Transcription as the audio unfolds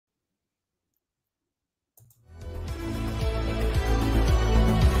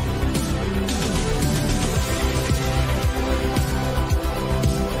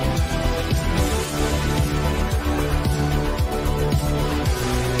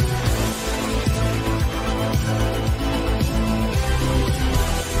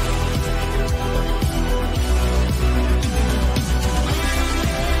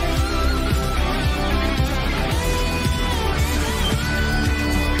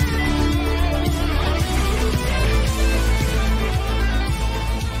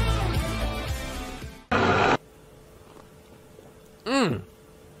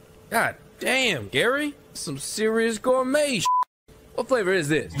Damn, Gary, some serious gourmet shit. What flavor is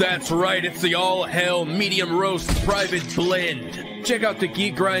this? That's right, it's the all-hell medium roast private blend. Check out the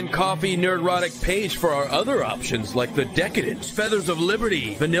Geek Grind Coffee Nerdrotic page for our other options like the Decadent, Feathers of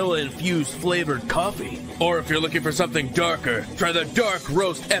Liberty, vanilla-infused flavored coffee. Or if you're looking for something darker, try the Dark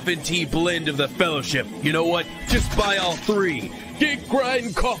Roast F&T blend of the Fellowship. You know what? Just buy all three.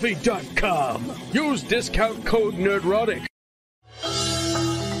 GeekGrindCoffee.com. Use discount code Nerdrotic.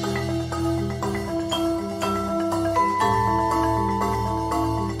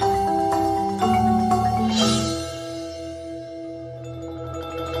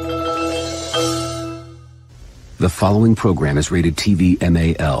 The following program is rated TV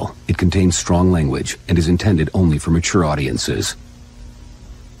MAL. It contains strong language and is intended only for mature audiences.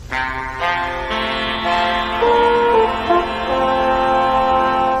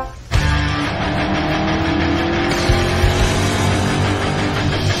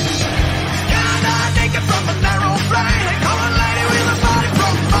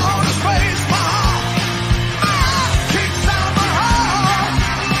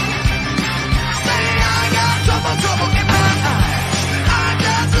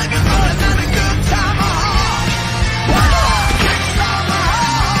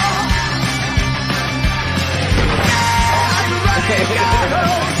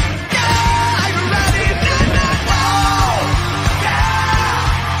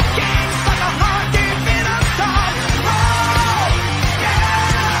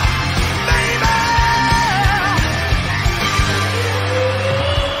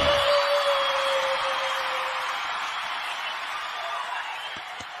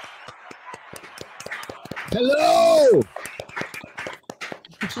 Hello!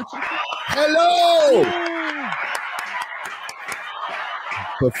 Hello!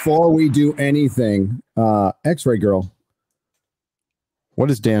 Before we do anything, X-Ray Girl, what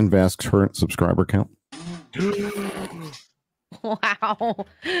is Dan Vask's current subscriber count? Wow.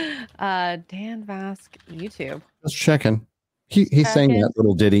 Dan Vask, YouTube. Just checking. He sang that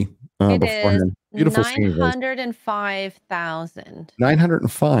little ditty beforehand. Beautiful singing voice. 905,000.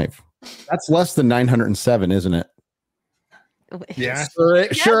 905. That's less than 907, isn't it? Yeah.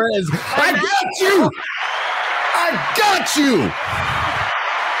 Sure is. I got you! I got you!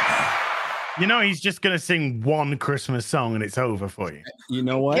 You know, he's just going to sing one Christmas song and it's over for you. You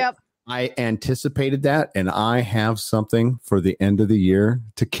know what? Yep. I anticipated that, and I have something for the end of the year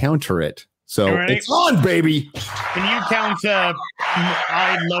to counter it. So it's on, baby. Can you counter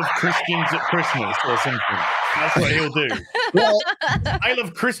I love Christians at Christmas or something? That's what he'll do. Well, I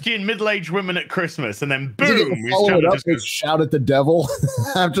love Christian middle-aged women at Christmas, and then boom, he's follow it up just and shout at the devil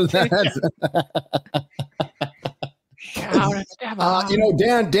after that. Shout at the devil. You know,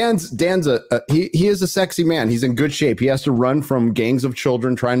 Dan's he is a sexy man. He's in good shape. He has to run from gangs of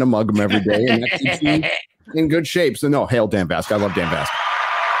children trying to mug him every day, and that keeps him in good shape. So no, hail Dan Vask. I love Dan Vask.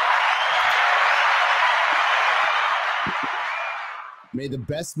 May the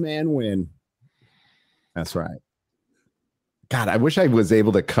best man win. That's right. God, I wish I was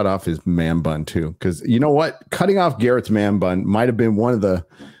able to cut off his man bun too. Because you know what? Cutting off Garrett's man bun might have been one of the,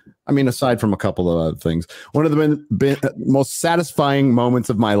 I mean, aside from a couple of other things, one of the most satisfying moments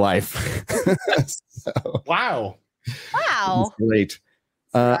of my life. So, wow. Great.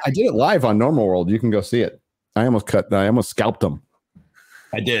 I did it live on Normal World. You can go see it. I almost scalped him.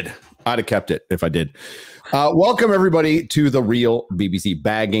 I did. I'd have kept it if I did. Welcome, everybody, to the real BBC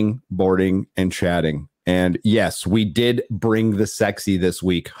bagging, boarding, and chatting. And yes, we did bring the sexy this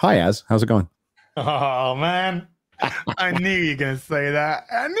week. Hi, Az. How's it going? Oh, man. I knew you were going to say that.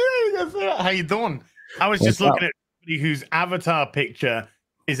 How you doing? I was just looking at somebody whose avatar picture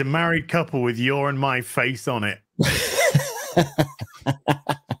is a married couple with your and my face on it.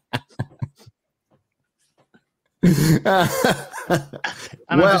 And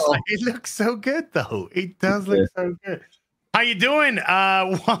I'm just like, it looks so good, though. It does look so good. How you doing?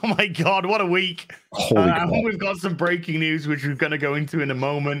 Oh my God, what a week! We've got some breaking news, which we're going to go into in a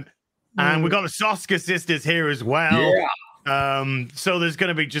moment, and we've got the Soska sisters here as well. Yeah. So there's going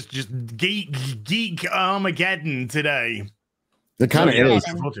to be just geek Armageddon today. It kind of is.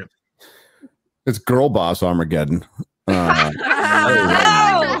 It's girl boss Armageddon.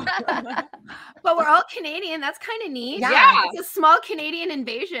 But we're all Canadian. That's kind of neat. Yeah. It's a small Canadian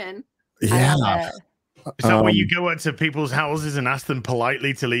invasion. Yeah. Is that where you go out to people's houses and ask them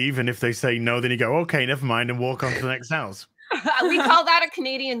politely to leave? And if they say no, then you go, okay, never mind, and walk on to the next house. We call that a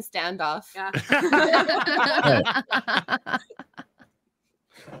Canadian standoff.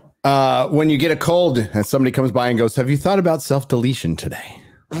 Yeah. When you get a cold and somebody comes by and goes, have you thought about self-deletion today?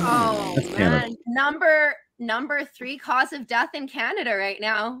 Oh, man. Number 3 cause of death in Canada right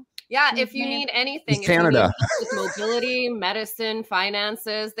now. Yeah, if you need anything, It's Canada. If you need mobility, medicine,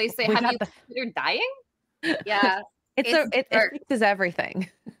 finances, they say, have you considered dying? Yeah. It fixes everything.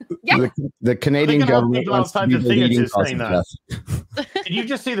 Yeah. The Canadian government wants to be the leading cause of death. Did you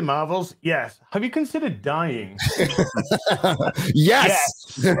just see the Marvels? Yes. Have you considered dying?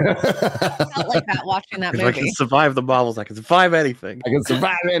 Yes. Felt like that watching that If movie. I can survive the Marvels, I can survive anything. I can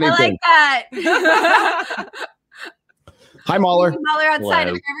survive anything. I like that. Hi, Mahler. Mahler outside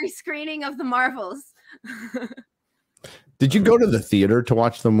Hello. of every screening of the Marvels. Did you go to the theater to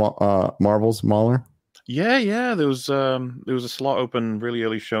watch the Marvels, Mahler? Yeah. There was a slot open really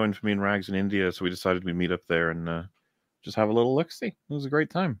early showing for me and Rags in India, so we decided we'd meet up there and just have a little look-see. It was a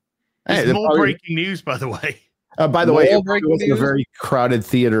great time. There's more breaking news, by the way. By the way, it was a very crowded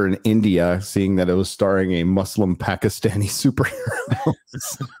theater in India, seeing that it was starring a Muslim Pakistani superhero.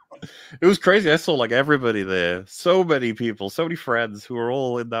 It was crazy. I saw like everybody there. So many people, so many friends who were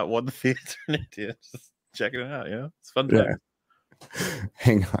all in that one theater in India, just checking it out. Yeah, it's fun. Yeah.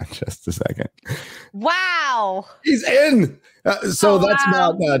 Hang on just a second. Wow. He's in. That's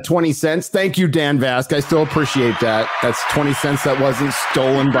about 20 cents. Thank you, Dan Vask. I still appreciate that. That's 20 cents that wasn't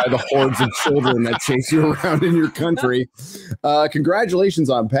stolen by the hordes of children that chase you around in your country. Congratulations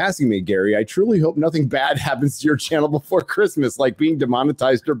on passing me, Gary. I truly hope nothing bad happens to your channel before Christmas, like being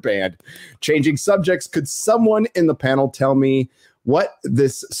demonetized or banned. Changing subjects, could someone in the panel tell me what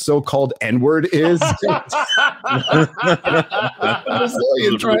this so-called N-word is?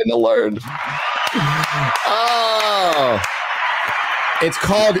 Brazilian trying to learn. Oh, it's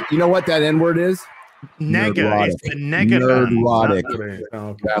called, you know what that N-word is? Nega. It's the nega. Nerdrotic.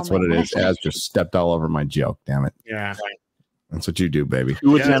 That's what it is. Az just stepped all over my joke. Damn it. Yeah. That's what you do, baby.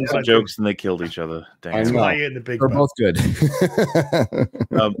 2 attempts at jokes and they killed each other. Dang. We're both good.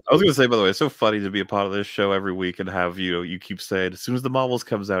 I was going to say, by the way, it's so funny to be a part of this show every week and have you keep saying, as soon as the Marvels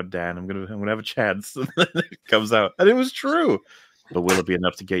comes out, Dan, I'm gonna have a chance. And then it comes out, and it was true. But will it be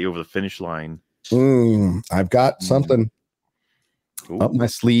enough to get you over the finish line? I've got something up my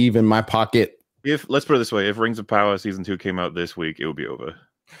sleeve in my pocket. Let's put it this way: if Rings of Power season 2 came out this week, it would be over.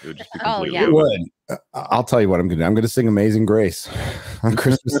 It would just be completely over. It would. I'll tell you what I'm going to do. I'm going to sing Amazing Grace on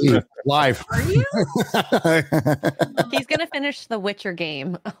Christmas Eve live. Are you? He's going to finish the Witcher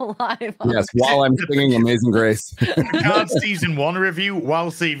game live. Yes, while I'm singing Amazing Grace. Card season 1 review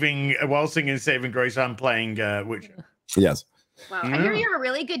while singing Saving Grace. I'm playing Witcher. Yes. Wow. I hear you're a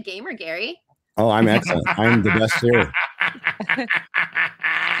really good gamer, Gary. Oh, I'm excellent. I'm the best here.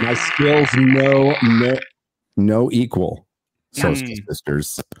 My skills no equal.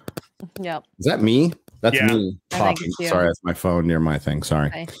 Sisters. Yep. Is that me? That's Yeah. me popping. Sorry, that's my phone near my thing. Sorry.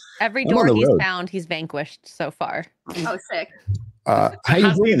 Okay. Every I'm door on the he's road. found, he's vanquished so far. Oh, sick. How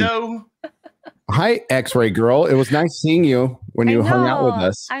you doing? Though? Hi, X-Ray girl. It was nice seeing you when you hung out with know.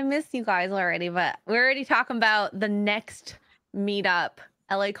 us. I miss you guys already, but we're already talking about the next meetup,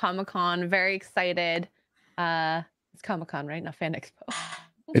 LA Comic-Con. Very excited. It's Comic-Con, right? Not Fan Expo.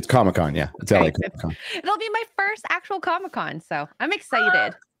 It's Comic-Con, yeah. It's LA Comic-Con. It'll be my first actual Comic-Con, so I'm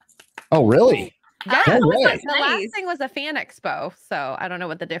excited. Oh, really? Yeah, No way. the last thing was a Fan Expo, so I don't know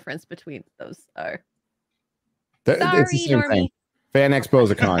what the difference between those are. It's the same thing. Fan Expo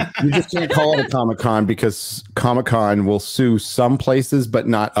is a con. You just can't call it a Comic-Con because Comic-Con will sue some places, but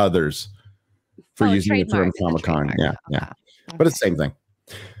not others for using the term Comic-Con. Yeah, yeah. But it's the same thing.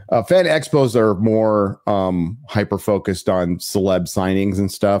 Fan expos are more hyper focused on celeb signings and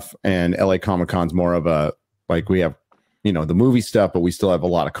stuff, and LA Comic Con's more of a, like, we have, the movie stuff, but we still have a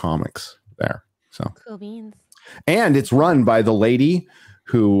lot of comics there. So Cool beans. And it's run by the lady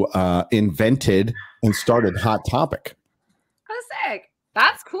who invented and started Hot Topic. Oh, sick.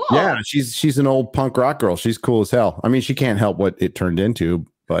 That's cool. Yeah, she's an old punk rock girl. She's cool as hell. I mean, she can't help what it turned into,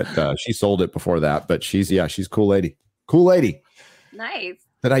 but she sold it before that. But she's a cool lady. Cool lady. Nice.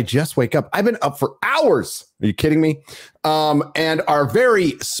 That I just wake up. I've been up for hours. Are you kidding me? And our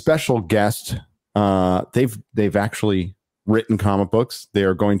very special guest, they've actually written comic books. They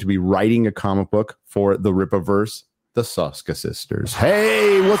are going to be writing a comic book for the Rippaverse, the Soska sisters.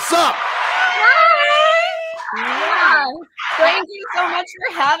 Hey, what's up? Yeah. Thank you so much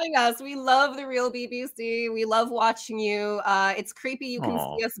for having us. We love the real BBC. We love watching you. It's creepy you can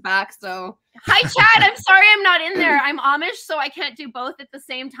see us back. So hi, Chad. I'm sorry I'm not in there. I'm Amish, so I can't do both at the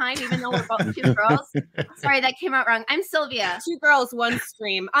same time, even though we're both 2 girls. Sorry, that came out wrong. I'm Sylvia. 2 girls, 1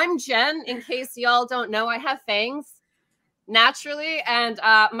 stream. I'm Jen. In case y'all don't know, I have fangs naturally, and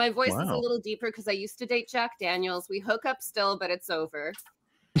my voice is a little deeper because I used to date Jack Daniels. We hook up still, but it's over.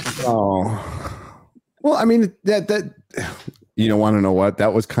 Oh, well, I mean that You don't want to know what?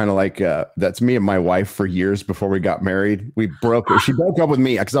 That was kind of like, that's me and my wife for years before we got married. We broke, she broke up with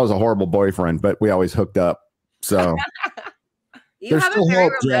me because I was a horrible boyfriend, but we always hooked up. So You have a very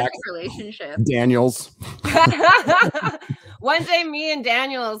romantic relationship. Daniels. One day, me and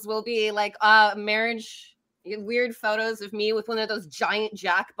Daniels will be like marriage, weird photos of me with one of those giant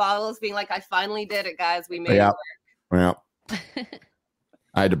Jack bottles being like, I finally did it, guys. We made it work. Yeah.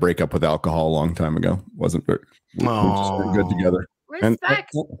 I had to break up with alcohol a long time ago. Wasn't very, we just weren't good together.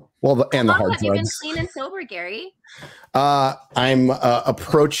 Respect. And the hard have you been drugs. clean and sober, Gary? I'm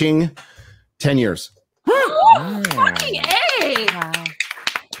approaching 10 years. Fucking A. Wow.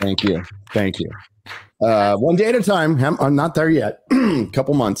 Thank you. One day at a time. I'm not there yet.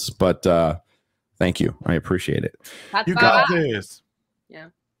 Couple months, but thank you. I appreciate it. You got this. Yeah.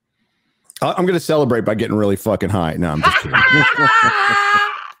 I'm going to celebrate by getting really fucking high. No, I'm just kidding.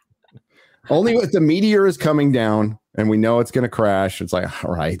 Only if the meteor is coming down and we know it's going to crash. It's like,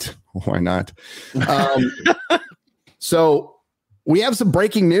 all right, why not? So we have some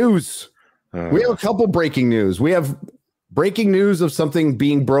breaking news. We have a couple breaking news. We have breaking news of something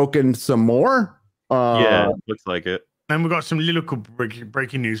being broken some more. Yeah, looks like it. And we've got some lyrical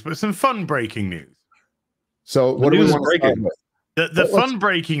breaking news, but some fun breaking news. So what do we want to start with? The fun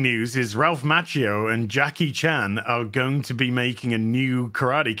breaking news is Ralph Macchio and Jackie Chan are going to be making a new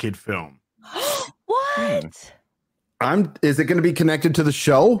Karate Kid film. What? Is it going to be connected to the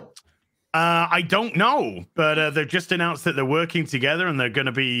show? I don't know, but they've just announced that they're working together and they're going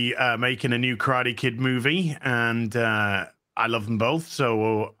to be making a new Karate Kid movie. And I love them both.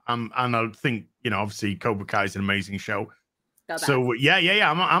 So and I think, obviously Cobra Kai is an amazing show. So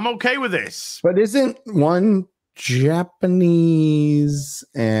yeah. I'm okay with this. But isn't one Japanese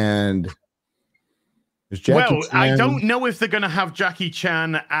and I don't know if they're going to have Jackie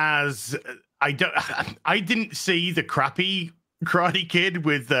Chan as I didn't see the crappy Karate Kid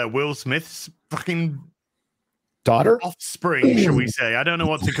with Will Smith's fucking daughter offspring, shall we say? I don't know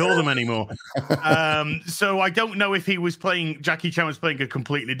what to call them anymore. So I don't know if Jackie Chan was playing a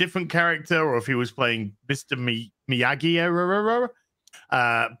completely different character or if he was playing Mr. Miyagi.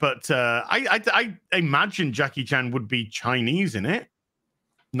 But I imagine Jackie Chan would be Chinese in it,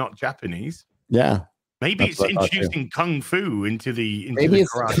 not Japanese. Yeah. Maybe it's introducing Kung Fu into the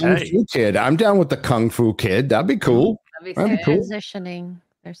karate. Kung Fu Kid. I'm down with the Kung Fu Kid. That'd be cool. That'd be cool. Transitioning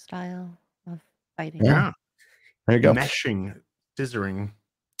their style of fighting. Yeah. There you go. Meshing, scissoring.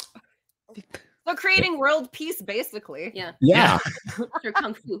 So creating world peace, basically. Yeah. Through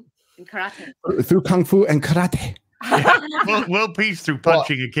Kung Fu and Karate. Through Kung Fu and Karate. Yeah. World peace through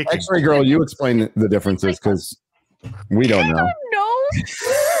punching and kicking. X-Ray Girl, you explain the differences because we don't know.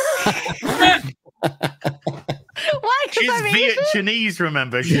 Why? She's Vietnamese,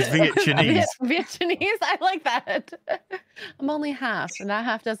 remember? She's Vietnamese. Vietnamese? I like that. I'm only half, and that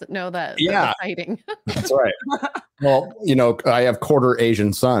half doesn't know that. Yeah. Fighting. That's right. Well, I have quarter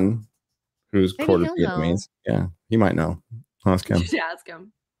Asian son who's quarter Vietnamese. Yeah, he might know. Ask him. Ask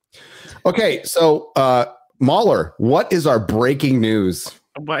him. Okay, so Mahler, what is our breaking news?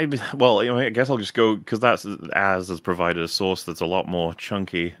 Well, I guess I'll just go because that's has provided a source that's a lot more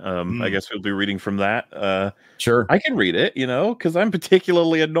chunky. I guess we'll be reading from that. Sure, I can read it, because I'm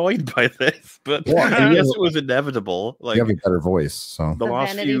particularly annoyed by this, but I guess it was inevitable. Like, you have a better voice, so the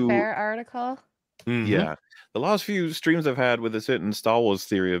Vanity Fair article. Yeah, the last few streams I've had with a certain Star Wars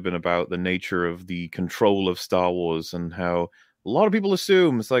theory have been about the nature of the control of Star Wars and how a lot of people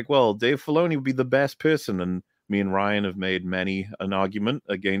assume it's like, well, Dave Filoni would be the best person, and me and Ryan have made many an argument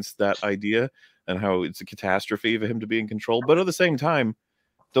against that idea and how it's a catastrophe for him to be in control. But at the same time,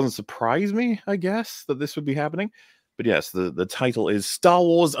 it doesn't surprise me, I guess, that this would be happening. But yes, the title is Star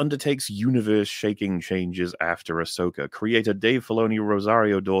Wars Undertakes Universe-Shaking Changes After Ahsoka. Creator Dave Filoni,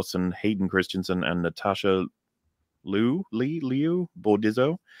 Rosario Dawson, Hayden Christensen, and Natasha Liu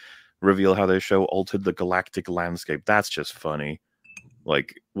Bordizzo reveal how their show altered the galactic landscape. That's just funny.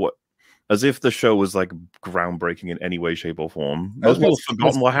 Like, what? As if the show was like groundbreaking in any way, shape, or form. Most people have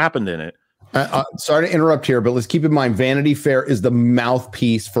forgotten what happened in it. Sorry to interrupt here, but let's keep in mind Vanity Fair is the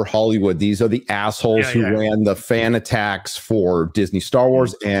mouthpiece for Hollywood. These are the assholes who ran the fan attacks for Disney Star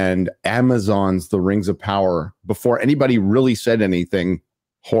Wars and Amazon's The Rings of Power before anybody really said anything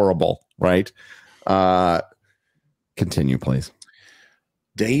horrible, right? Continue, please.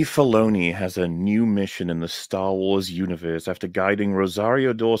 Dave Filoni has a new mission in the Star Wars universe after guiding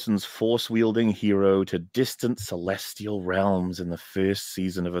Rosario Dawson's force-wielding hero to distant celestial realms in the first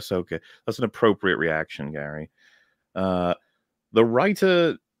season of Ahsoka. That's an appropriate reaction, Gary. The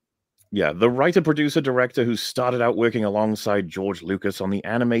writer Yeah, the writer, producer, director who started out working alongside George Lucas on the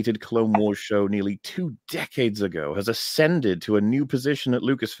animated Clone Wars show nearly 2 decades ago has ascended to a new position at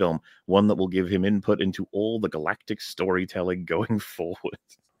Lucasfilm, one that will give him input into all the galactic storytelling going forward.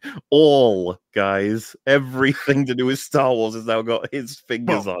 All, guys, everything to do with Star Wars has now got his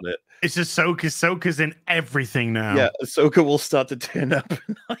fingers on it. It's Ahsoka. Ahsoka's in everything now. Yeah, Ahsoka will start to turn up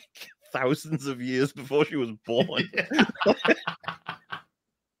in like thousands of years before she was born.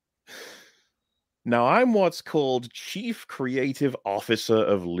 Now, I'm what's called Chief Creative Officer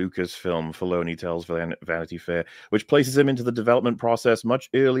of Lucasfilm, Filoni tells Vanity Fair, which places him into the development process much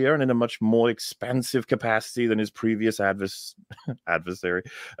earlier and in a much more expansive capacity than his previous advisory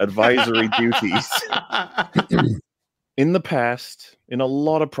duties. In the past, in a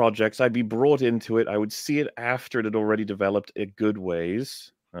lot of projects, I'd be brought into it. I would see it after it had already developed in good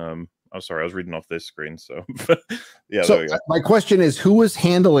ways. I'm sorry, I was reading off this screen. So, yeah. So there we go. my question is, who was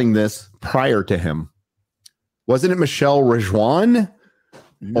handling this prior to him? Wasn't it Michelle Rejoin,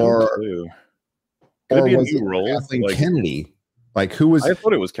 or could it be a was new it role? Kathleen Kennedy? Like, who was? I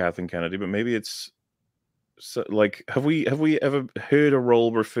thought it was Kathleen Kennedy, but maybe it's like, have we ever heard a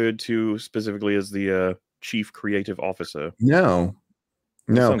role referred to specifically as the Chief Creative Officer? No,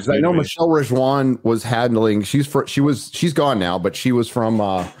 because I know Michelle Rejoin was handling. She's gone now, but she was from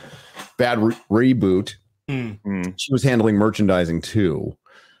Bad Reboot. She was handling merchandising too.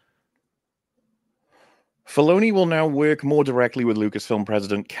 Filoni will now work more directly with Lucasfilm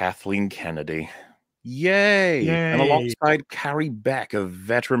president Kathleen Kennedy. Yay! And alongside Carrie Beck, a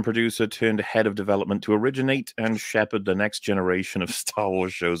veteran producer turned head of development to originate and shepherd the next generation of Star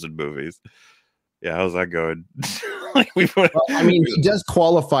Wars shows and movies. Yeah, how's that going? I mean, he does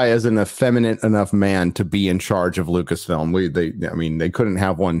qualify as an effeminate enough man to be in charge of Lucasfilm. They couldn't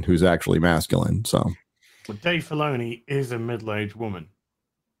have one who's actually masculine. So, well, Dave Filoni is a middle-aged woman.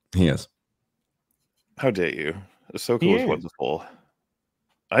 He is. How dare you? Ahsoka was wonderful.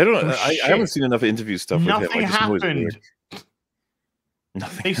 I don't know. I haven't seen enough interview stuff with him. Nothing happened.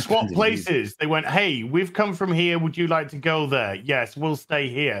 They swapped places. They went, hey, we've come from here. Would you like to go there? Yes, we'll stay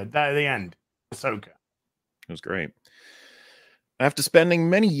here. At the end. Ahsoka. It was great. After spending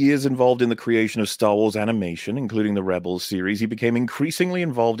many years involved in the creation of Star Wars animation, including the Rebels series, he became increasingly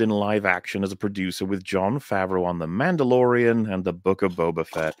involved in live action as a producer with Jon Favreau on The Mandalorian and The Book of Boba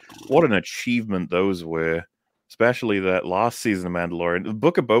Fett. What an achievement those were, especially that last season of Mandalorian. The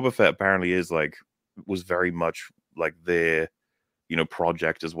Book of Boba Fett apparently was very much like their,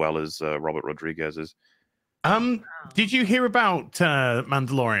 project as well as Robert Rodriguez's. Did you hear about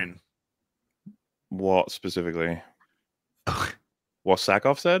Mandalorian? What specifically? What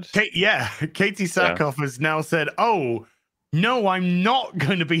Sackhoff said? Katie Sackhoff has now said, oh, no, I'm not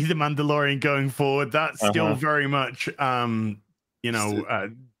going to be the Mandalorian going forward. That's still very much, Din Djarin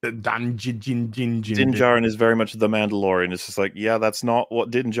is very much the Mandalorian. It's just like, yeah, that's not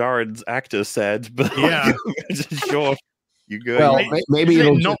what Din Djarin's actor said, but yeah, sure. You good? Well, maybe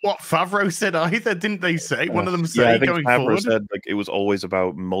it'll not what Favreau said either, didn't they say? One of them said I think going Favreau forward said like it was always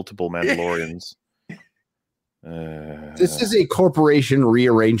about multiple Mandalorians. This is a corporation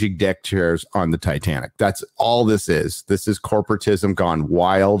rearranging deck chairs on the Titanic. That's all this is. This is corporatism gone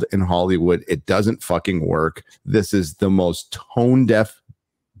wild in Hollywood. It doesn't fucking work. This is the most tone deaf,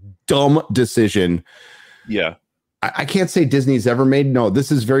 dumb decision. Yeah. I can't say Disney's ever made. No,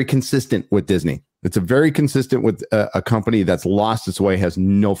 this is very consistent with Disney. It's a very consistent with a company that's lost its way, has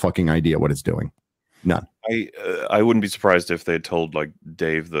no fucking idea what it's doing. None. I wouldn't be surprised if they had told like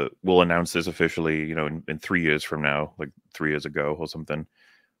Dave that we'll announce this officially, in 3 years from now, like 3 years ago or something.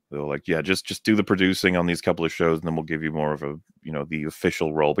 They were like, yeah, just do the producing on these couple of shows, and then we'll give you more of a, the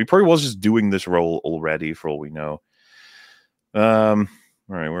official role. But he probably was just doing this role already, for all we know. All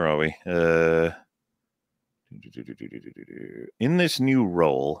right, where are we? In this new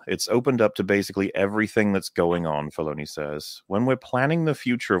role, it's opened up to basically everything that's going on, Filoni says. When we're planning the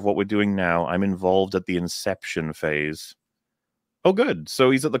future of what we're doing now, I'm involved at the inception phase. Oh, good.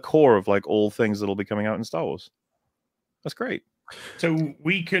 So he's at the core of like all things that'll be coming out in Star Wars. That's great. So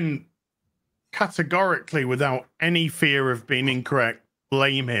we can categorically, without any fear of being incorrect,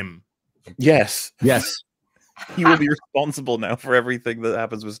 blame him. Yes. Yes. He will be responsible now for everything that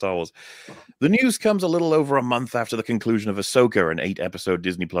happens with Star Wars. The news comes a little over a month after the conclusion of Ahsoka, an 8-episode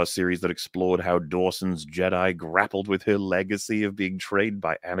Disney Plus series that explored how Dawson's Jedi grappled with her legacy of being trained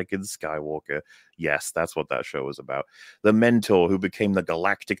by Anakin Skywalker. Yes, that's what that show was about. The mentor who became the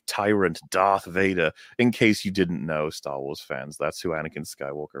galactic tyrant Darth Vader. In case you didn't know, Star Wars fans, that's who Anakin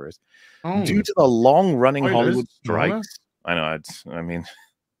Skywalker is. Due to the long-running Hollywood strikes, I know,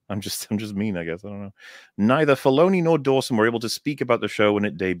 I'm just mean, I guess. I don't know. Neither Filoni nor Dawson were able to speak about the show when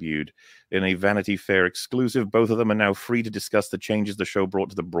it debuted. In a Vanity Fair exclusive, both of them are now free to discuss the changes the show brought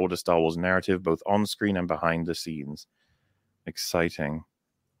to the broader Star Wars narrative, both on screen and behind the scenes. Exciting.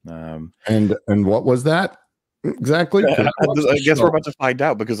 And what was that exactly? I guess we're about to find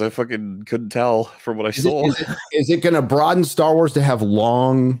out because I fucking couldn't tell from what I saw. Is it going to broaden Star Wars to have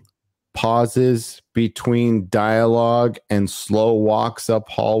long pauses between dialogue and slow walks up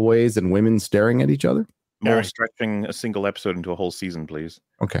hallways and women staring at each other? More stretching a single episode into a whole season, please.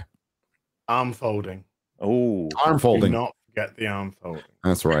 Okay. Arm folding. Oh, arm folding. Do not forget the arm folding.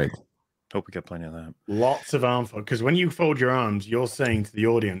 That's right. Hope we get plenty of that. Lots of arm fold. Because when you fold your arms, you're saying to the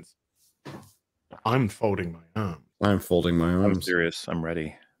audience, I'm folding my arms. I'm folding my arms. I'm serious. I'm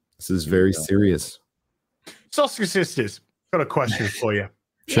ready. This is very serious. Soska Sisters, got a question for you.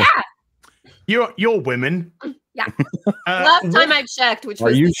 Sure. Yeah. You're women. Yeah. Last time I checked, which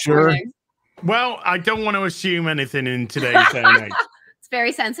was you this sure? morning. Well, I don't want to assume anything in today's day and age. It's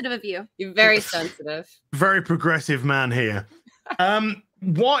very sensitive of you. You're very sensitive. Very progressive man here.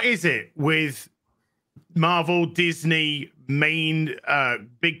 What is it with Marvel, Disney, main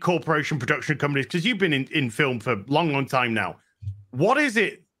big corporation production companies? Because you've been in film for a long, long time now. What is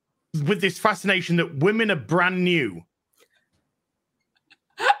it with this fascination that women are brand new?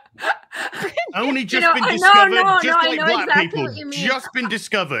 Only just been discovered, just like black exactly people, just been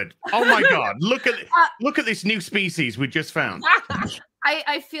discovered. Oh my God! Look at this new species we just found.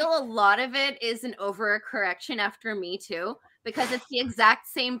 I feel a lot of it is an overcorrection after Me Too, because it's the exact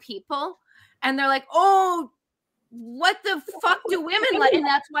same people, and they're like, "Oh, what the fuck do women like?" And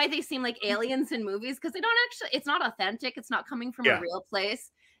that's why they seem like aliens in movies, because they don't actually. It's not authentic. It's not coming from a real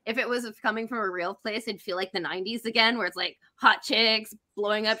place. If it was coming from a real place, it'd feel like the 90s again, where it's like hot chicks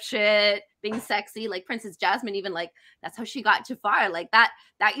blowing up shit, being sexy. Like Princess Jasmine, even like that's how she got Jafar. Like that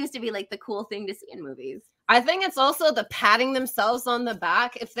used to be like the cool thing to see in movies. I think it's also the patting themselves on the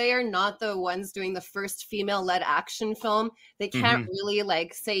back. If they are not the ones doing the first female-led action film, they can't really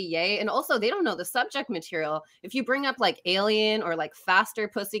like say yay. And also they don't know the subject material. If you bring up like Alien or like Faster,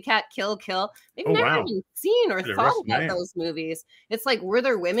 Pussycat, Kill, they've never even seen or thought about those movies. It's like, were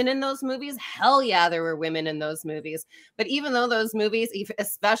there women in those movies? Hell yeah, there were women in those movies. But even though those movies,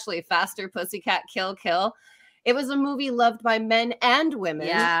 especially Faster, Pussycat, Kill, it was a movie loved by men and women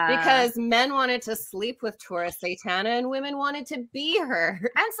because men wanted to sleep with Tora Satana and women wanted to be her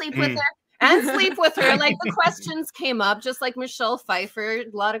and sleep with her. Like the questions came up, just like Michelle Pfeiffer. A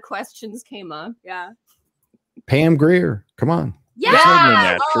lot of questions came up. Yeah. Pam Grier, come on.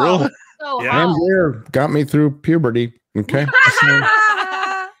 Yeah. Natural. Pam Grier got me through puberty. Okay.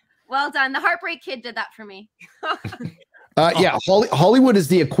 Well done. The Heartbreak Kid did that for me. Yeah, Hollywood is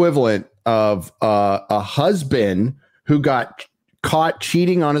the equivalent of a husband who got caught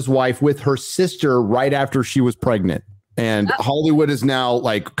cheating on his wife with her sister right after she was pregnant. And Hollywood is now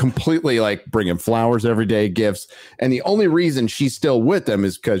like completely like bringing flowers every day, gifts. And the only reason she's still with them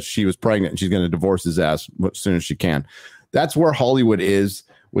is because she was pregnant and she's going to divorce his ass as soon as she can. That's where Hollywood is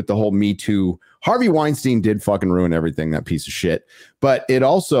with the whole Me Too. Harvey Weinstein did fucking ruin everything, that piece of shit. But it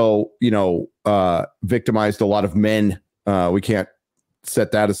also, victimized a lot of men. We can't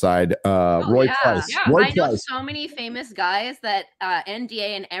set that aside. Roy Price. Yeah. I know so many famous guys that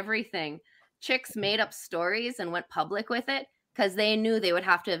NDA and everything. Chicks made up stories and went public with it because they knew they would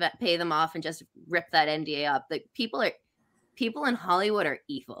have to pay them off and just rip that NDA up. Like people in Hollywood are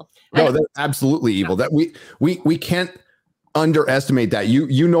evil. No, they're absolutely evil. That we can't underestimate that.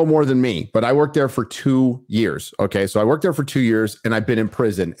 You know more than me, but I worked there for 2 years. Okay, so I worked there for 2 years, and I've been in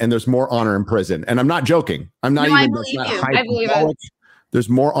prison, and there's more honor in prison. And I'm not joking. I'm not even. I believe you. I believe it. There's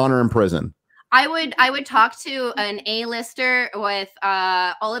more honor in prison. I would talk to an A-lister with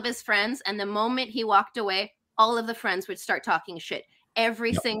all of his friends, and the moment he walked away, all of the friends would start talking shit.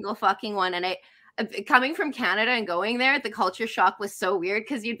 Every single fucking one. And coming from Canada and going there, the culture shock was so weird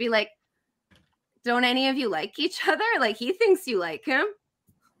because you'd be like, don't any of you like each other? Like he thinks you like him.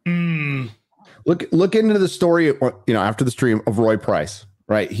 Look into the story, after the stream of Roy Price,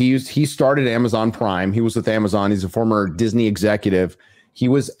 right? He started Amazon Prime. He was with Amazon. He's a former Disney executive. He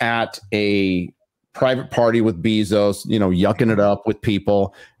was at a private party with Bezos, yucking it up with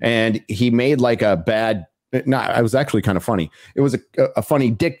people. And he made like it was actually kind of funny. It was a funny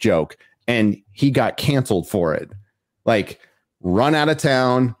dick joke. And he got canceled for it. Like run out of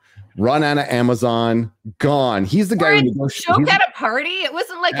town, run out of Amazon, gone. He's the guy who joke at a party. It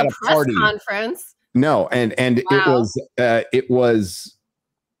wasn't like a press conference. No, and wow. it was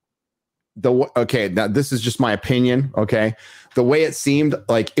okay. Now this is just my opinion. Okay, the way it seemed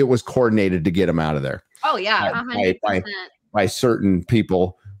like it was coordinated to get him out of there. Oh yeah, 100%. By certain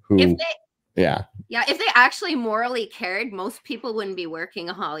people who, If they, yeah. Yeah, if they actually morally cared, most people wouldn't be working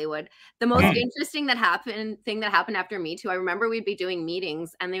in Hollywood. The most interesting thing that happened after Me Too, I remember we'd be doing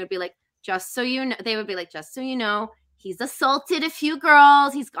meetings and they would be like, just so you know, he's assaulted a few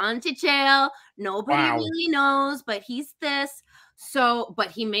girls, he's gone to jail, nobody really knows, but he's this. So,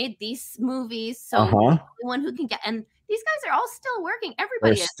 but he made these movies, so he's the one who can get, and these guys are all still working.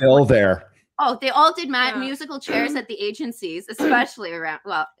 Everybody They're is still there. Oh, they all did musical chairs at the agencies, especially around.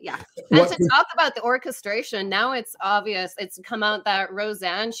 Well, yeah. And to talk about the orchestration, now it's obvious. It's come out that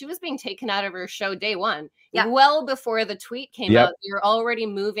Roseanne, she was being taken out of her show day one. Yeah. Well before the tweet came out, they were already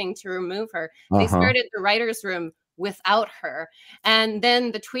moving to remove her. They started the writer's room without her. And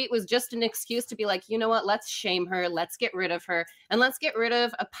then the tweet was just an excuse to be like, you know what, let's shame her, let's get rid of her, and let's get rid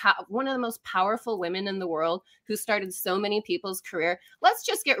of one of the most powerful women in the world who started so many people's career. Let's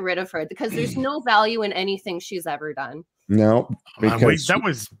just get rid of her because there's no value in anything she's ever done. No, because that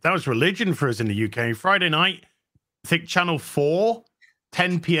was religion for us in the UK. Friday night, I think Channel 4,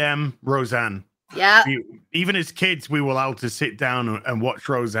 10 p.m. Roseanne. Yeah. Even as kids, we were allowed to sit down and watch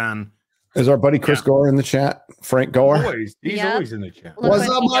Roseanne. Is our buddy Chris Gore in the chat? Frank Gore? He's always in the chat. What's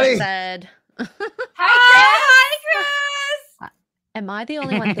up, buddy? Hi, Chris. Am I the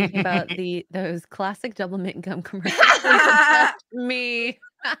only one thinking about those classic double mint gum commercials? Just me.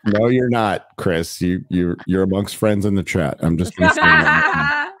 No, you're not, Chris. You're amongst friends in the chat. I'm just gonna say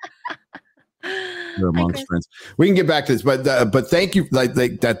that. You're amongst friends. We can get back to this, but thank you. Like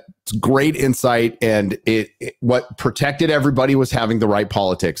that's great insight, and what protected everybody was having the right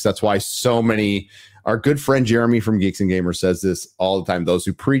politics. That's why so many. Our good friend Jeremy from Geeks and Gamers says this all the time. Those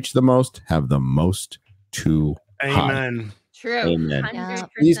who preach the most have the most to Amen. hide. True. Amen. 100%.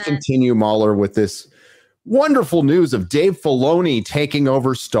 Please continue, Mahler, with this wonderful news of Dave Filoni taking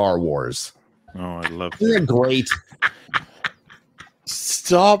over Star Wars. Oh, I love Isn't it great?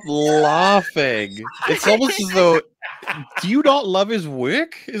 Stop laughing. It's almost as though, do you not love his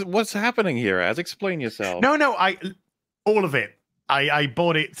work? What's happening here? Az? Explain yourself. No, all of it. I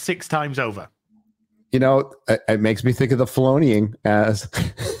bought it 6 times over. You know, it makes me think of the Filoniing as.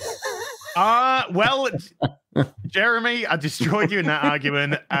 Well, Jeremy, I destroyed you in that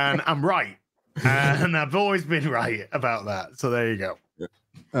argument, and I'm right. And I've always been right about that. So there you go.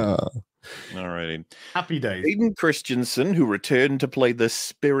 All righty. Happy days. Hayden Christensen, who returned to play the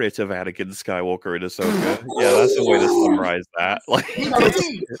spirit of Anakin Skywalker in Ahsoka. Yeah, that's the way to summarize that. Like,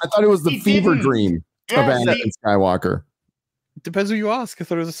 I thought it was the fever dream of Anakin Skywalker. Depends who you ask. I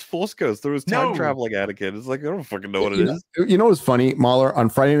thought it was Force Ghost. There was time traveling Anakin. It's like, I don't fucking know what it is. You know what's funny, Mahler? On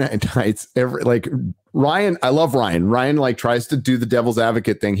Friday nights, Ryan, I love Ryan. Ryan like tries to do the devil's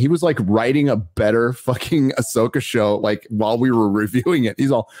advocate thing. He was like writing a better fucking Ahsoka show like while we were reviewing it.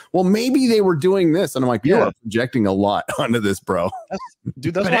 He's all, well, maybe they were doing this. And I'm like, you're projecting a lot onto this, bro.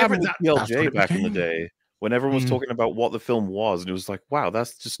 That's what happened with PLJ back in the day. When everyone was talking about what the film was, and it was like, wow,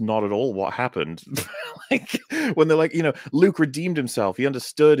 that's just not at all what happened. Like when they're like, Luke redeemed himself. He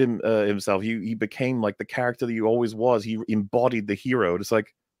understood himself. He became like the character that he always was. He embodied the hero. It's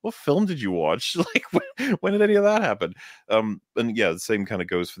like, what film did you watch? Like when did any of that happen? And yeah, the same kind of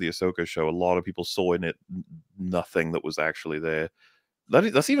goes for the Ahsoka show. A lot of people saw in it nothing that was actually there.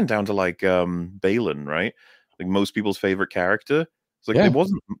 That's even down to like Balin, right? Like most people's favorite character. It's like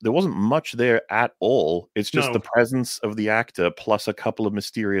there wasn't much there at all. It's just the presence of the actor plus a couple of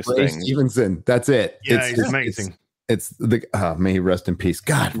mysterious things. Stevenson, that's it. Yeah, it's amazing. It's the may he rest in peace.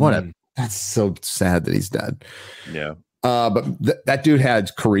 God, that's so sad that he's dead. Yeah. But that dude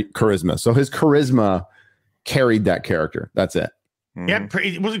had charisma. So his charisma carried that character. That's it. Yeah,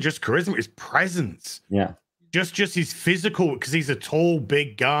 it wasn't just charisma, it's presence. Yeah. Just his physical, because he's a tall,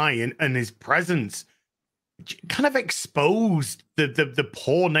 big guy, and his presence kind of exposed the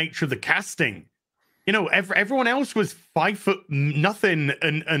poor nature of the casting. Everyone else was 5 foot nothing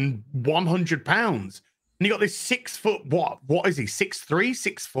and 100 pounds. And you got this 6 foot, what is he? 6'3",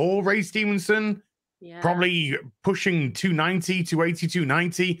 6'4", Ray Stevenson. Yeah. Probably pushing 290, 280,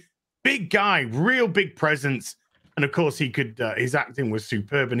 290. Big guy, real big presence. And of course he could, his acting was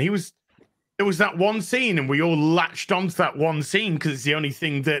superb. And there was that one scene and we all latched onto that one scene because it's the only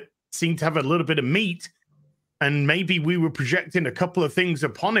thing that seemed to have a little bit of meat. And maybe we were projecting a couple of things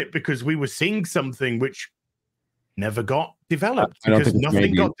upon it because we were seeing something which never got developed because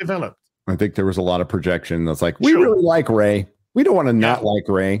nothing got developed. I think there was a lot of projection. That's like, we really like Rey. We don't want to not like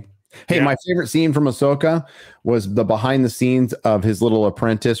Rey. Hey, my favorite scene from Ahsoka was the behind the scenes of his little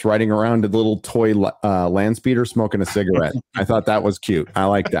apprentice riding around a little toy land speeder smoking a cigarette. I thought that was cute. I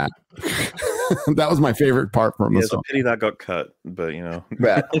like that. That was my favorite part from Ahsoka. It's a pity that got cut, but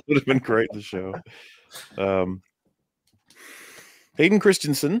it would have been great to show. Hayden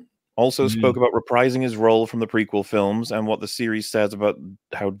Christensen also spoke about reprising his role from the prequel films and what the series says about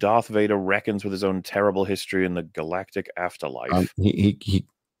how Darth Vader reckons with his own terrible history in the galactic afterlife.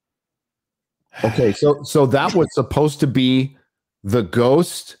 Okay, so that was supposed to be the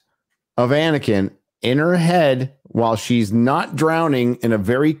ghost of Anakin in her head while she's not drowning in a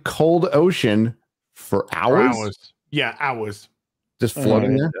very cold ocean for hours. Yeah, hours. Just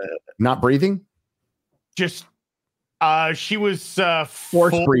floating there, not breathing. Just she was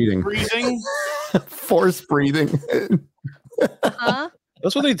force breathing. Force breathing.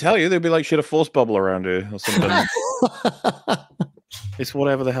 That's what they tell you. They'd be like, she had a force bubble around her or something. It's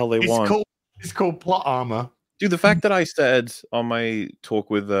whatever the hell they want. It's called plot armor. Dude, the fact that I said on my talk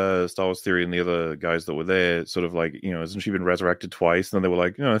with Star Wars Theory and the other guys that were there, sort of like, you know, hasn't she been resurrected twice? And then they were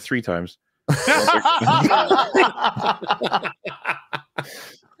like, no, 3 times.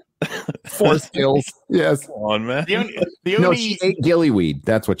 Force skills. Yes. Come on, man. No, she ate gillyweed.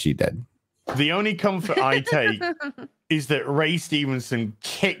 That's what she did. The only comfort I take is that Ray Stevenson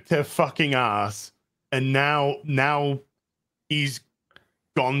kicked her fucking ass, and now he's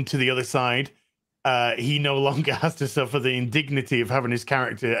gone to the other side. He no longer has to suffer the indignity of having his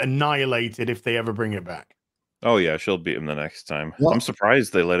character annihilated if they ever bring it back. Oh yeah, she'll beat him the next time. Well, I'm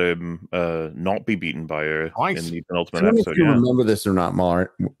surprised they let him not be beaten by her in the penultimate episode. If you remember this or not,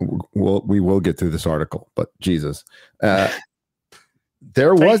 Mar, we will get through this article, but Jesus.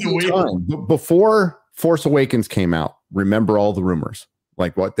 There was a time before Force Awakens came out. Remember all the rumors,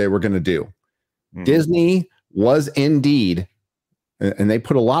 like what they were going to do. Disney was indeed, and they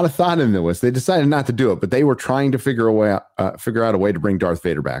put a lot of thought into this. They decided not to do it, but they were trying to figure out a way to bring Darth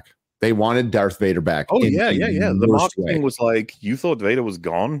Vader back. They wanted Darth Vader back. Oh yeah. The marketing was like, you thought Vader was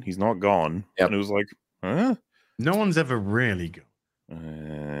gone. He's not gone. Yep. And it was like, huh? No one's ever really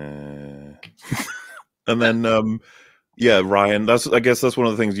gone. And then, yeah, Ryan. I guess that's one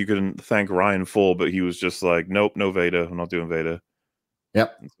of the things you can thank Ryan for. But he was just like, nope, no Vader. I'm not doing Vader.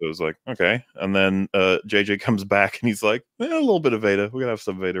 Yep. And so it was like, okay. And then JJ comes back and he's like, a little bit of Vader. We're gonna have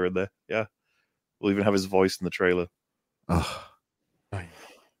some Vader in there. Yeah. We'll even have his voice in the trailer. Oh.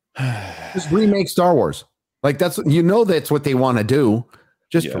 Just remake Star Wars. Like that's what they want to do.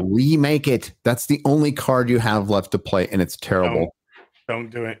 Just remake it. That's the only card you have left to play, and it's terrible. Don't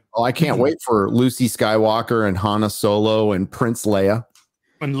do it. Oh, I can't wait for Lucy Skywalker and Hanna Solo and Prince Leia.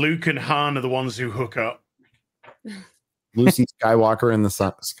 And Luke and Han are the ones who hook up. Lucy Skywalker in the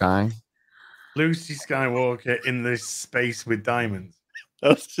sky. Lucy Skywalker in this space with diamonds. I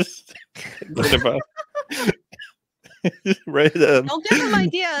was just thinking about. Right, don't give them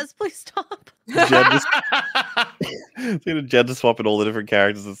ideas, please stop. Jen just swapping all the different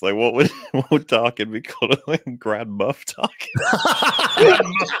characters. It's like, what would Tarkin be called? Like Grand Muff Tarkin. Grand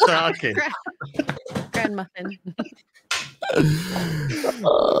Muff Tarkin. Grand Muffin.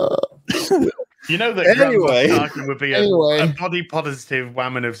 You know that anyway, Grand Muff Tarkin would be a body positive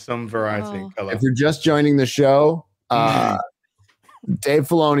woman of some variety and color. If you're just joining the show, Dave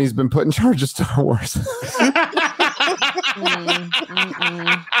Filoni's been put in charge of Star Wars.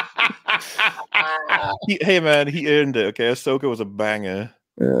 Hey man, he earned it. Okay, Ahsoka was a banger.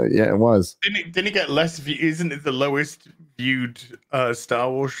 Yeah, it was. Didn't it get less views? Isn't it the lowest viewed Star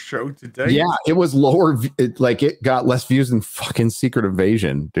Wars show today? Yeah, it was lower. It got less views than fucking Secret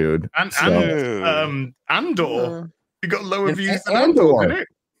Invasion, dude. And Andor, you got lower views than Andor. Didn't it?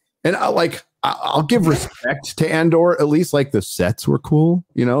 And I'll give respect to Andor. At least like the sets were cool.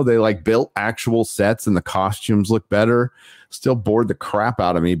 You know, they like built actual sets and the costumes look better. Still bored the crap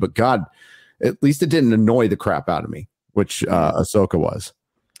out of me, but God, at least it didn't annoy the crap out of me, which Ahsoka was.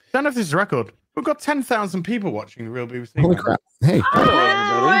 Don't know if this is a record. We've got 10,000 people watching the Real BBC. Holy crap. Hey.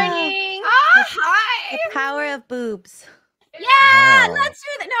 Hello, morning. Oh, hi. The power of boobs. Yeah, let's do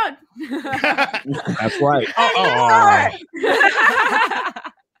that. No. That's right.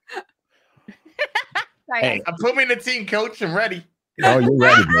 Hey, put me in the team, coach. I'm ready. Oh, you're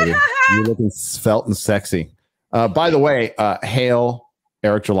ready, baby. You're looking svelte and sexy. By the way, hail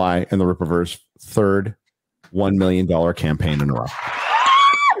Eric July and the Rippaverse third $1 million campaign in a row.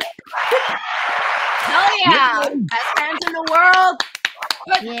 Hell yeah. Best fans in the world.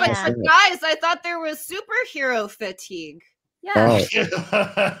 But guys, I thought there was superhero fatigue. Yeah.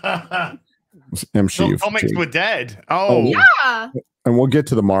 MCU comics were dead. Yeah. And we'll get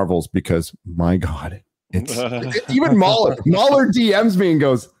to the Marvels because my God, it's even Mahler. Mahler DMs me and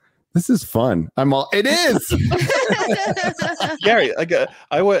goes, "This is fun." It is. Gary,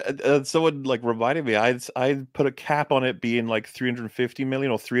 I went. Someone reminded me. I put a cap on it being like 350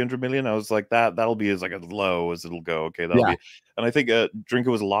 million or 300 million. I was like, that'll be as low as it'll go. Okay, that'll be. And I think Drinker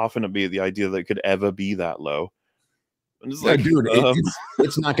was laughing at me at the idea that it could ever be that low. And it's Yeah, like, dude,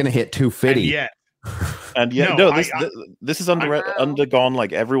 it's not going to hit 250. And yet, this has undergone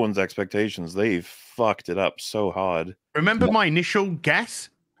like everyone's expectations. They fucked it up so hard. Remember my initial guess?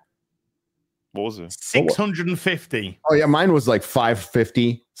 What was it? 650. Oh yeah, mine was like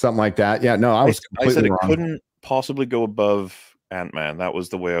 550, something like that. Yeah, no, I said it wrong. couldn't possibly go above Ant-Man. That was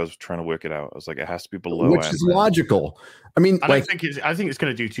the way I was trying to work it out. I was like, it has to be below, which is logical. I mean, I think it's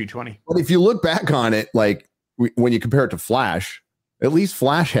going to do 220. But if you look back on it, like when you compare it to Flash, at least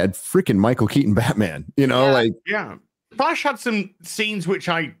Flash had freaking Michael Keaton Batman. You know, Flash had some scenes which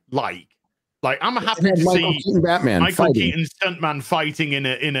I like. Like, I'm happy to Michael see Keaton Batman Michael Keaton stuntman fighting in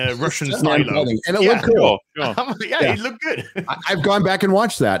a Russian stylo, and it looked cool. It looked good. I've gone back and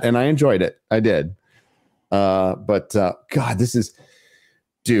watched that, and I enjoyed it. I did. But God, this is,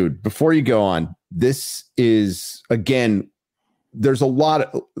 dude. Before you go on, this is again. There's a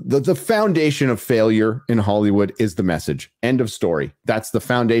lot of the foundation of failure in Hollywood is the message. End of story. That's the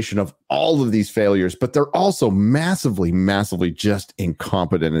foundation of all of these failures, but they're also massively, massively just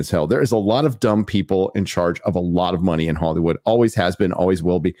incompetent as hell. There is a lot of dumb people in charge of a lot of money in Hollywood. Always has been, always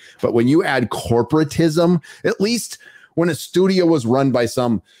will be. But when you add corporatism, at least when a studio was run by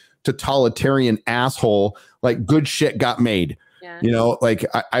some totalitarian asshole, like good shit got made. Yeah. You know, like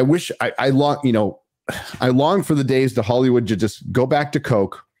I wish I long, you know, I long for the days to Hollywood to just go back to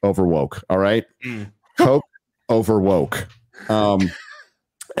Coke over woke. All right. Coke over woke. And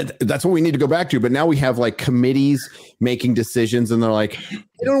that's what we need to go back to. But now we have like committees making decisions and they're like,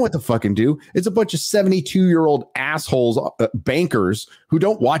 they don't know what to fucking do. It's a bunch of 72-year-old assholes, bankers who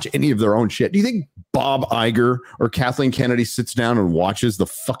don't watch any of their own shit. Do you think Bob Iger or Kathleen Kennedy sits down and watches the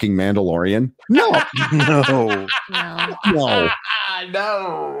fucking Mandalorian? No. No.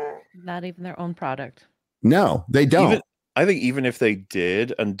 Not even their own product. No, they don't. I think even if they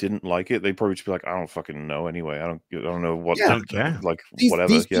did and didn't like it, they'd probably just be like, I don't fucking know anyway. I don't know what like whatever.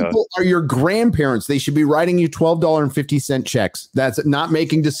 These people are your grandparents. They should be writing you $12.50 checks. That's not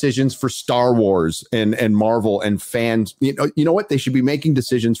making decisions for Star Wars and Marvel and fans. You know what? They should be making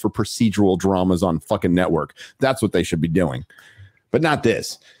decisions for procedural dramas on fucking network. That's what they should be doing. But not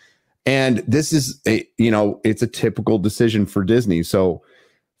this. And this is it's a typical decision for Disney. So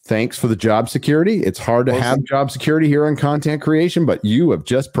thanks for the job security. It's hard to have job security here on content creation, but you have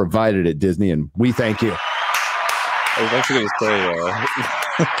just provided it, Disney, and we thank you. I was actually going to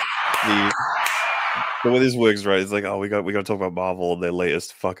say the way this works, right? It's like, oh, we got to talk about Marvel and their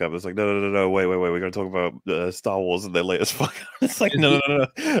latest fuck up. It's like, no, wait, we got to talk about Star Wars and their latest fuck up. It's like, no.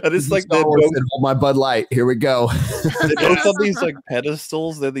 And it's like, Star Wars and hold my Bud Light. Here we go. They both on these like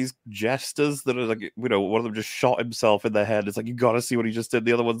pedestals. They're these jesters that are like, one of them just shot himself in the head. It's like, you got to see what he just did.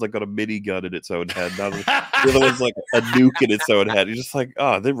 The other one's like got a mini gun in its own head. The other one's like a nuke in its own head. You're just like,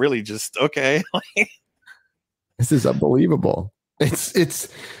 oh, they're really just okay. This is unbelievable. It's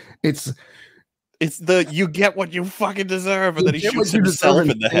the you get what you fucking deserve, and then he shoots himself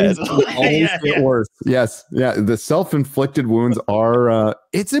in the head. Worse. Yes. Yeah. The self-inflicted wounds are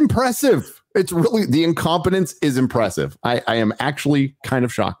it's impressive. It's really, the incompetence is impressive. I am actually kind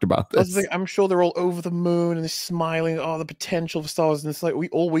of shocked about this. I'm sure they're all over the moon and they're smiling. Oh, the potential for Star Wars. And it's like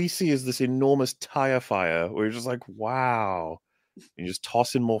all we see is this enormous tire fire where you're just like, wow. You just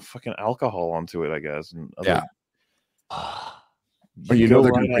toss in more fucking alcohol onto it, I guess. And yeah. But they're going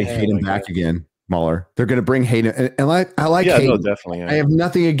to bring Hayden back again. Mueller. They're going to bring Hayden, and I like Hayden. No, definitely. Yeah. I have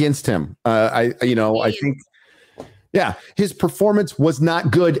nothing against him. I think, his performance was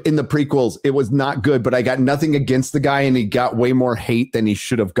not good in the prequels. It was not good, but I got nothing against the guy, and he got way more hate than he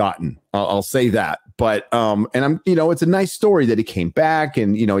should have gotten. I'll say that. But and I'm, it's a nice story that he came back,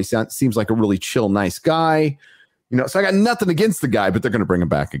 and he seems like a really chill, nice guy. So I got nothing against the guy, but they're going to bring him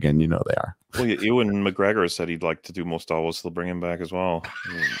back again. They are. Well, Ewan McGregor said he'd like to do more Star Wars, so they'll bring him back as well.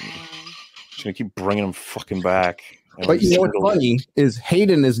 Just gonna keep bringing him fucking back. But what's funny is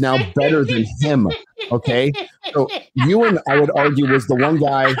Hayden is now better than him. Okay, so Ewan, I would argue, was the one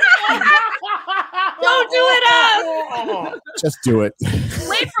guy. Don't do it up. Just do it. Wait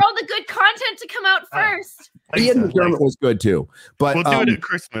for all the good content to come out first. Ian McDermott was good too, but we'll do it at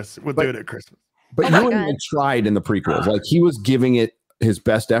Christmas. We'll do it at Christmas. But Ewan tried in the prequels. Like, he was giving it his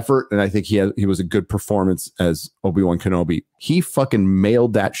best effort, and I think he was a good performance as Obi-Wan Kenobi. He fucking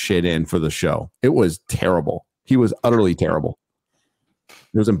mailed that shit in for the show. It was terrible. He was utterly terrible.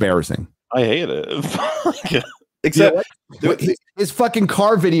 It was embarrassing. I hate it. Except his fucking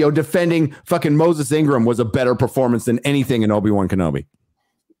car video defending fucking Moses Ingram was a better performance than anything in Obi-Wan Kenobi.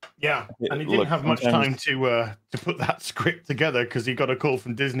 Yeah, and he didn't have much time to put that script together because he got a call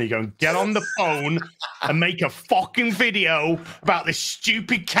from Disney going, get on the phone and make a fucking video about this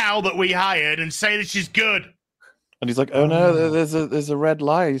stupid cow that we hired and say that she's good. And he's like, "Oh no, there's a red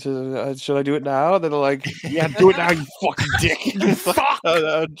light. Should I do it now?" They're like, "Yeah, do it now, you fucking dick." Fuck.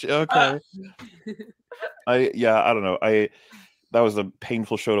 Okay. I don't know. That was a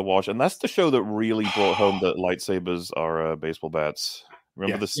painful show to watch, and that's the show that really brought home that lightsabers are baseball bats.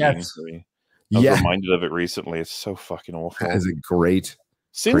 Remember the scene? Yes. I was reminded of it recently. It's so fucking awful. That is a great.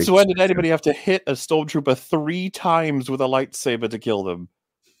 Since when did anybody have to hit a stormtrooper 3 times with a lightsaber to kill them?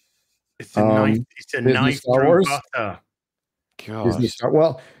 It's a knife. It's a knife through butter.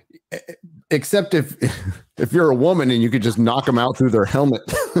 Well, except if you're a woman and you could just knock them out through their helmet.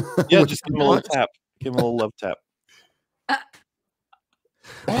 Yeah, just give them a little tap. Give them a little love tap. A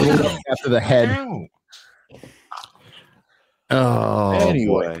little love tap to the head. Oh,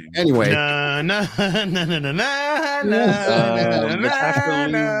 anyway. Natasha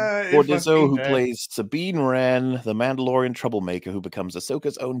Bordizzo, who plays Sabine Wren, the Mandalorian troublemaker who becomes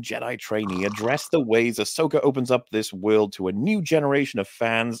Ahsoka's own Jedi trainee, addressed the ways Ahsoka opens up this world to a new generation of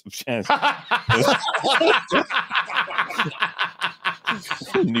fans.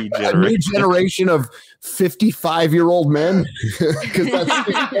 New generation of 55-year-old men. Because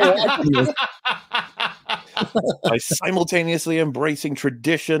that's by simultaneously embracing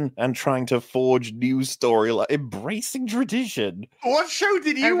tradition and trying to forge new storyline. Embracing tradition. What show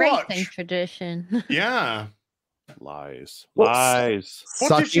did you watch? Tradition. Yeah. Lies. What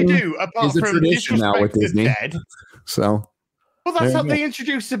did she do apart from tradition now with Disney? Dead? So. Well, that's how they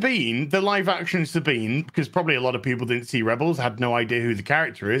introduced Sabine, the live-action Sabine, because probably a lot of people didn't see Rebels, had no idea who the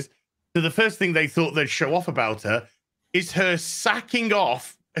character is. So the first thing they thought they'd show off about her is her sacking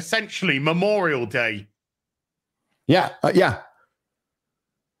off, essentially, Memorial Day. Yeah, because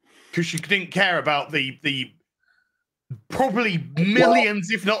she didn't care about the probably millions,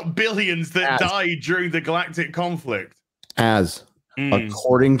 if not billions, that died during the galactic conflict.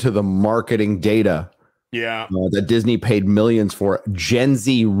 According to the marketing data, that Disney paid millions for, Gen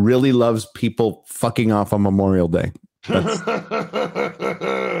Z really loves people fucking off on Memorial Day.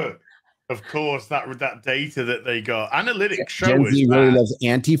 Of course, that data that they got, analytics show Gen Z really loves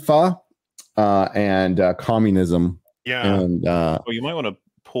Antifa and communism. Yeah. And you might want to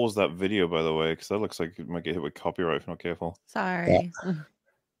pause that video, by the way, because that looks like it might get hit with copyright if you're not careful. Sorry.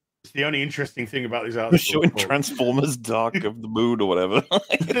 It's the only interesting thing about these articles. Showing Transformers Dark of the Moon or whatever.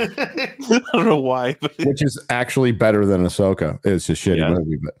 I don't know why. But... Which is actually better than Ahsoka. It's a shitty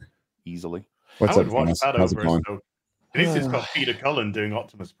movie, but easily. What's I up, would watch that How's over it going? Ahsoka. At least it's got Peter Cullen doing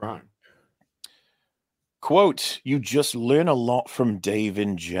Optimus Prime. Quote, "You just learn a lot from Dave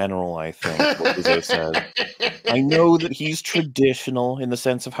in general, I think," what Lizzo said. "I know that he's traditional in the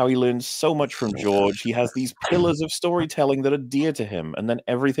sense of how he learns so much from George. He has these pillars of storytelling that are dear to him, and then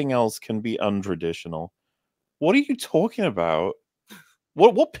everything else can be untraditional." What are you talking about?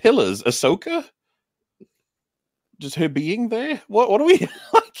 What pillars? Ahsoka? Just her being there? What are we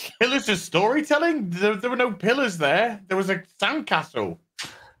like? Pillars of storytelling? There were no pillars there. There was a sandcastle.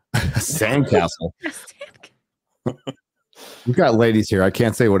 Sandcastle. We've got ladies here. I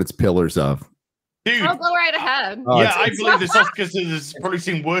can't say what it's pillars of. Dude, I'll go right ahead. I believe this Oscars has probably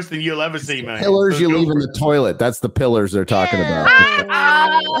seen worse than you'll ever see, man. Pillars you leave in the toilet. That's the pillars they're talking about.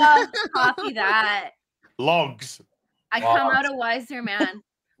 Copy that. Logs. I come out a wiser man.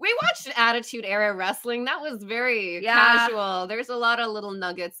 We watched Attitude Era Wrestling. That was very casual. There's a lot of little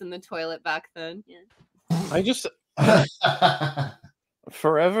nuggets in the toilet back then. I just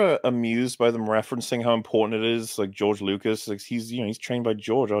forever amused by them referencing how important it is. Like George Lucas, like he's trained by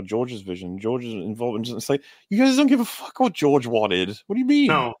George, or George's vision. George is involved in. It's like, you guys don't give a fuck what George wanted. What do you mean?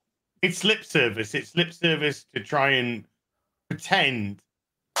 No, it's lip service. It's lip service to try and pretend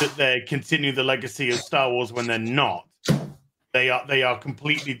that they continue the legacy of Star Wars when they're not. They are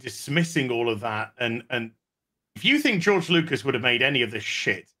completely dismissing all of that. And if you think George Lucas would have made any of this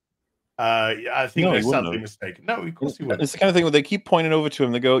shit, I think they're sadly mistaken. No, of course he wouldn't. It's the kind of thing where they keep pointing over to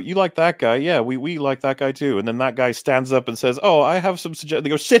him. They go, "You like that guy? Yeah, we like that guy too." And then that guy stands up and says, "Oh, I have some suggestions." They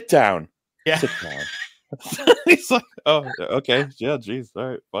go, "Sit down." Yeah. Sit down. He's like, "Oh, okay. Yeah, geez. All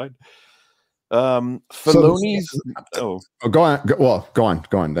right, fine." Filoni's go on.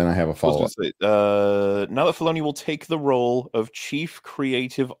 Go on. Then I have a follow-up. Now that Filoni will take the role of Chief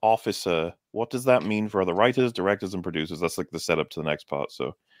Creative Officer, what does that mean for other writers, directors, and producers? That's like the setup to the next part.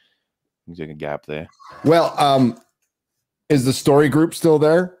 So you take a gap there. Well, is the story group still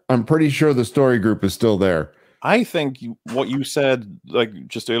there? I'm pretty sure the story group is still there. I think what you said, like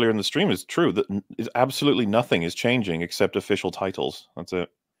just earlier in the stream, is true. That is absolutely nothing is changing except official titles. That's it.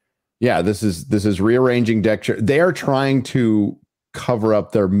 Yeah, this is rearranging deck chair. They are trying to cover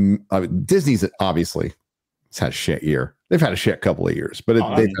up their Disney's obviously it's had a shit year. They've had a shit couple of years, but they've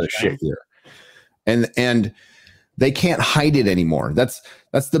had a shit year. And they can't hide it anymore. That's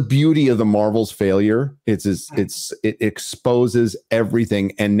the beauty of the Marvel's failure. It exposes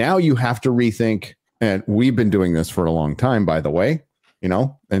everything, and now you have to rethink. And we've been doing this for a long time, by the way,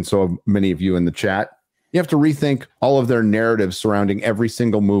 and so many of you in the chat, you have to rethink all of their narratives surrounding every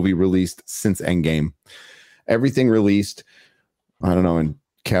single movie released since Endgame. Everything released, I don't know, in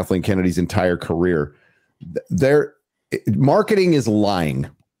Kathleen Kennedy's entire career. Marketing is lying.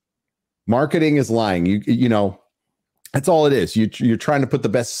 Marketing is lying. You know, that's all it is. You're trying to put the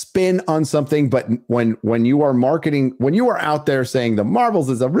best spin on something, but when you are marketing, when you are out there saying the Marvels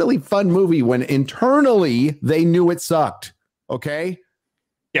is a really fun movie, when internally they knew it sucked. Okay.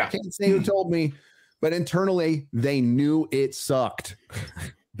 Yeah. I can't say who told me, but internally they knew it sucked.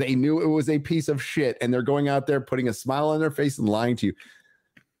 They knew it was a piece of shit, and they're going out there putting a smile on their face and lying to you.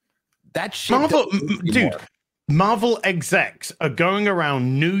 That shit. Marvel execs are going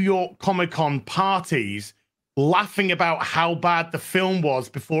around New York Comic-Con parties laughing about how bad the film was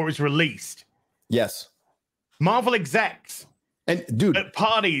before it was released. Yes. Marvel execs. And dude, at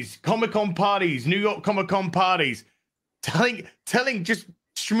parties, Comic-Con parties, New York Comic-Con parties, telling, just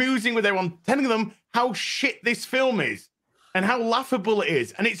schmoozing with everyone, telling them how shit this film is and how laughable it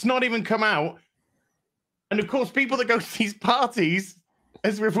is. And it's not even come out. And of course, people that go to these parties,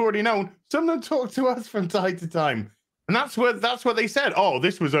 as we've already known, some of them talk to us from time to time. And that's what they said. Oh,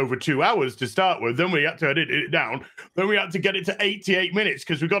 this was over 2 hours to start with. Then we had to edit it down. Then we had to get it to 88 minutes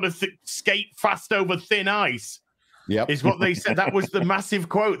because we got to skate fast over thin ice. Yep. Is what they said. That was the massive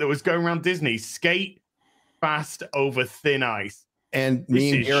quote that was going around Disney. Skate fast over thin ice. And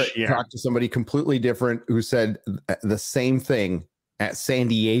me and Garrett talked to somebody completely different who said the same thing at San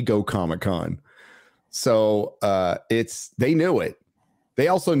Diego Comic-Con. So they knew it. They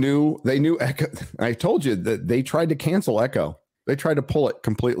also knew Echo. I told you that they tried to cancel Echo. They tried to pull it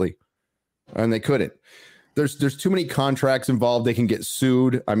completely, and they couldn't. There's too many contracts involved. They can get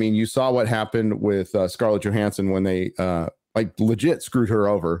sued. I mean, you saw what happened with Scarlett Johansson when they legit screwed her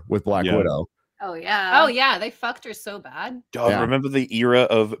over with Black Widow. Oh yeah. Oh yeah, they fucked her so bad. God, remember the era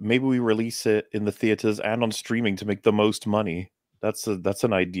of maybe we release it in the theaters and on streaming to make the most money. That's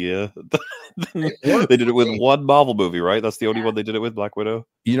an idea. They did it with one Marvel movie, right? That's the only one they did it with, Black Widow.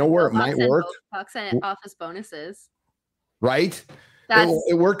 You know where it might work? Box and office bonuses. Right?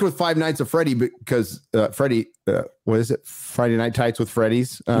 It worked with Five Nights at Freddy because Freddy, what is it? Friday Night Tights with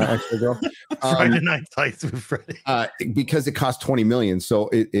Freddy's extra girl. Friday Night Tights with Freddy. Because it cost $20 million, so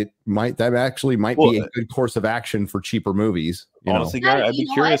it might be a good course of action for cheaper movies. Honestly, Gary, I'd be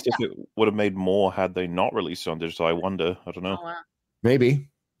curious if it would have made more had they not released it on digital. I wonder. I don't know. Oh, wow. Maybe.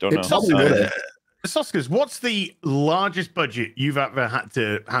 Don't know. Soskers, what's the largest budget you've ever had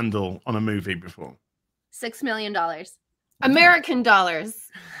to handle on a movie before? $6 million. American dollars.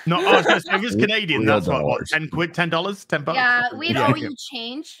 No, I was going to say, if it's Canadian, that's what, 10 quid, $10, $10? Yeah, we'd owe you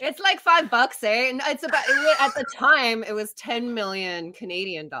change. It's like $5, eh? And it's about, at the time, it was 10 million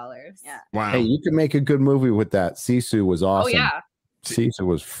Canadian dollars. Yeah. Wow. Hey, you can make a good movie with that. Sisu was awesome. Oh, yeah. Sisu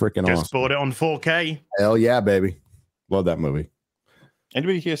was freaking awesome. Just bought it on 4K. Hell yeah, baby. Love that movie.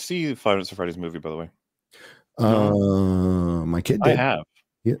 Anybody here see Five Nights at Freddy's movie, by the way? My kid did. I have.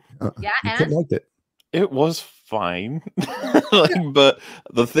 Yeah, my kid liked it. It was fine. But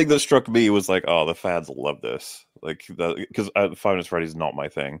the thing that struck me was like, oh, the fans love this. Like, because Five Nights at Freddy's is not my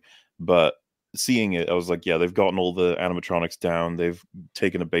thing. But seeing it, I was like, yeah, they've gotten all the animatronics down. They've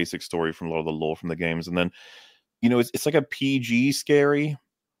taken a basic story from a lot of the lore from the games. And then, it's like a PG scary. You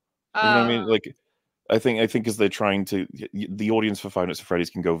know what I mean? Like, I think because they're trying to, the audience for Five Nights at Freddy's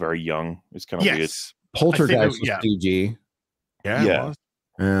can go very young. It's kind of weird. Poltergeist was PG. Yeah.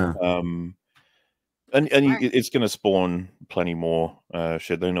 Yeah. And it's going to spawn plenty more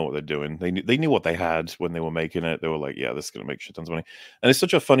shit. They know what they're doing. They knew what they had when they were making it. They were like, yeah, this is going to make shit tons of money. And it's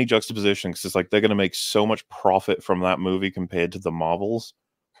such a funny juxtaposition because it's like they're going to make so much profit from that movie compared to the Marvels.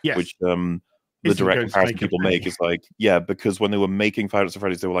 Yes. Which the direct comparison people make is like, yeah, because when they were making Five Nights at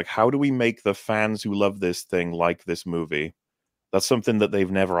Freddy's, they were like, how do we make the fans who love this thing like this movie? That's something that they've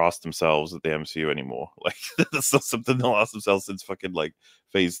never asked themselves at the MCU anymore. Like, that's not something they'll ask themselves since fucking like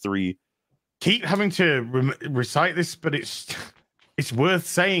Phase 3. Keep having to recite this, but it's worth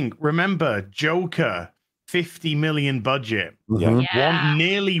saying. Remember, Joker, 50 million budget. Yeah.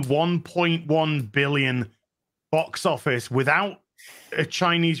 Nearly 1.1 billion box office without a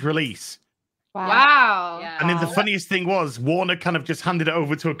Chinese release. Wow. Yeah. And then the funniest thing was Warner kind of just handed it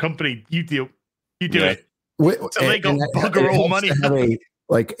over to a company. You do it. So they got bugger all money.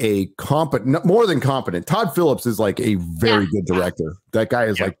 More than competent. Todd Phillips is like a very good director. That guy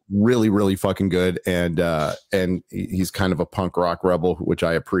is like really, really fucking good. And he's kind of a punk rock rebel, which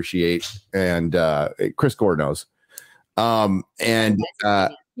I appreciate. And Chris Gore knows. And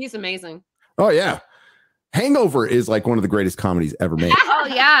he's amazing. Oh yeah, Hangover is like one of the greatest comedies ever made. Oh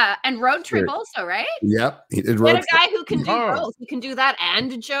yeah, and Road Trip also, right? Yep, he did Get a guy who can do both. He can do that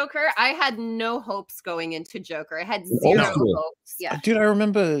and Joker. I had no hopes going into Joker. I had zero hopes. Yeah, dude, I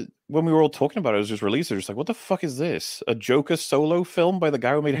remember when we were all talking about it, it was just released. It was just like, what the fuck is this? A Joker solo film by the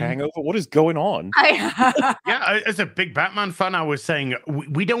guy who made Hangover? What is going on? Yeah, as a big Batman fan, I was saying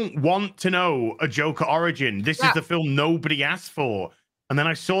we don't want to know a Joker origin. This is the film nobody asked for. And then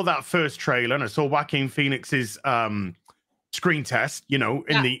I saw that first trailer, and I saw Joaquin Phoenix's screen test, you know,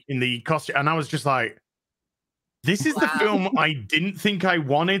 in the costume, and I was just like, this is the film I didn't think I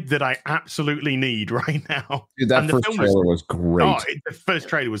wanted that I absolutely need right now. Dude, that first trailer was great. Oh, the first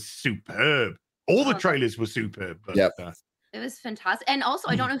trailer was superb. All the trailers were superb. But, it was fantastic. And also,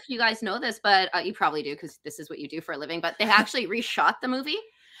 I don't know if you guys know this, but you probably do because this is what you do for a living, but they actually reshot the movie.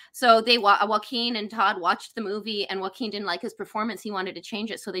 So they Joaquin and Todd watched the movie, and Joaquin didn't like his performance. He wanted to change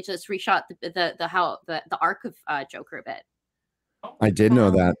it, so they just reshot the arc of Joker a bit. I did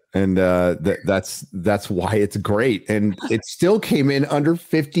know that, and that's why it's great, and it still came in under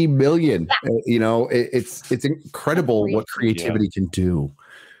 50 million. You know, it's incredible what creativity can do,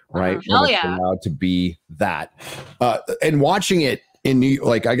 right? Hell when it's allowed to be that, and watching it.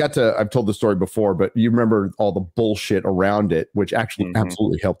 I've told the story before, but you remember all the bullshit around it, which actually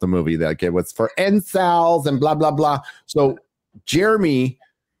absolutely helped the movie. That it was for incels and blah, blah, blah. So Jeremy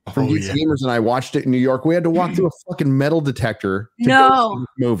from Geeks Gamers and I watched it in New York. We had to walk through a fucking metal detector to go see this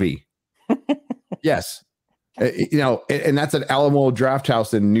movie. Yes. You know, and that's at Alamo Draft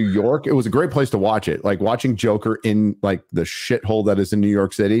House in New York. It was a great place to watch it. Like watching Joker in like the shithole that is in New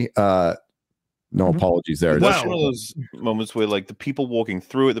York City. No apologies there. That's one of those moments where, like, the people walking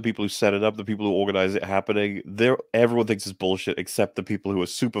through it, the people who set it up, the people who organize it happening, everyone thinks it's bullshit except the people who are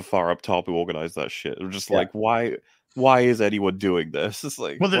super far up top who organize that shit. They're just like, why is anyone doing this? It's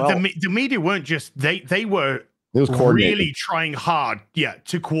like, the media weren't just they were really trying hard,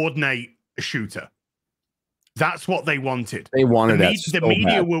 to coordinate a shooter. That's what they wanted. They wanted the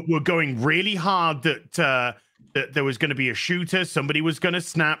media were going really hard that there was going to be a shooter, somebody was going to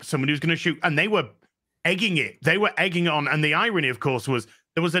snap, somebody was going to shoot, and they were egging it. They were egging on, and the irony, of course, was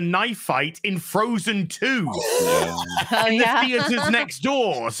there was a knife fight in Frozen 2 in the theaters next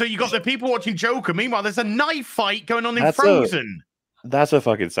door. So you got the people watching Joker. Meanwhile, there's a knife fight going on in Frozen. That's a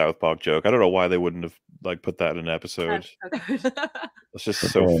fucking South Park joke. I don't know why they wouldn't have like put that in an episode. It's just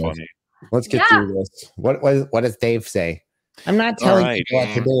so funny. Let's get through this. What does Dave say? I'm not telling people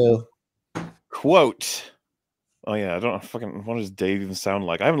what to do. Quote. Oh yeah, I don't fucking. What does Dave even sound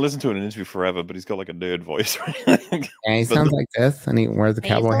like? I haven't listened to an interview forever, but he's got like a nerd voice. Right? Yeah, he sounds like this, and he wears a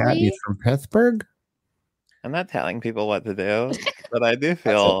cowboy hat. And he's from Pittsburgh. I'm not telling people what to do, but I do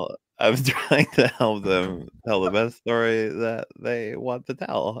feel I'm trying to help them tell the best story that they want to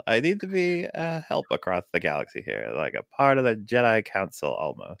tell. I need to be a help across the galaxy here, like a part of the Jedi Council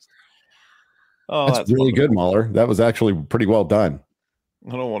almost. Oh, that's really good, Mahler. That was actually pretty well done.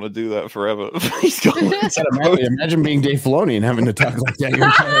 I don't want to do that forever. Imagine being Dave Filoni and having to talk like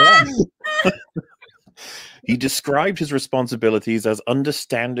that. He described his responsibilities as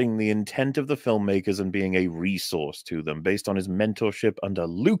understanding the intent of the filmmakers and being a resource to them based on his mentorship under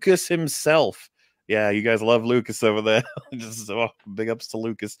Lucas himself. Yeah, you guys love Lucas over there. Just big ups to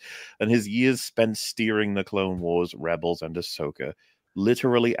Lucas. And his years spent steering the Clone Wars, Rebels, and Ahsoka.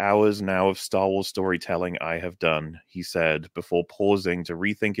 Literally hours now of Star Wars storytelling I have done, he said, before pausing to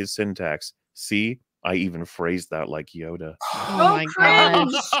rethink his syntax. See, I even phrased that like Yoda. Oh my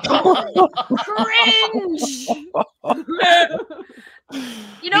cringe!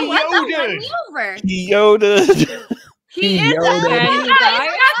 You know what? That won me over. Yoda. He is back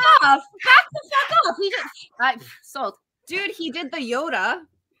off. Back the fuck off. He just sold. Dude, he did the Yoda.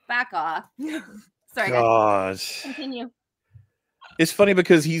 Back off. Sorry. God. Continue. It's funny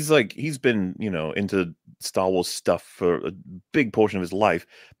because he's been, into Star Wars stuff for a big portion of his life.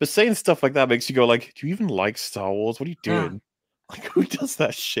 But saying stuff like that makes you go like, do you even like Star Wars? What are you doing? Like, who does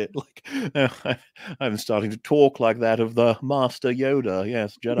that shit? Like, I'm starting to talk like that of the Master Yoda.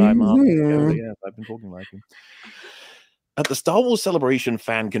 Yes, Jedi Master Yoda. Yes, I've been talking like him. At the Star Wars Celebration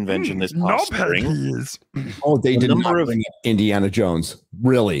fan convention this past spring. Oh, they did not bring up Indiana Jones.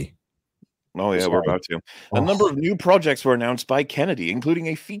 Really? Oh, yeah, we're about to. A number of new projects were announced by Kennedy, including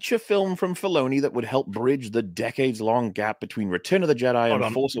a feature film from Filoni that would help bridge the decades-long gap between Return of the Jedi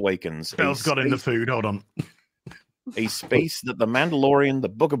and Force Awakens. Bell's got in the food. Hold on. A space that The Mandalorian, The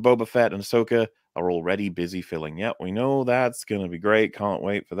Book of Boba Fett, and Ahsoka are already busy filling. Yeah, we know that's going to be great. Can't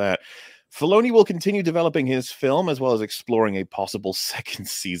wait for that. Filoni will continue developing his film as well as exploring a possible second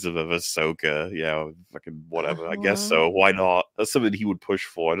season of Ahsoka. Yeah, fucking whatever. I guess so. Why not? That's something he would push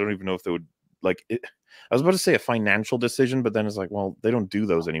for. I don't even know if they would like it. I was about to say a financial decision, but then it's like, well, they don't do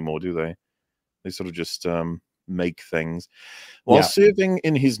those anymore, do they? They sort of just make things while serving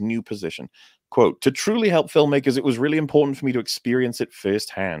in his new position. Quote, to truly help filmmakers, it was really important for me to experience it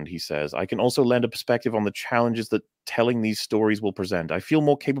firsthand, he says. I can also lend a perspective on the challenges that telling these stories will present. I feel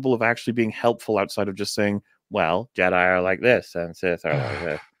more capable of actually being helpful outside of just saying, well, Jedi are like this and Sith are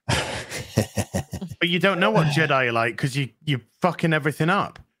like this. But you don't know what Jedi are like because you're fucking everything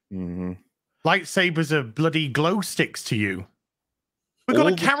up. Mm-hmm. Lightsabers are bloody glow sticks to you. We've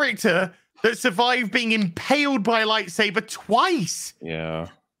got a character that survived being impaled by a lightsaber twice. Yeah.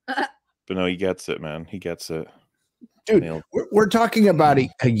 But no, he gets it, man. He gets it. Dude, we're talking about a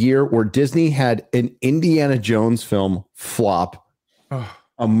year where Disney had an Indiana Jones film flop,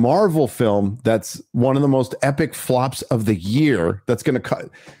 a Marvel film that's one of the most epic flops of the year. That's going to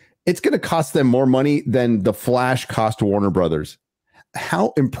it's going to cost them more money than The Flash cost Warner Brothers.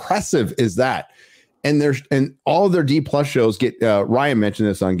 How impressive is that? And all of their D+ shows get Ryan mentioned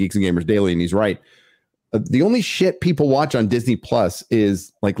this on Geeks and Gamers Daily, and he's right. The only shit people watch on Disney Plus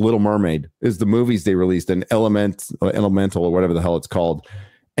is like Little Mermaid, is the movies they released, and Elemental or whatever the hell it's called.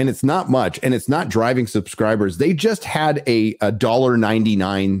 And it's not much, and it's not driving subscribers. They just had a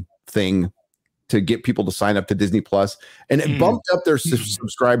 $1.99 thing to get people to sign up to Disney Plus, and it bumped up their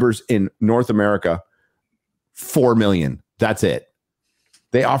subscribers in North America 4 million. That's it.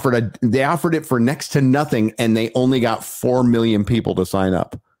 They offered it for next to nothing, and they only got 4 million people to sign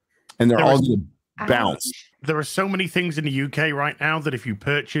up, and they're all going to bounce. There are so many things in the UK right now that if you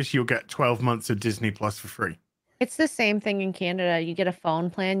purchase, you'll get 12 months of Disney Plus for free. It's the same thing in Canada. You get a phone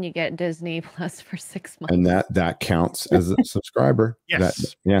plan, you get Disney Plus for 6 months. And that counts as a subscriber.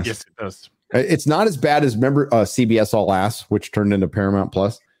 Yes. Yes, it does. It's not as bad as, remember, CBS All Ass, which turned into Paramount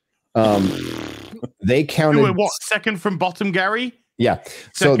Plus. They counted. What, second from bottom, Gary? Yeah.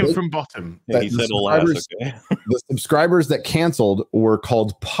 Second from bottom. Yeah, he said All Ass, okay. The subscribers that canceled were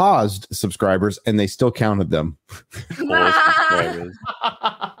called paused subscribers, and they still counted them. No.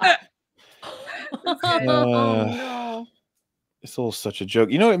 It's all such a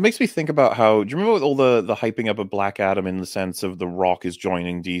joke. You know, it makes me think about how, do you remember all the hyping up of Black Adam in the sense of The Rock is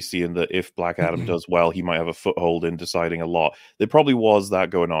joining DC, and that if Black Adam does well, he might have a foothold in deciding a lot. There probably was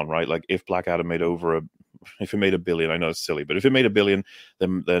that going on, right? Like if Black Adam made if it made $1 billion, I know it's silly, but if it made $1 billion,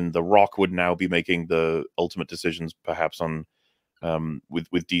 then The Rock would now be making the ultimate decisions, perhaps on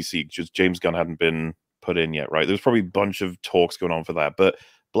with DC, just James Gunn hadn't been put in yet, right? There's probably a bunch of talks going on for that, but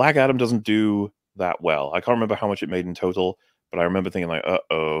Black Adam doesn't do that well. I can't remember how much it made in total, but I remember thinking like,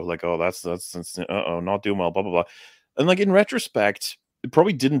 that's not doing well, blah blah blah. And like in retrospect, it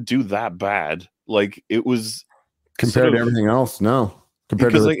probably didn't do that bad. Like it was compared to everything else, no.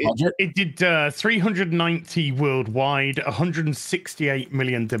 Compared to it did 390 worldwide, 168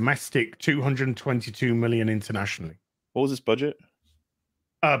 million domestic, 222 million internationally. What was this budget?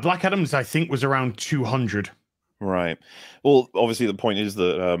 Black Adam's, I think, was around 200. Right. Well, obviously the point is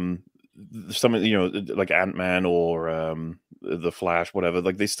that some, like Ant-Man or the Flash, whatever,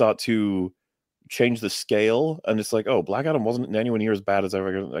 like they start to change the scale, and it's like, oh, Black Adam wasn't anywhere near as bad as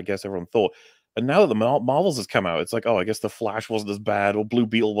I guess everyone thought. And now that the Marvels has come out, it's like, oh, I guess the Flash wasn't as bad, or Blue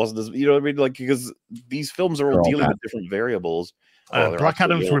Beetle wasn't as, you know what I mean? Like, because these films are all dealing with different variables. Black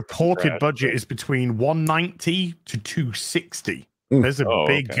Adam's reported budget is between 190 to 260. There's a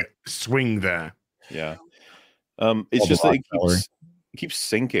big swing there. Yeah. It's just that it keeps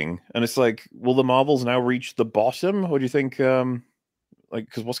sinking, and it's like, will the Marvels now reach the bottom? What do you think?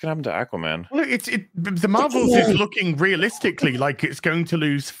 Because what's going to happen to Aquaman? Well, the Marvels is looking realistically like it's going to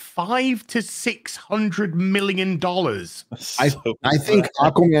lose $500 to $600 million. I think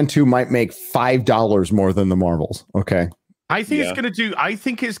Aquaman 2 might make $5 more than the Marvels. Okay. I think it's going to do. I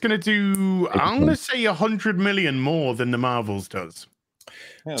think it's going to do. I'm going to say 100 million more than the Marvels does.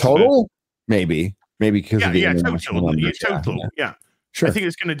 Yeah, total, maybe because of the total. Yeah, sure. I think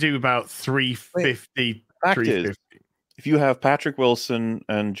it's going to do about 350. If you have Patrick Wilson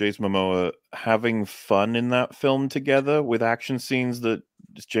and Jason Momoa having fun in that film together with action scenes that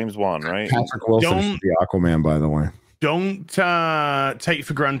it's James Wan, right? Patrick Wilson should be Aquaman, by the way. Don't take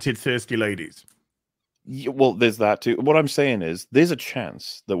for granted thirsty ladies. Yeah, well, there's that too. What I'm saying is, there's a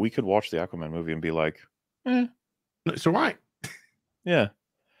chance that we could watch the Aquaman movie and be like, it's all right. Yeah.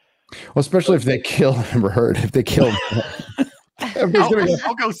 Well, especially if they kill Amber Heard. If they kill,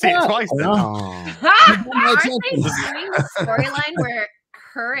 I'll go see it twice. Aren't they doing the storyline where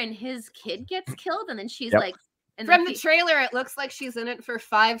her and his kid gets killed, and then she's like, From the trailer, it looks like she's in it for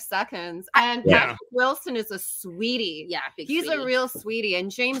 5 seconds. And Patrick Wilson is a sweetie. Yeah, he's a real sweetie.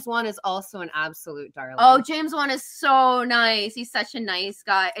 And James Wan is also an absolute darling. Oh, James Wan is so nice. He's such a nice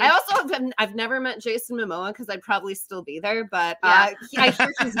guy. I've never met Jason Momoa because I'd probably still be there, but I hear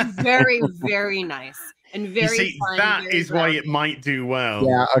he's very, very nice. And very fun, that is why it might do well.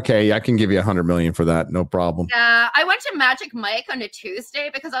 Yeah, okay. I can give you $100 million for that. No problem. Yeah, I went to Magic Mike on a Tuesday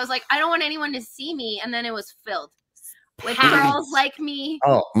because I was like, I don't want anyone to see me, and then it was filled with girls like me.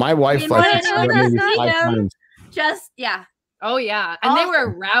 Oh, my wife likes just yeah. Oh yeah, and they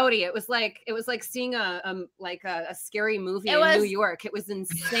were rowdy. It was like seeing a scary movie in New York. It was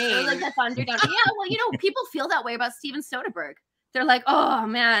insane. It was like the Thunderdome. Yeah, well, people feel that way about Steven Soderbergh. They're like, oh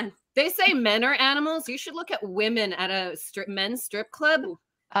man. They say men are animals. You should look at women at a men's strip club.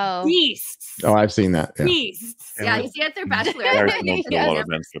 Oh, beasts. Oh, I've seen that. Yeah. Beasts. Yeah, you see it their bachelor. Oh,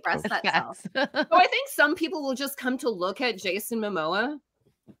 I think some people will just come to look at Jason Momoa.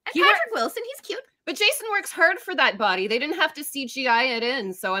 And Patrick Wilson, he's cute. But Jason works hard for that body. They didn't have to CGI it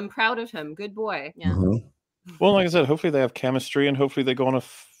in, so I'm proud of him. Good boy. Yeah. Well, like I said, hopefully they have chemistry, and hopefully they go on a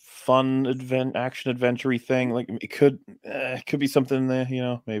fun action adventure thing. Like it could be something there,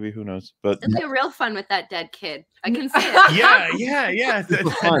 maybe, who knows. But it'll be real fun with that dead kid. I can see it. yeah.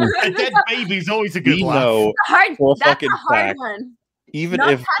 A dead baby's always a good laugh. That's a hard one. Even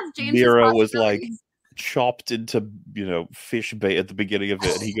if Mira was like chopped into fish bait at the beginning of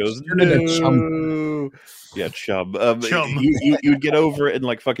it, and he goes, no. Yeah, chum. You'd get over it in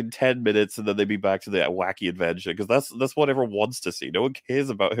like fucking 10 minutes, and then they'd be back to the wacky adventure, because that's what everyone wants to see. No one cares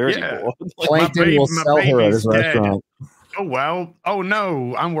about her anymore. Plankton will sell her at his restaurant. Oh well. Oh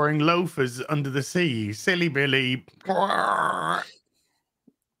no, I'm wearing loafers under the sea. Silly Billy. That's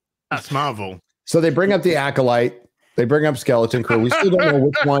Marvel. So they bring up the Acolyte. They bring up Skeleton Crew. We still don't know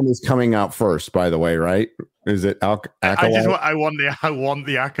which one is coming out first, by the way, right? Is it Acolyte? I want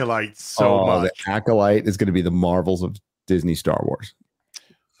the Acolyte so much. The Acolyte is going to be the Marvels of Disney Star Wars.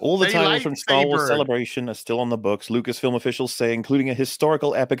 All the titles from Star Wars Celebration are still on the books. Lucasfilm officials say, including a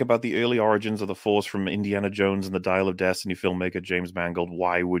historical epic about the early origins of the Force from Indiana Jones and the Dial of Destiny filmmaker James Mangold.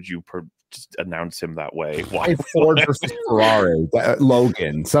 Why would you just announce him that way? Why Ford versus Ferrari?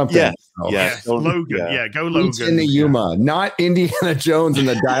 Logan, something. Yes, Logan. Yeah, go Logan. In the Yuma, not Indiana Jones and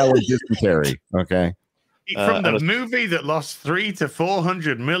the Dial of Dysentery. Okay. From the movie that lost $300 to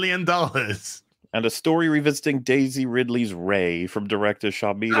 $400 million. And a story revisiting Daisy Ridley's Rey from director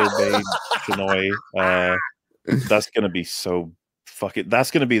Sharmila Babe Chinoy. That's going to be so fucking...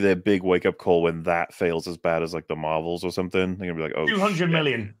 That's going to be their big wake-up call when that fails as bad as like the Marvels or something. They're going to be like, oh, 200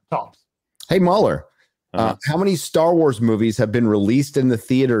 million tops. Hey, Mahler. How many Star Wars movies have been released in the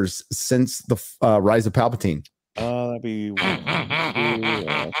theaters since the Rise of Palpatine? That'd be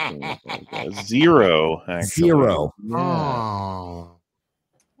 0, actually. 0. Oh.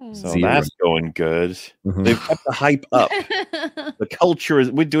 So 0. That's going good. They've kept the hype up. The culture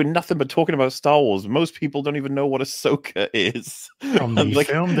is... We're doing nothing but talking about Star Wars. Most people don't even know what Ahsoka is. From the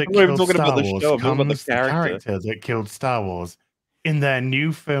film that killed Star Wars comes the character that killed Star Wars in their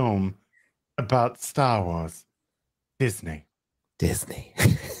new film about Star Wars. Disney.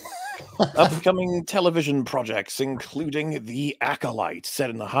 Upcoming television projects, including The Acolyte, set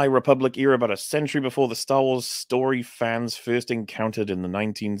in the High Republic era about a century before the Star Wars story fans first encountered in the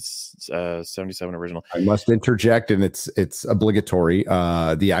 1977 original. I must interject, and it's obligatory.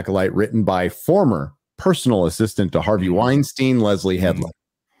 The Acolyte, written by former personal assistant to Harvey Weinstein, Leslie Headland.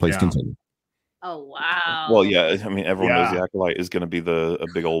 Please continue. Oh, wow. Well, yeah, I mean, everyone knows The Acolyte is going to be a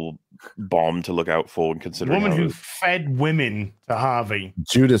big old bomb to look out for, and considering woman who fed women to Harvey.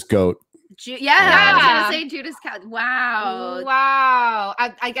 Judas Goat. I was going to say Judas Cow. Wow.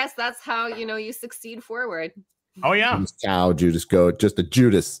 I guess that's how, you succeed forward. Oh, yeah. Judas Cow, Judas Goat, just a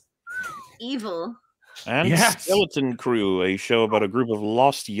Judas. Evil. And Skeleton Crew, a show about a group of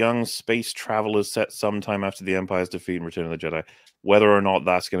lost young space travelers set sometime after the Empire's defeat in Return of the Jedi. Whether or not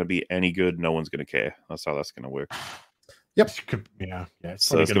that's going to be any good, no one's going to care. That's how that's going to work. Yep. Yeah.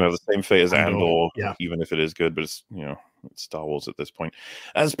 So it's going to have the same fate as Andor, even if it is good, but it's, it's Star Wars at this point.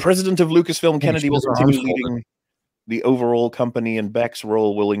 As president of Lucasfilm, Kennedy will continue leading the overall company, and Beck's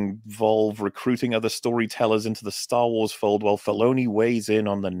role will involve recruiting other storytellers into the Star Wars fold, while Filoni weighs in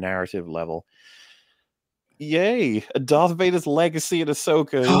on the narrative level. Yay! Darth Vader's legacy in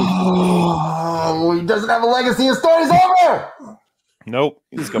Ahsoka. Oh, he doesn't have a legacy. His story's over! Nope.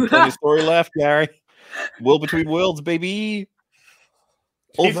 He's got plenty of story left, Gary. World Between Worlds, baby.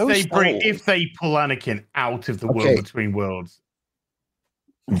 If they pull Anakin out of the World Between Worlds.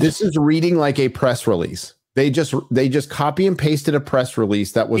 This is reading like a press release. They just copy and pasted a press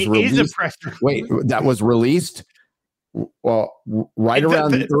release that was released. Is a press release. Wait, that was released. Well, right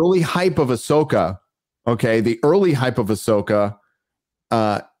around the early hype of Ahsoka. Okay, the early hype of Ahsoka,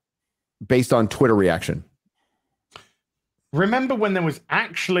 based on Twitter reaction. Remember when there was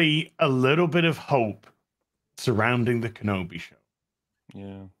actually a little bit of hope surrounding the Kenobi show?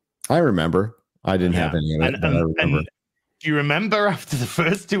 Yeah, I remember. I didn't have any of it, but I remember. And do you remember after the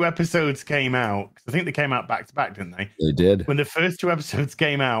first 2 episodes came out? I think they came out back to back, didn't they? They did. When the first 2 episodes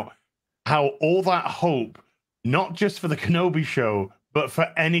came out, how all that hope, not just for the Kenobi show, but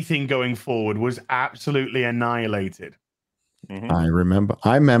for anything going forward, was absolutely annihilated. Mm-hmm. I remember.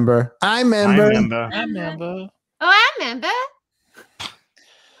 I remember. Oh, I remember.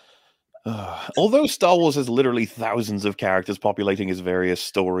 Although Star Wars has literally thousands of characters populating his various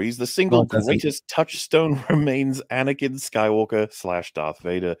stories, the single greatest touchstone remains Anakin Skywalker / Darth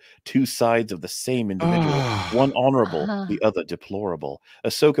Vader, 2 sides of the same individual, one honorable, the other deplorable.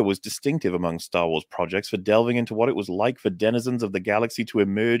 Ahsoka was distinctive among Star Wars projects for delving into what it was like for denizens of the galaxy to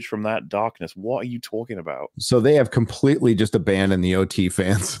emerge from that darkness. What are you talking about? So they have completely just abandoned the OT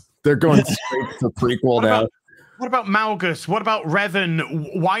fans. They're going straight to prequel now. What about Malgus? What about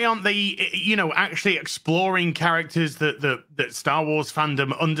Revan? Why aren't they, actually exploring characters that Star Wars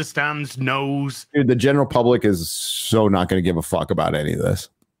fandom understands, knows? Dude, the general public is so not going to give a fuck about any of this.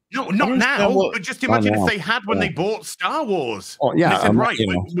 No, not now. But just imagine if they had when they bought Star Wars. Oh, yeah. They said, right,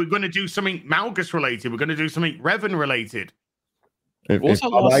 we're going to do something Malgus related. We're going to do something Revan related. If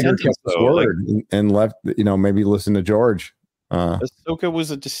Bob Iger kept his word and left, maybe listen to George. Ahsoka was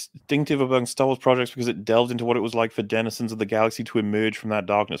a distinctive among Star Wars projects because it delved into what it was like for denizens of the galaxy to emerge from that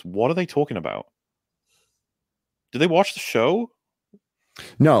darkness. What are they talking about? Did they watch the show?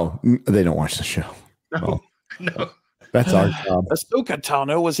 No, they don't watch the show. No. That's our job. Ahsoka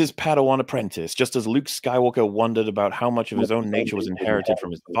Tano was his Padawan apprentice. Just as Luke Skywalker wondered about how much of his own nature was inherited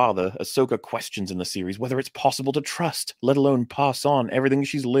from his father, Ahsoka questions in the series whether it's possible to trust, let alone pass on everything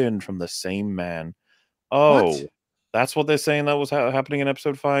she's learned from the same man. Oh. What? That's what they're saying that was happening in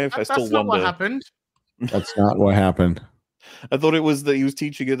episode 5. I still wonder. That's not what happened. That's not what happened. I thought it was that he was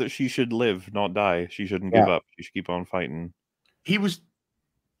teaching her that she should live, not die. She shouldn't give up. She should keep on fighting. He was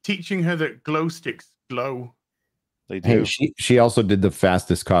teaching her that glow sticks glow. They do. Hey, she also did the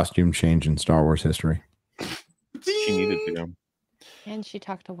fastest costume change in Star Wars history. She needed to. And she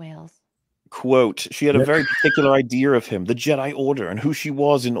talked to whales. Quote, she had a very particular idea of him, the Jedi Order, and who she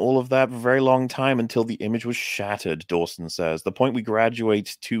was in all of that for a very long time until the image was shattered, Dawson says. The point we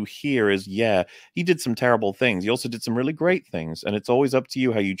graduate to here is, he did some terrible things. He also did some really great things, and it's always up to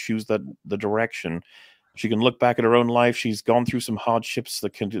you how you choose the direction. She can look back at her own life. She's gone through some hardships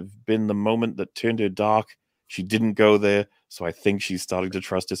that could have been the moment that turned her dark. She didn't go there, so I think she's starting to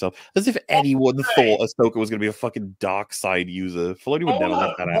trust herself. As if anyone thought Ahsoka was going to be a fucking dark side user. Filoni would never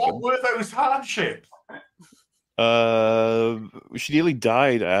let that happen. What were those hardships? She nearly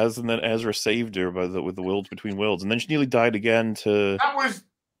died and then Ezra saved her with the worlds between worlds, and then she nearly died again to.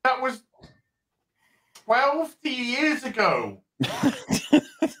 That was 12 years ago.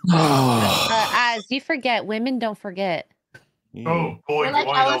 As you forget, women don't forget. Oh boy, we're like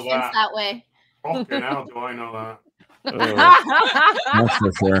elephants that way. Fucking hell, do I know that? That's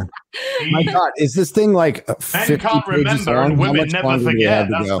for sure. My God, is this thing like 50 Men can't remember and women never forget.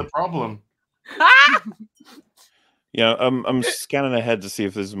 That's the problem. Yeah, I'm scanning ahead to see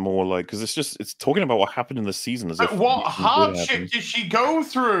if there's more because it's talking about what happened in the season. As if what hardship did she go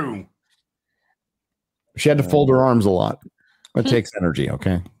through? She had to fold her arms a lot. It takes energy,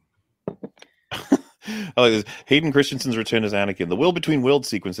 okay? I like this. Hayden Christensen's return as Anakin. The will between world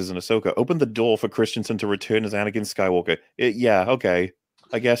sequences in Ahsoka opened the door for Christensen to return as Anakin Skywalker. Okay.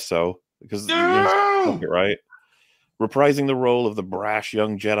 I guess so. Because right? Reprising the role of the brash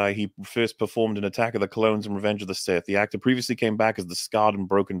young Jedi he first performed in Attack of the Clones and Revenge of the Sith. The actor previously came back as the scarred and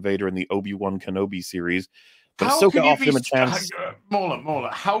broken Vader in the Obi-Wan Kenobi series. But Ahsoka offered him a chance. Mauler,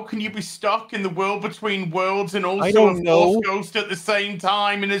 how can you be stuck in the world between worlds and also a Force ghost at the same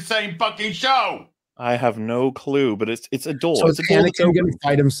time in the same fucking show? I have no clue, but it's a door. So is Anakin going to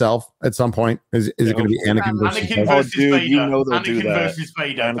fight himself at some point? Is it going to be Anakin versus Vader? You know they'll do that. Versus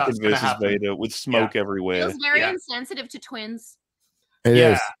Vader. Anakin versus Vader with smoke everywhere. Feels very insensitive to twins. It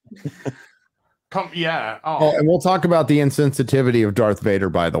is. Oh, and we'll talk about the insensitivity of Darth Vader,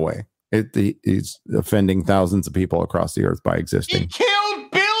 by the way. He's offending thousands of people across the earth by existing. He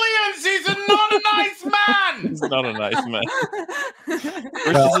killed billions. He's not a nice man. He's not a nice man.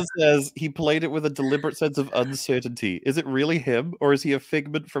 Christensen says he played it with a deliberate sense of uncertainty. Is it really him, or is he a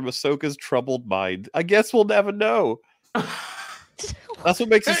figment from Ahsoka's troubled mind? I guess we'll never know. That's what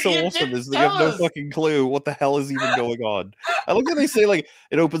makes it so awesome, is that you have no fucking clue what the hell is even going on. I like that they say, like,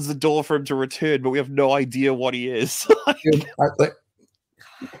 it opens the door for him to return, but we have no idea what he is. Dude,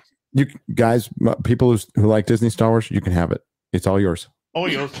 you guys, people who like Disney Star Wars, you can have it. It's all yours. All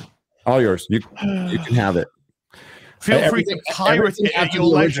yours. All yours. You can have it. Feel free to pirate it at your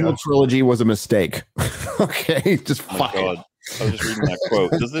leisure. The original trilogy was a mistake. Okay, just fuck it. I was just reading that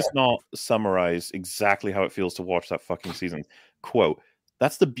quote. Does this not summarize exactly how it feels to watch that fucking season? Quote,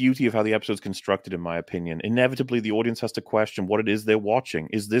 that's the beauty of how the episode's constructed, in my opinion. Inevitably, the audience has to question what it is they're watching.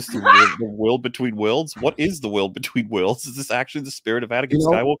 Is this the world between worlds? What is the world between worlds? Is this actually the spirit of Anakin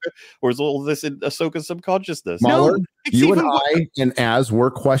Skywalker? Or is all this in Ahsoka's subconsciousness? Mahler, you and I and Az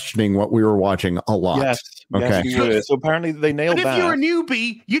were questioning what we were watching a lot. Yes. Okay. Yes, so apparently they nailed that. But if you're a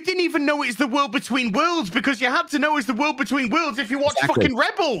newbie, you didn't even know it's the world between worlds, because you had to know it's the world between worlds if you watch fucking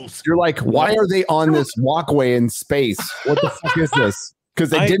Rebels. You're like, why are they on this walkway in space? What the fuck is this?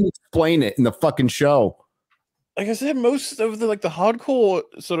 Because they didn't explain it in the fucking show. Like I said, most of the hardcore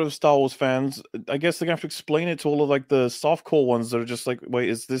sort of Star Wars fans, I guess they're gonna have to explain it to all of like the softcore ones that are just like, wait,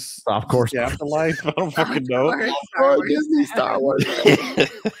 is this softcore the afterlife? I don't fucking know. Disney Star Wars. Is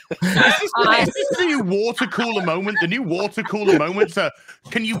this the new water cooler moment? The new water cooler moments are,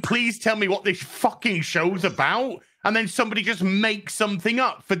 can you please tell me what this fucking show's about? And then somebody just makes something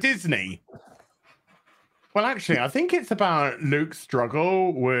up for Disney. Well, actually, I think it's about Luke's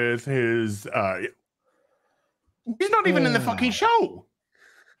struggle with his he's not even in the fucking show.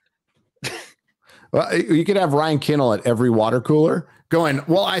 Well, you could have Ryan Kinnell at every water cooler going,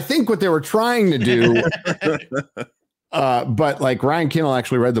 well, I think what they were trying to do, but like Ryan Kinnell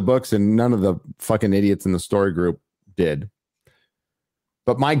actually read the books and none of the fucking idiots in the story group did.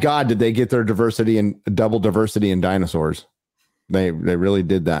 But my God, did they get their diversity and double diversity in dinosaurs? They really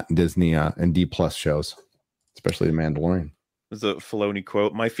did that in Disney and D+ shows, especially The Mandalorian. There's a Filoni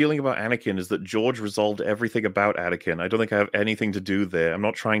quote. My feeling about Anakin is that George resolved everything about Anakin. I don't think I have anything to do there. I'm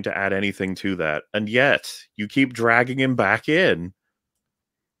not trying to add anything to that. And yet, you keep dragging him back in.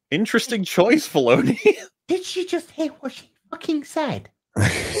 Interesting choice, Filoni. Did she just hear what she fucking said?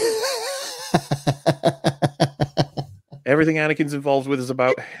 Everything Anakin's involved with is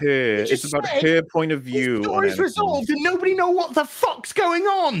about her. It's about her point of view. The story's resolved and nobody know what the fuck's going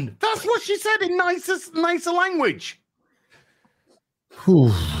on. That's what she said in nicer language.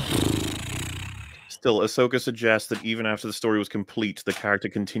 Still, Ahsoka suggests that even after the story was complete, the character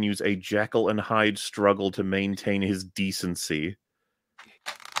continues a Jekyll and Hyde struggle to maintain his decency.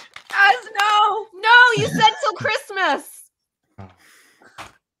 No, you said till Christmas.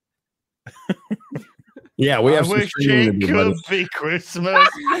 Yeah, we have. I wish it could be Christmas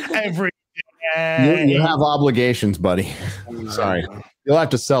every day. You have obligations, buddy. Sorry, you'll have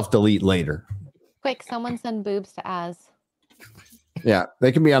to self-delete later. Quick, someone send boobs to Az. Yeah,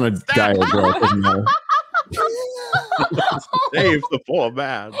 they can be on a diet, girl. Save the poor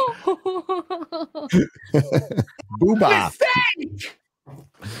man. Booba.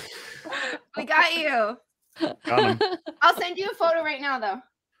 We got you. I'll send you a photo right now, though.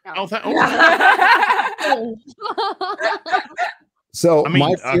 No. So, I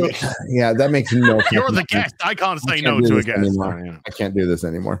mean, yeah, that makes no. You're the guest. I can't say no to a guest. I can't do this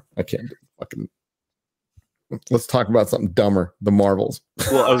anymore. I can't do fucking. Let's talk about something dumber. The Marvels.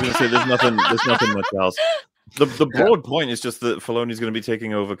 Well, I was going to say there's nothing much else. The broad point is just that Filoni's going to be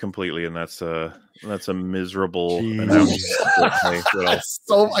taking over completely, and that's a miserable announcement.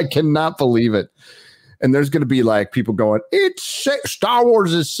 So I cannot believe it. And there's going to be like people going, Star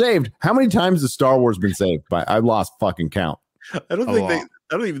Wars is saved. How many times has Star Wars been saved? I've lost fucking count. I don't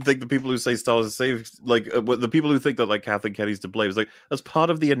even think the people who say Star Wars is saved, like the people who think that like Kathleen Kennedy's to blame, is like as part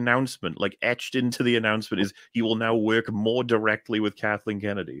of the announcement, like etched into the announcement is he will now work more directly with Kathleen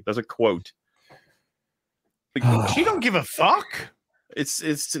Kennedy. That's a quote. Like, she don't give a fuck.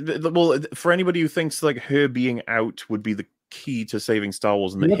 It's well, for anybody who thinks like her being out would be the key to saving Star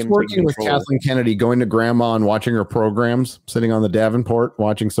Wars, and what's working with Kathleen Kennedy, going to grandma and watching her programs, sitting on the Davenport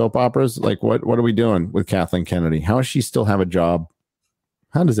watching soap operas. Like what are we doing with Kathleen Kennedy? How does she still have a job?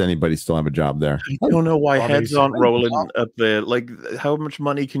 How does anybody still have a job there? I don't know why heads aren't rolling up there. Like, how much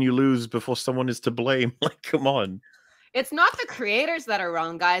money can you lose before someone is to blame? Like, come on. It's not the creators that are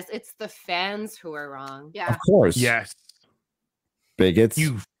wrong, guys. It's the fans who are wrong. Yeah. Of course. Yes. Bigots.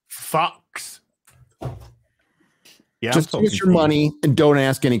 You fucks. Yeah, just use your money and don't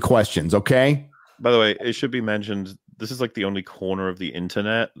ask any questions, okay? By the way, it should be mentioned, this is like the only corner of the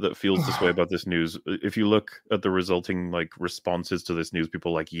internet that feels this way about this news. If you look at the resulting like responses to this news,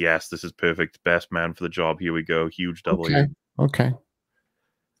 people are like, yes, this is perfect. Best man for the job. Here we go. Huge W. Okay.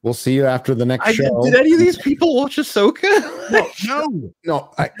 We'll see you after the next show. Did any of these people watch Ahsoka?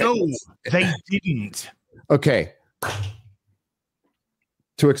 No, they didn't. Okay.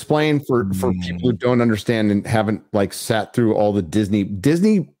 To explain for people who don't understand and haven't like sat through all the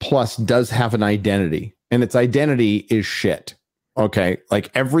Disney Plus does have an identity, and its identity is shit. Okay. Like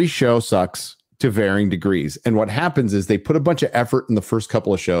every show sucks to varying degrees. And what happens is they put a bunch of effort in the first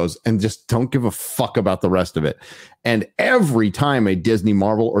couple of shows and just don't give a fuck about the rest of it. And every time a Disney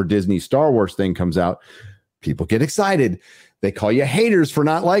Marvel or Disney Star Wars thing comes out, people get excited. They call you haters for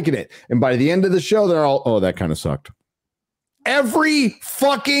not liking it. And by the end of the show, they're all, oh, that kind of sucked. Every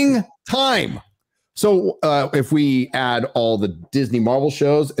fucking time. So if we add all the Disney Marvel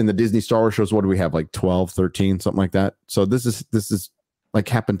shows and the Disney Star Wars shows, what do we have? Like 12, 13, something like that. So this is like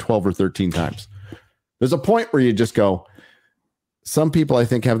happened 12 or 13 times. There's a point where you just go, some people I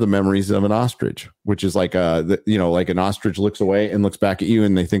think have the memories of an ostrich, which is like like an ostrich looks away and looks back at you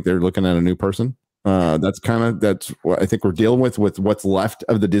and they think they're looking at a new person. That's what I think we're dealing with what's left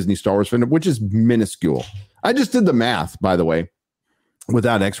of the Disney Star Wars fandom, which is minuscule. I just did the math, by the way,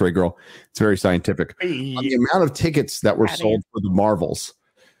 without X-Ray Girl. It's very scientific. On the amount of tickets that were sold for the Marvels.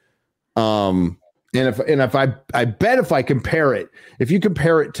 And if I bet if I compare it, if you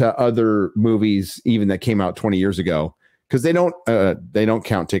compare it to other movies, even that came out 20 years ago, because they don't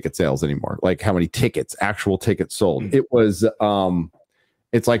count ticket sales anymore, like how many actual tickets sold. It was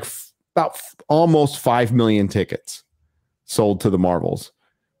it's like about almost 5 million tickets sold to the Marvels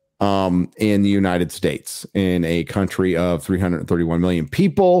in the United States, in a country of 331 million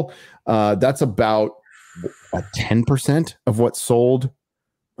people. That's about 10% of what sold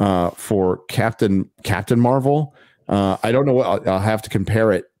for Captain Marvel. I don't know what I'll have to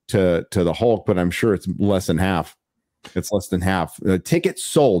compare it to the Hulk, but I'm sure it's less than half. It's less than half. Tickets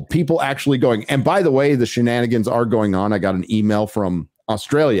sold, people actually going. And by the way, the shenanigans are going on. I got an email from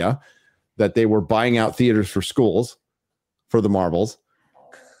Australia that they were buying out theaters for schools for the Marvels.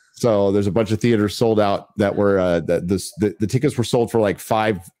 So there's a bunch of theaters sold out that were the tickets were sold for like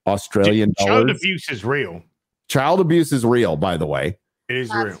 $5 Australian dollars. Child abuse is real. Child abuse is real, by the way. It is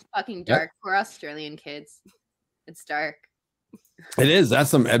That's real. Fucking dark for Australian kids. It's dark. It is. That's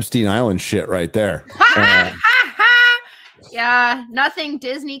some Epstein Island shit right there. Yeah, nothing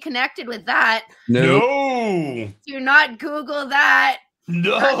Disney connected with that. No. Do not Google that.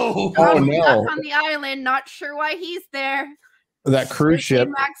 No. Oh no. On the island, not sure why he's there. That cruise ship,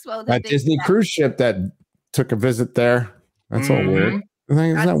 Maxwell, that Disney cruise ship that took a visit there. That's all weird.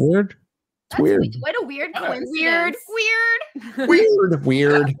 Isn't that weird? It's weird. What a weird coincidence. Weird. How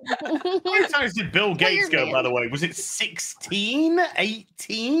many times did Bill Gates go, by the way? Was it 16?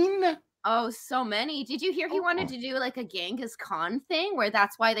 18? Oh, so many. Did you hear he wanted to do like a Genghis Khan thing where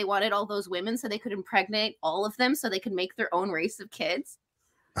that's why they wanted all those women so they could impregnate all of them so they could make their own race of kids?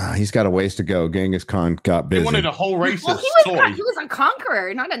 He's got a ways to go. Genghis Khan got busy. He wanted a whole race of soy. He was a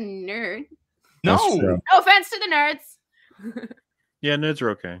conqueror, not a nerd. No. No offense to the nerds. Yeah, nerds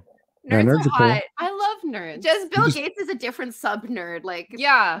are okay. Nerds are hot. I love nerds. Just Bill Gates is a different sub nerd. Like,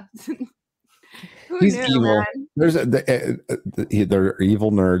 yeah. He's evil. They're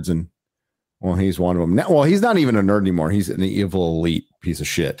evil nerds, and well, he's one of them. Well, he's not even a nerd anymore. He's an evil elite piece of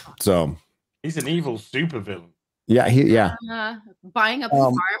shit. So he's an evil supervillain. Yeah, buying up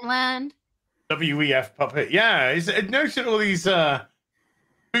farmland. WEF puppet. Yeah, notice all these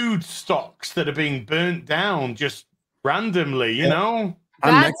food stocks that are being burnt down just randomly. You know,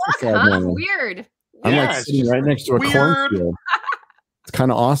 Bad luck, Weird. I'm like sitting right next to a cornfield. It's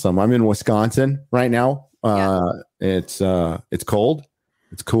kind of awesome. I'm in Wisconsin right now. It's cold.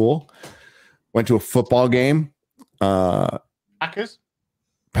 It's cool. Went to a football game.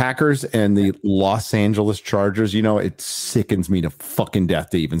 Packers and the Los Angeles Chargers. You know, it sickens me to fucking death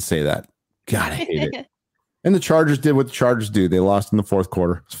to even say that. God, I hate it. And the Chargers did what the Chargers do. They lost in the fourth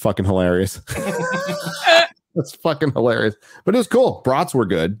quarter. It's fucking hilarious. It's fucking hilarious. But it was cool. Brats were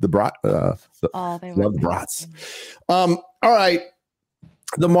good. The brat. They love the brats. All right.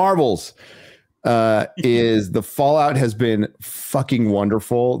 The Marvels. Is the fallout has been fucking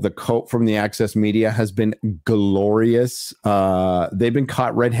wonderful. The coat from the Access Media has been glorious. They've been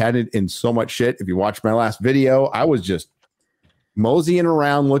caught red-handed in so much shit. If you watched my last video, I was just moseying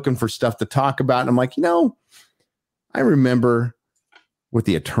around looking for stuff to talk about. And I'm like, I remember with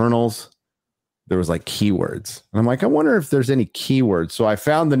the Eternals, there was like keywords. And I'm like, I wonder if there's any keywords. So I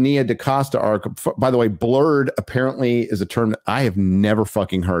found the Nia DaCosta arc. By the way, blurred apparently is a term that I have never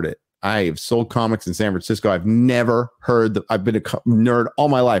fucking heard it. I have sold comics in San Francisco. I've never heard I've been a nerd all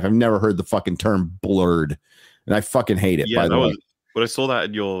my life. I've never heard the fucking term blurred. And I fucking hate it, by the way. When I saw that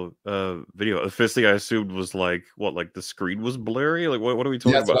in your video, the first thing I assumed was like, what, like the screen was blurry? Like, what are we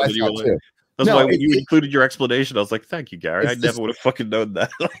talking about? That's why when you included your explanation, I was like, thank you, Gary. I never would have fucking known that.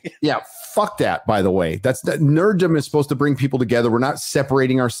 Yeah, fuck that, by the way. Nerddom is supposed to bring people together. We're not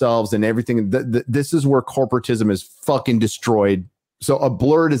separating ourselves and everything. This is where corporatism is fucking destroyed. So a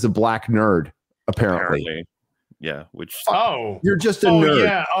blurred is a black nerd, apparently. Yeah, which you're just a nerd.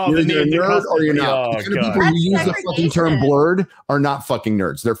 Yeah. You're either a nerd or you're not. The people who use the fucking term blurred are not fucking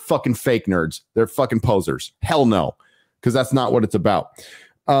nerds. They're fucking fake nerds. They're fucking posers. Hell no, because that's not what it's about.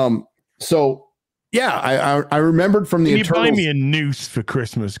 So yeah, I remembered from the. Can you buy me a noose for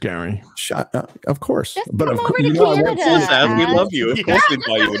Christmas, Gary? Shut up, of course. Just but come of over course, to Canada. We love you. Of course, we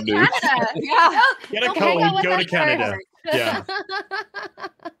buy you a noose. Yeah. Get a code. Go to Canada. Yeah.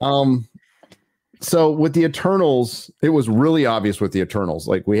 So with the Eternals, it was really obvious with the Eternals.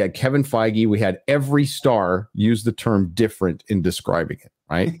 Like we had Kevin Feige, we had every star use the term different in describing it,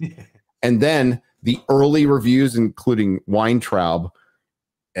 right? And then the early reviews, including Weintraub,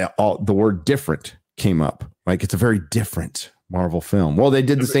 the word different came up. Like it's a very different Marvel film. Well, they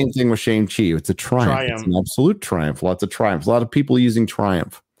did the same thing with Shang-Chi. It's a triumph. It's an absolute triumph. Lots of triumphs. A lot of people using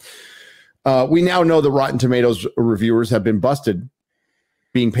triumph. We now know the Rotten Tomatoes reviewers have been busted,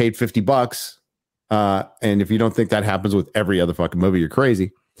 being paid $50. And if you don't think that happens with every other fucking movie, you're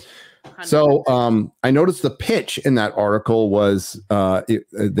crazy. 100%. So I noticed the pitch in that article was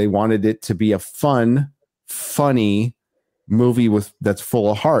they wanted it to be a funny movie that's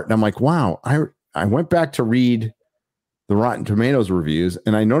full of heart. And I'm like, wow. I went back to read the Rotten Tomatoes reviews,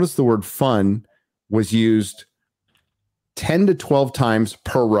 and I noticed the word fun was used 10 to 12 times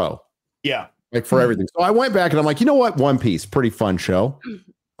per row. Yeah. Like for everything. So I went back and I'm like, you know what? One Piece, pretty fun show.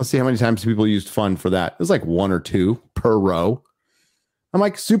 Let's see how many times people used fun for that. It was like 1 or 2 per row. I'm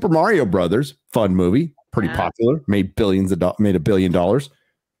like, Super Mario Brothers, fun movie, pretty popular, made $1 billion.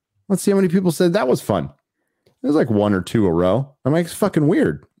 Let's see how many people said that was fun. It was like 1 or 2 a row. I'm like, it's fucking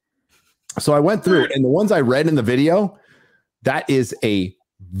weird. So I went through, and the ones I read in the video, that is a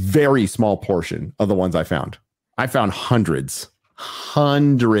very small portion of the ones I found. I found hundreds.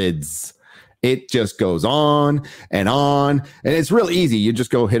 It just goes on, and it's real easy. You just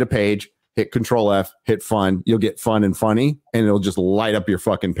go hit a page, hit Control F, hit fun. You'll get fun and funny, and it'll just light up your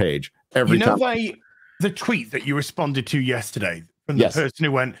fucking page every time. The tweet that you responded to yesterday from the person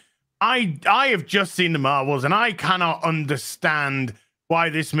who went, I have just seen the Marvels, and I cannot understand why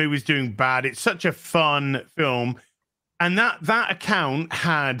this movie is doing bad. It's such a fun film. And that account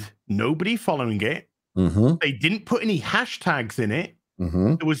had nobody following it. Mm-hmm. They didn't put any hashtags in it.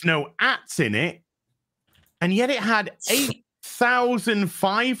 Mm-hmm. There was no ats in it. And yet it had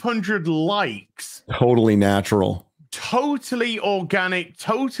 8,500 likes. Totally natural. Totally organic,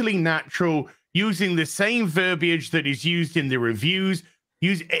 totally natural, using the same verbiage that is used in the reviews.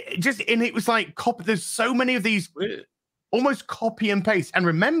 And it was like, there's so many of these almost copy and paste. And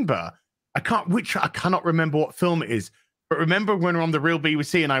remember, I cannot remember what film it is, but remember when we're on the Real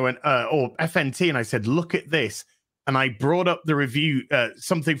BBC and I went, or FNT, and I said, look at this. And I brought up the review,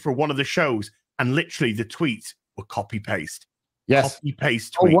 something for one of the shows, and literally the tweets were copy paste. Yes. Copy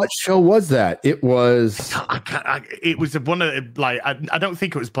paste tweets. Oh, what show was that? It was. It was one of I don't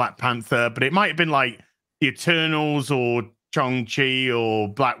think it was Black Panther, but it might have been like the Eternals or Shang-Chi or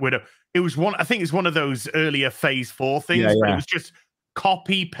Black Widow. It was one. I think it's one of those earlier Phase 4 things. Yeah. But it was just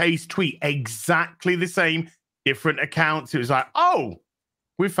copy paste tweet, exactly the same, different accounts. It was like, oh,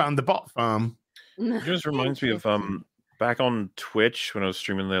 we found the bot farm. It just reminds me of back on Twitch when I was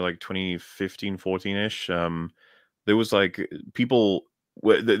streaming there, like 2015, 14-ish. There was like there'd be people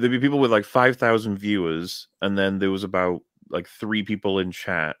with like 5,000 viewers, and then there was about like 3 people in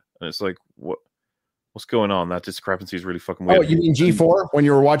chat, and it's like, what's going on? That discrepancy is really fucking weird. Oh, you mean G4 when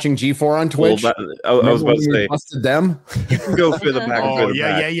you were watching G4 on Twitch? Well, I was about to say, busted them. You can go further back.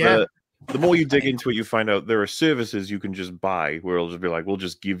 Yeah. The more you dig into it, you find out there are services you can just buy where it'll just be like, we'll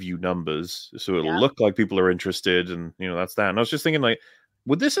just give you numbers, so it'll look like people are interested, and that's that. And I was just thinking, like,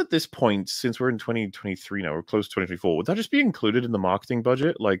 would this at this point, since we're in 2023 now, we're close to 2024, would that just be included in the marketing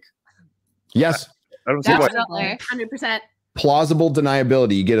budget? Like, yes, I don't see why. 100%. Plausible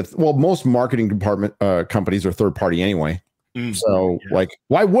deniability. You get most marketing department companies are third party anyway. So like,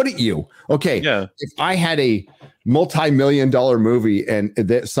 why wouldn't you? Okay. Yeah. If I had a multi-million-dollar movie and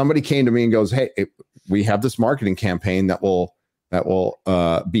somebody came to me and goes, hey, we have this marketing campaign that will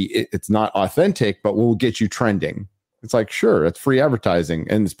be, it's not authentic, but we'll get you trending. It's like, sure, it's free advertising,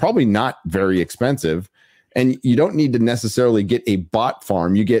 and it's probably not very expensive. And you don't need to necessarily get a bot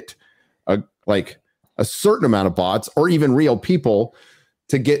farm. You get a certain amount of bots or even real people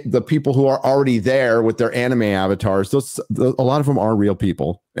to get the people who are already there with their anime avatars. A lot of them are real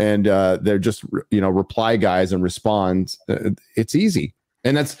people, and they're just reply guys and respond. It's easy,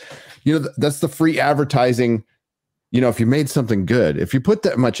 and that's that's the free advertising. If you made something good, if you put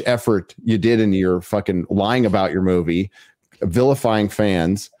that much effort you did into your fucking lying about your movie, vilifying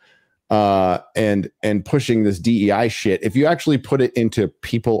fans, and pushing this DEI shit, if you actually put it into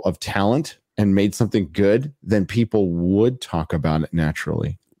people of talent and made something good, then people would talk about it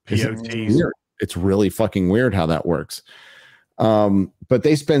naturally. It's really fucking weird how that works. But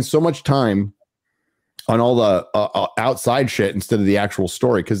they spend so much time on all the outside shit instead of the actual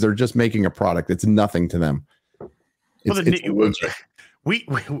story because they're just making a product. It's nothing to them.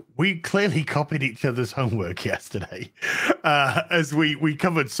 We clearly copied each other's homework yesterday, as we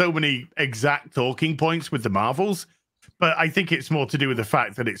covered so many exact talking points with the Marvels. But I think it's more to do with the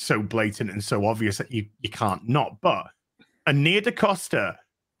fact that it's so blatant and so obvious that you can't not. But Nia DaCosta,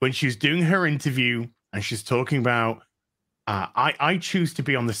 when she's doing her interview and she's talking about, I choose to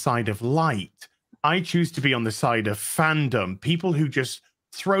be on the side of light. I choose to be on the side of fandom. People who just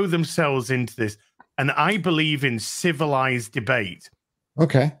throw themselves into this. And I believe in civilized debate.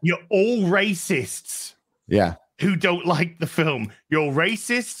 Okay. You're all racists. Yeah. Who don't like the film. You're all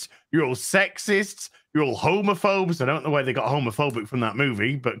racists. You're all sexists. You're all homophobes. I don't know why they got homophobic from that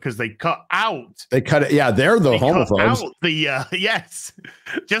movie, but because they cut out. They cut it. Yeah, they're the homophobes. Cut out yes,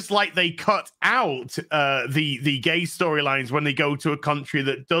 just like they cut out the gay storylines when they go to a country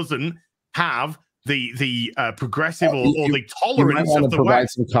that doesn't have the progressive or the tolerance you might want of to the provide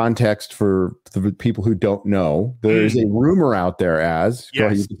West. some context for the people who don't know. There is a rumor out there. Go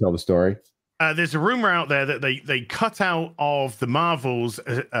ahead, you can tell the story. There's a rumor out there that they cut out of the Marvels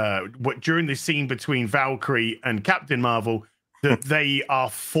during the scene between Valkyrie and Captain Marvel that they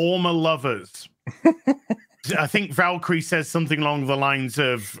are former lovers. I think Valkyrie says something along the lines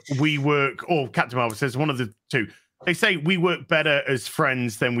of "we work," or Captain Marvel says one of the two. They say we work better as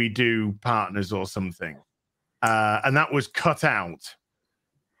friends than we do partners or something, and that was cut out.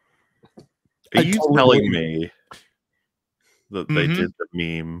 Are you telling me that they did the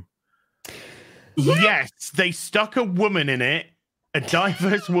meme? Yes, they stuck a woman in it, a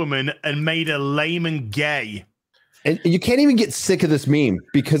diverse woman, and made her lame and gay. And you can't even get sick of this meme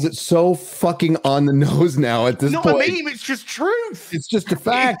because it's so fucking on the nose now at this point. Not a meme, it's just truth. It's just a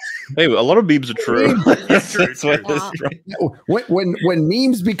fact. Hey, a lot of memes are true. When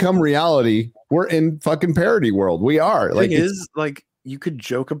memes become reality, we're in fucking parody world. We are. Like, you could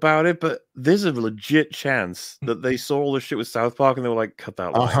joke about it, but there's a legit chance that they saw all this shit with South Park and they were like, cut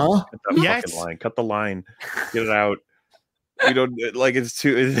that line. Cut that fucking line. Cut the line. Get it out. It's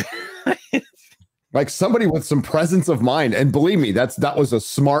too... Like somebody with some presence of mind. And believe me, that was a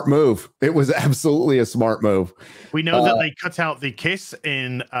smart move. It was absolutely a smart move. We know that they cut out the kiss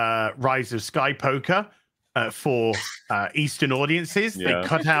in Rise of Sky Poker for Eastern audiences. Yeah. They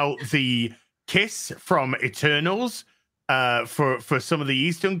cut out the kiss from Eternals for some of the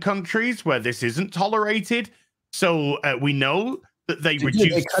Eastern countries where this isn't tolerated. So we know that they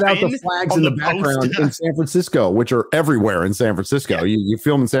reduced. They cut out the flags in the background in San Francisco, which are everywhere in San Francisco. Yeah. You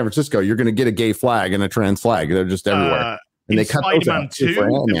film in San Francisco, you're going to get a gay flag and a trans flag. They're just everywhere. And they cut those out.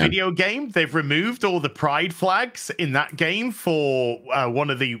 Spider-Man 2, the video game, they've removed all the pride flags in that game for one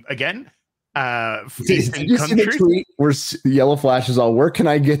of the Did you see the tweet where Yellow Flash is all, where can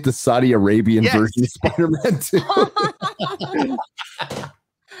I get the Saudi Arabian version of Spider-Man 2?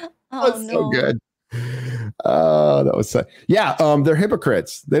 That's so good. That was so, they're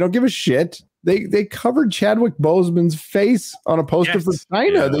hypocrites. They don't give a shit. They covered Chadwick Boseman's face on a poster for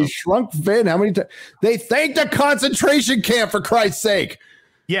China. Yeah. They shrunk Finn. How many times? They thanked a concentration camp, for Christ's sake.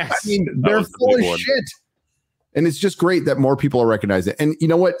 Yes. I mean, they're full of shit. And it's just great that more people are recognizing it. And you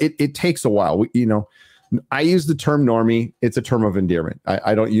know what? It takes a while. I use the term normie. It's a term of endearment.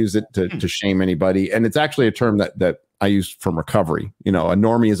 I don't use it to shame anybody. And it's actually a term that I use from recovery. A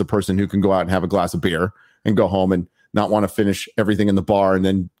normie is a person who can go out and have a glass of beer and go home and not want to finish everything in the bar and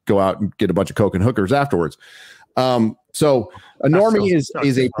then go out and get a bunch of coke and hookers afterwards. So a normie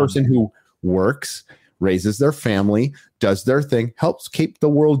is a person who works, raises their family, does their thing, helps keep the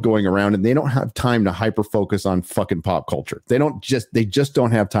world going around, and they don't have time to hyper focus on fucking pop culture. They just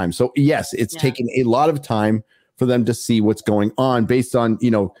don't have time. So yes, it's taking a lot of time for them to see what's going on based on,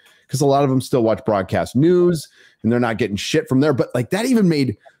 because a lot of them still watch broadcast news and they're not getting shit from there. But like that even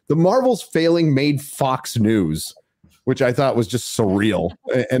made the Marvels failing made Fox News, which I thought was just surreal.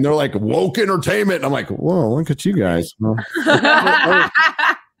 And they're like woke entertainment. And I'm like, whoa, look at you guys. I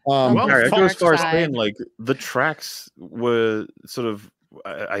go as far as saying like the tracks were sort of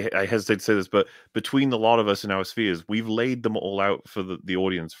I hesitate to say this, but between a lot of us in our spheres, we've laid them all out for the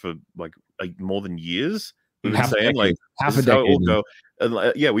audience for like more than years. We've been saying like half this a is how it will decade. go.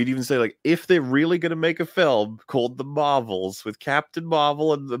 And yeah, we'd even say like if they're really going to make a film called The Marvels with Captain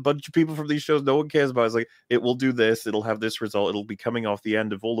Marvel and a bunch of people from these shows no one cares about, it's like it will do this, it'll have this result, it'll be coming off the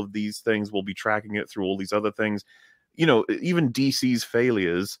end of all of these things, we'll be tracking it through all these other things. You know, even DC's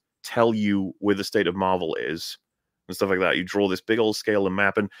failures tell you where the state of Marvel is and stuff like that. You draw this big old scale and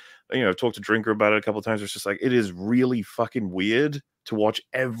map, and you know, I've talked to Drinker about it a couple of times. It's just like it is really fucking weird to watch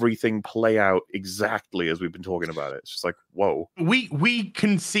everything play out exactly as we've been talking about it. It's just like, whoa. We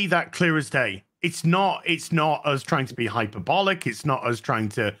can see that clear as day. It's not us trying to be hyperbolic. It's not us trying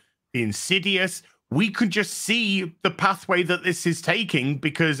to be insidious. We can just see the pathway that this is taking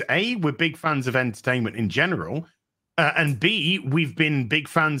because A, we're big fans of entertainment in general. And B, we've been big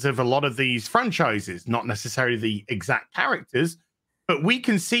fans of a lot of these franchises, not necessarily the exact characters, but we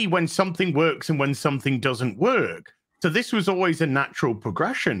can see when something works and when something doesn't work. So this was always a natural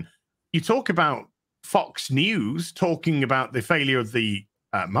progression. You talk about Fox News talking about the failure of the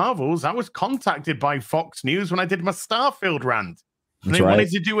Marvels. I was contacted by Fox News when I did my Starfield rant. And they wanted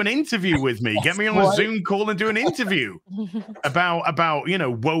to do an interview with me, get me on a Zoom call and do an interview about you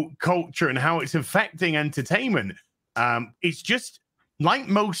know, woke culture and how it's affecting entertainment. It's just like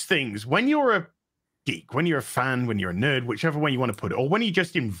most things, when you're a geek, when you're a fan, when you're a nerd, whichever way you want to put it, or when you're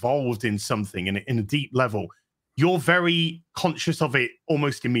just involved in something in a deep level, you're very conscious of it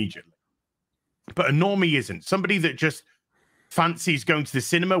almost immediately. But a normie isn't. Somebody that just fancies going to the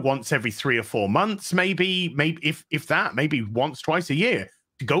cinema once every 3 or 4 months, maybe if that, maybe once, twice a year,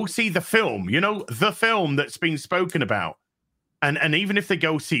 to go see the film, you know, the film that's been spoken about. And even if they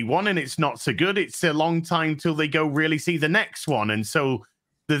go see one and it's not so good, it's a long time till they go really see the next one. And so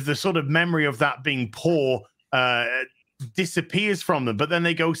the sort of memory of that being poor disappears from them. But then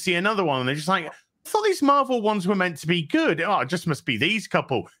they go see another one and they're just like, I thought these Marvel ones were meant to be good. Oh, it just must be these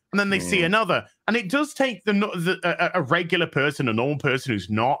couple. And then they see another. And it does take a regular person, a normal person who's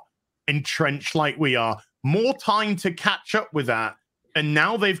not entrenched like we are, more time to catch up with that. And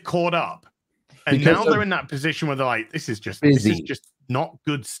now they've caught up. And because now they're in that position where they're like, this is just not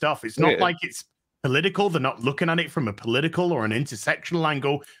good stuff. It's not like it's political. They're not looking at it from a political or an intersectional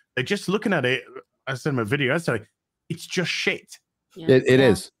angle. They're just looking at it. I said in my video, I said, it's just shit. Yeah. It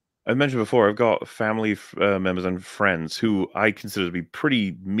is. I mentioned before, I've got family members and friends who I consider to be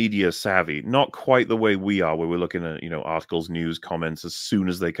pretty media savvy. Not quite the way we are, where we're looking at, you know, articles, news, comments as soon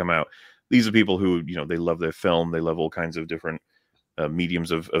as they come out. These are people who, you know, they love their film. They love all kinds of different mediums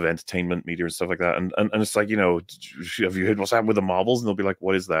of entertainment, media and stuff like that. And it's like, you know, have you heard what's happened with the Marvels? And they'll be like,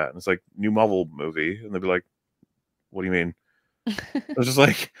 what is that? And it's like, new Marvel movie. And they'll be like, what do you mean? It's just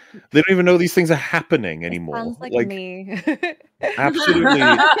like, they don't even know these things are happening anymore. Sounds like me. Absolutely.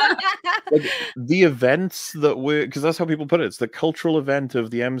 Like, the events that we're, because that's how people put it, it's the cultural event of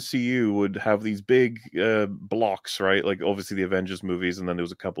the MCU would have these big blocks, right? Like obviously the Avengers movies, and then there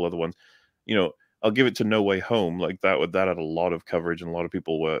was a couple other ones. You know, I'll give it to No Way Home. Like that had a lot of coverage and a lot of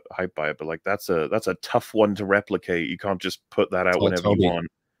people were hyped by it. But like that's a tough one to replicate. You can't just put that out whenever you want.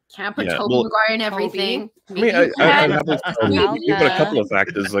 Can't put Tobey Maguire in everything. I mean, you've got a couple of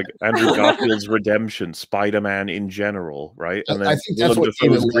factors like Andrew Garfield's Redemption, Spider-Man in general, right? And then I think that's what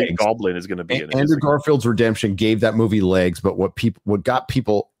Green Goblin is going to be in it. Andrew Garfield's Redemption gave that movie legs, but what got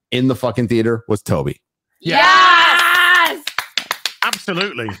people in the fucking theater was Toby. Yes,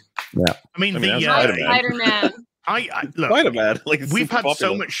 absolutely. Yeah, I mean the Spider-Man. Look, Spider-Man. Like we've had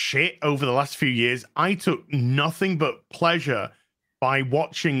so much shit over the last few years. I took nothing but pleasure by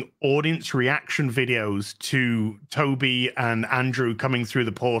watching audience reaction videos to Toby and Andrew coming through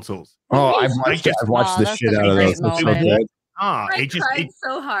the portals. Oh, I've watched the shit out of those. I cried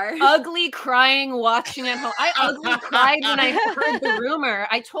so hard. Ugly crying, watching at home. I ugly cried when I heard the rumor.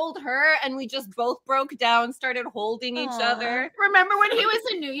 I told her, and we just both broke down, started holding each other. Remember when he was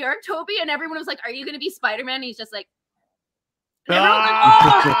in New York, Toby, and everyone was like, "Are you going to be Spider-Man?" And he's just like, But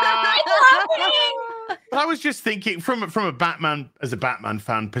I was just thinking from a Batman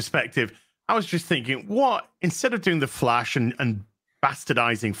fan perspective, I was just thinking, what, instead of doing the Flash and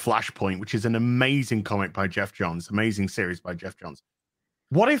bastardizing Flashpoint, which is an amazing comic by Jeff Johns, amazing series by Jeff Johns,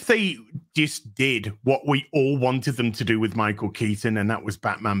 what if they just did what we all wanted them to do with Michael Keaton, and that was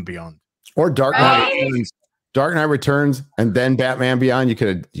Batman Beyond? Or Dark Knight Returns. Dark Knight Returns and then Batman Beyond. You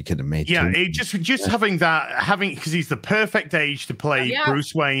could have made just having because he's the perfect age to play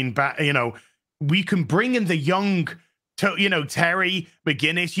Bruce Wayne. You know, we can bring in the young, Terry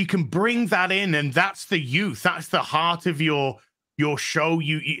McGinnis. You can bring that in, and that's the youth. That's the heart of your show.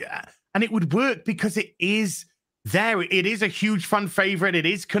 And it would work because it is there it is a huge fan favorite. It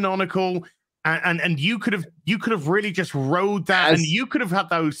is canonical. And you could have really just rode that, and you could have had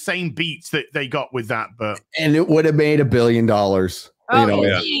those same beats that they got with that, and it would have made $1 billion.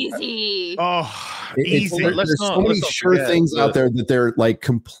 Easy. Easy. There's so many sure things out there that they're like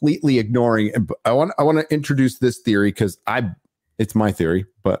completely ignoring. And I want to introduce this theory because it's my theory,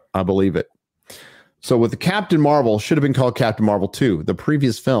 but I believe it. So with the Captain Marvel, should have been called Captain Marvel 2. The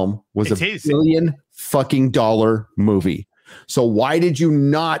previous film was $1 billion fucking movie. So why did you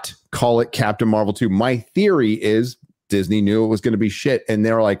not call it Captain Marvel 2? My theory is Disney knew it was going to be shit, and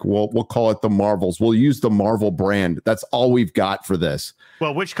they're like, well, we'll call it the Marvels. We'll use the Marvel brand. That's all we've got for this.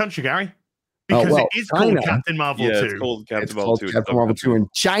 Well, which country, Gary? Because it is called Captain Marvel 2. It's called Captain Marvel 2. Captain Marvel 2 in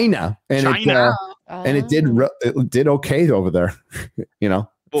China. And it did okay over there,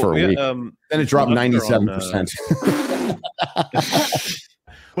 for a week. Then it dropped 97%.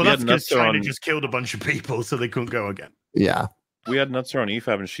 Well, that's because China just killed a bunch of people, so they couldn't go again. Yeah. We had Nutzer on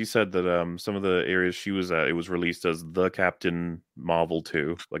EFAB, and she said that some of the areas she was at, it was released as the Captain Marvel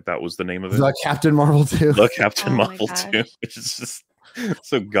 2. Like, that was the name of it. The Captain Marvel 2. The Captain Marvel 2. Which is just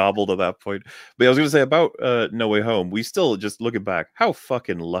so gobbled at that point. But I was going to say about No Way Home, we still, just looking back, how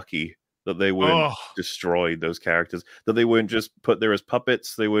fucking lucky that they weren't destroyed, those characters. That they weren't just put there as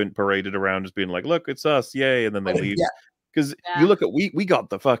puppets. They weren't paraded around as being like, look, it's us, yay, and then they leave. Because you look at, we got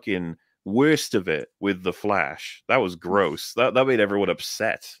the fucking worst of it with the Flash. That was gross. That made everyone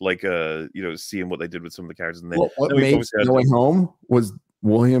upset. Like, seeing what they did with some of the characters. And then what made No Way Home was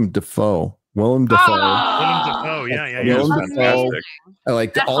William Dafoe. Willem Dafoe. Yeah. Willem Dafoe. I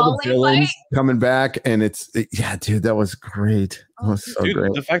like all the villains coming back, and dude, that was great. That was so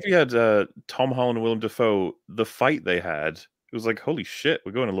great. The fact we had Tom Holland and Willem Dafoe, the fight they had, it was like, holy shit,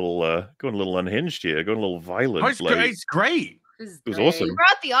 we're going a little unhinged here, going a little violent. It's great. It was awesome. He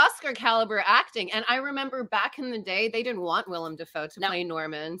brought the Oscar caliber acting, and I remember back in the day they didn't want Willem Dafoe to play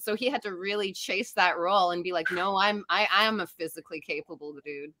Norman, so he had to really chase that role and be like, "No, I am a physically capable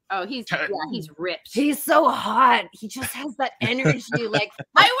dude." Oh, he's ripped. He's so hot. He just has that energy. Like,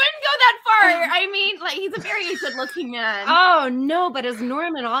 I wouldn't go that far. I mean, like, he's a very good-looking man. Oh no, but as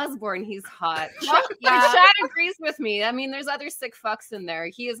Norman Osborn, he's hot. Chad agrees with me. I mean, there's other sick fucks in there.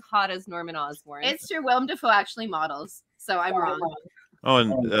 He is hot as Norman Osborn. It's true. Willem Dafoe actually models. So I'm wrong. Oh,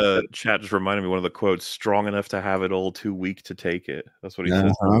 and chat just reminded me one of the quotes: "Strong enough to have it all, too weak to take it." That's what he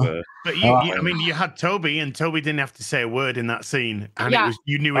says. But you had Toby, and Toby didn't have to say a word in that scene, and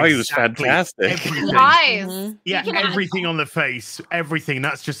you knew exactly he was fantastic. Everything. Eyes. Yeah, everything on the face, everything.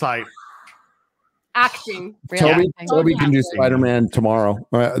 That's just like acting. Toby can do Spider-Man tomorrow.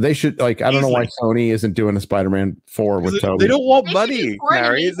 They should I don't know why Sony isn't doing a Spider-Man 4 with Toby. They don't want money,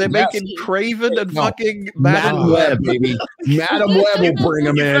 Harry. They're making Craven and fucking Madam Web, baby. Madam Web will bring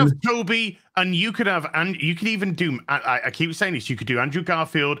them in. Toby, and you could even do. I keep saying this. You could do Andrew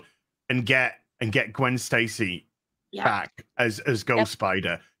Garfield and get Gwen Stacy back as Ghost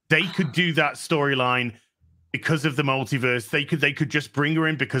Spider. They could do that storyline. Because of the multiverse, they could just bring her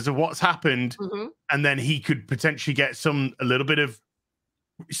in because of what's happened, and then he could potentially get a little bit of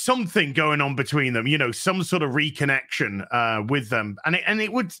something going on between them, some sort of reconnection with them, and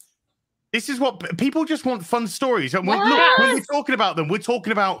it would. This is what people just want: fun stories. And look, when we're talking about them, we're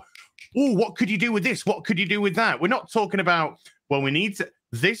talking about, what could you do with this? What could you do with that? We're not talking about, well, we need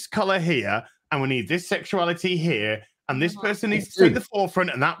this color here, and we need this sexuality here, and this person needs to take the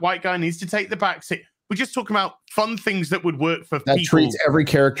forefront, and that white guy needs to take the back seat. We're just talking about fun things that would work for people. That treats every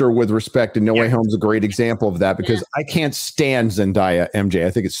character with respect, and No Way Home's a great example of that because I can't stand Zendaya MJ.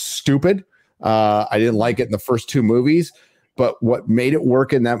 I think it's stupid. I didn't like it in the first 2 movies, but what made it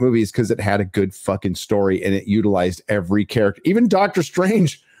work in that movie is because it had a good fucking story and it utilized every character. Even Doctor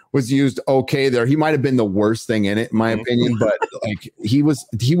Strange was used okay there. He might have been the worst thing in it, in my opinion, but like he was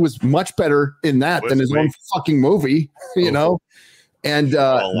much better in that than his own fucking movie, And I'll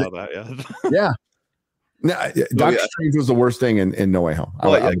allow that, yeah. No, Doctor Strange was the worst thing in No Way Home.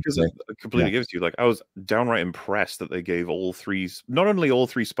 Because I completely gives you, like, I was downright impressed that they gave not only all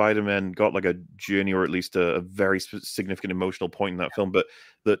three Spider-Men got like a journey or at least a very significant emotional point in that film, but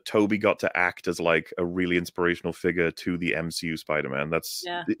that Toby got to act as like a really inspirational figure to the MCU Spider-Man.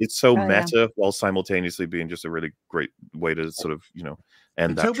 It's so meta while simultaneously being just a really great way to sort of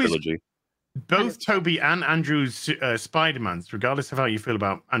end that trilogy. Both Toby and Andrew's Spider-Mans, regardless of how you feel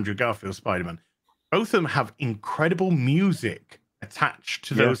about Andrew Garfield's Spider-Man, both of them have incredible music attached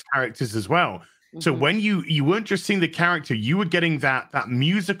to those characters as well. So when you weren't just seeing the character, you were getting that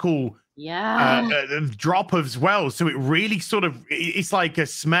musical drop as well. So it really it's like a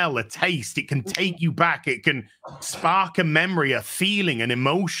smell, a taste. It can take you back. It can spark a memory, a feeling, an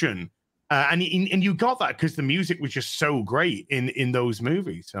emotion. And you got that because the music was just so great in those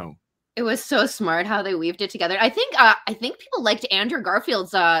movies. So it was so smart how they weaved it together. I think people liked Andrew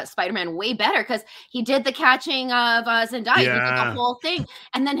Garfield's Spider-Man way better because he did the catching of Zendaya. He did the whole thing,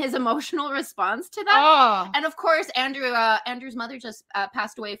 and then his emotional response to that. Oh. And of course, Andrew's mother just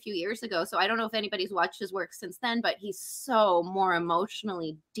passed away a few years ago, so I don't know if anybody's watched his work since then. But he's so more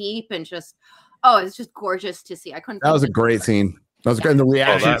emotionally deep and just it's just gorgeous to see. I couldn't. That was a great scene. That was great. And the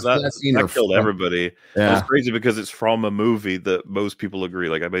reactions that killed everybody. Yeah. It was crazy because it's from a movie that most people agree.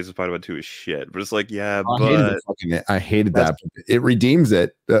 Like, Amazing Spider-Man 2 is shit. But it's like, I hated that. It redeems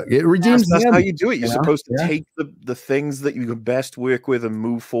it. It redeems That's how you do it. You're supposed to take the things that you can best work with and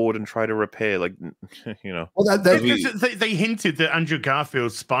move forward and try to repair. Like, Well, they hinted that Andrew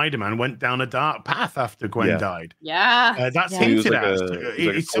Garfield's Spider-Man went down a dark path after Gwen died. Yeah. That's hinted at.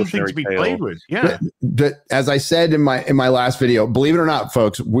 It's something to be played with. Yeah. As I said in my last video, believe it or not,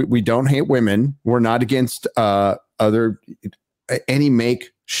 folks, we don't hate women. We're not against any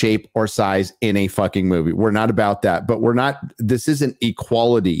make, shape, or size in a fucking movie. We're not about that. But this isn't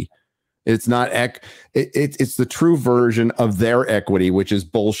equality. It's not it's the true version of their equity, which is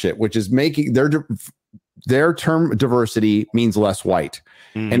bullshit, which is making their term diversity means less white.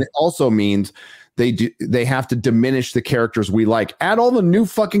 And it also means they have to diminish the characters we like. Add all the new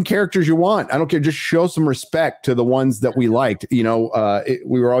fucking characters you want. I don't care. Just show some respect to the ones that we liked. We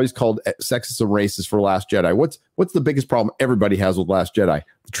were always called sexist and racist for Last Jedi. What's the biggest problem everybody has with Last Jedi?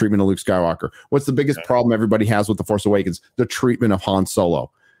 The treatment of Luke Skywalker. What's the biggest problem everybody has with The Force Awakens? The treatment of Han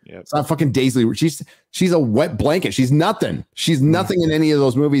Solo. Yep. It's not fucking Daisy. She's a wet blanket. She's nothing. She's nothing in any of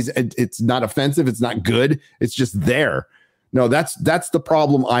those movies. It's not offensive. It's not good. It's just there. No, that's the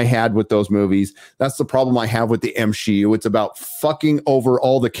problem I had with those movies. That's the problem I have with the MCU. It's about fucking over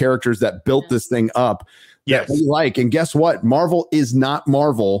all the characters that built this thing up that we like. And guess what? Marvel is not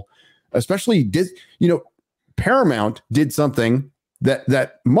Marvel, especially Paramount did something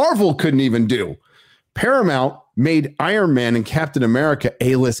that Marvel couldn't even do. Paramount made Iron Man and Captain America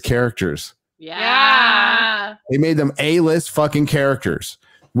A-list characters. Yeah. They made them A-list fucking characters.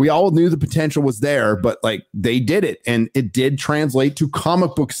 We all knew the potential was there, but like they did it, and it did translate to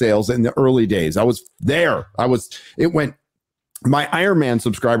comic book sales in the early days. I was there. My Iron Man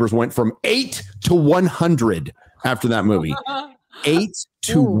subscribers went from 8 to 100 after that movie. 8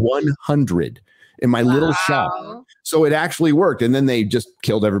 to 100 in my little shop. So it actually worked. And then they just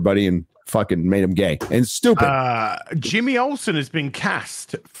killed everybody and fucking made him gay and stupid. Jimmy Olsen has been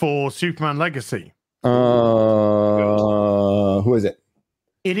cast for Superman Legacy. Who is it?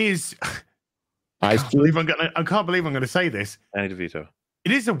 It is. I can't believe I'm gonna say this. Danny DeVito.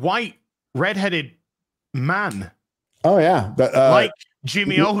 It is a white, redheaded man. Oh yeah, like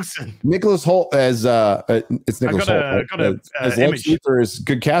Jimmy Olsen. Nicholas Holt as it's Nicholas Holt. As Lex Luthor is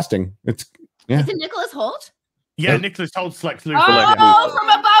good casting. Is it Nicholas Holt? Yeah, Nicholas Holt's Lex Luthor. Oh, from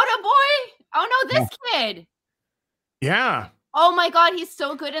About a Boy. Oh no, this kid. Yeah. Oh my God, he's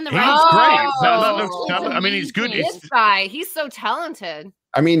so good in the great. I mean, he's good. This guy, he's so talented.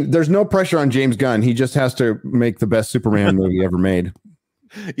 I mean, there's no pressure on James Gunn. He just has to make the best Superman movie ever made.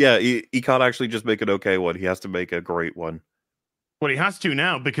 Yeah, he can't actually just make an okay one. He has to make a great one. Well, he has to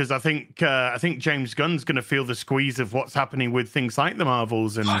now because I think James Gunn's going to feel the squeeze of what's happening with things like the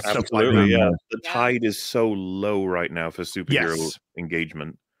Marvels and stuff like that. Yeah, the tide is so low right now for superhero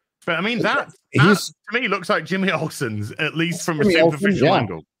engagement. But I mean, that to me looks like Jimmy Olsen's, at least from a superficial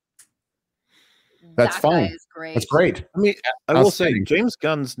angle. That's fine. That's great. I mean, I will say, James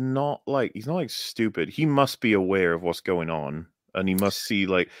Gunn's not like stupid. He must be aware of what's going on, and he must see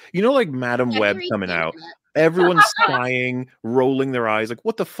like Madam Web coming out. Everyone's sighing, rolling their eyes, like,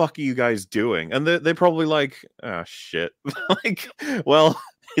 "What the fuck are you guys doing?" And they're probably like, "Ah, shit." Like, well,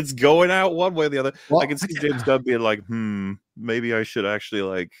 it's going out one way or the other. I can see James Gunn being like, maybe I should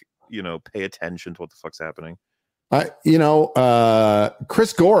actually pay attention to what the fuck's happening.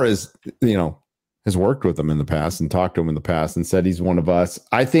 Chris Gore has worked with him in the past and talked to him in the past and said he's one of us.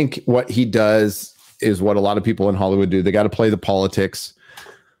 I think what he does is what a lot of people in Hollywood do. They got to play the politics.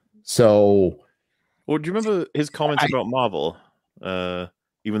 So, well, do you remember his comments about Marvel?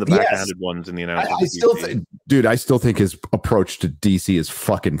 Even the backhanded ones in the announcement. I still think his approach to DC is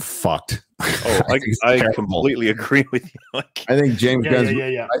fucking fucked. Oh, I completely agree with you. I think James Gunn's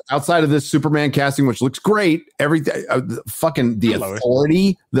outside of this Superman casting, which looks great, everything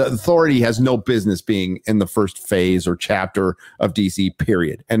the authority has no business being in the first phase or chapter of DC,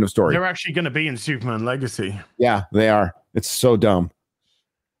 period. End of story. They're actually going to be in Superman Legacy. Yeah, they are. It's so dumb.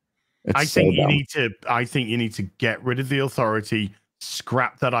 I think you need to get rid of the authority.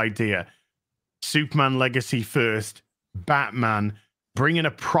 Scrap that idea. Superman Legacy first, Batman, Bring in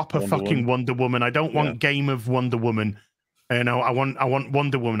a proper fucking Wonder Woman. I don't want Game of Wonder Woman. You know, I want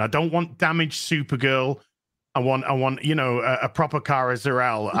Wonder Woman. I don't want damaged Supergirl. I want a proper Kara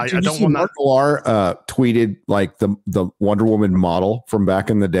Zor-El. I don't want that. Mark Millar tweeted like the Wonder Woman model from back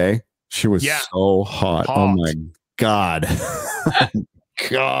in the day. She was so hot. Oh my God.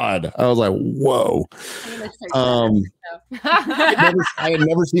 God. I was like, whoa. I had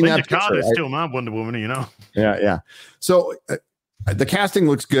never seen that picture. Is still not Wonder Woman, you know. Yeah. So the casting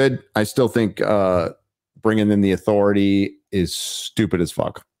looks good. I still think bringing in the Authority is stupid as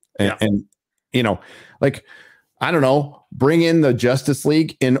fuck. And you know, like, I don't know, bring in the Justice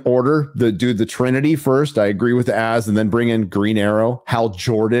League in order. Do the Trinity first. I agree with Az, and then bring in Green Arrow, Hal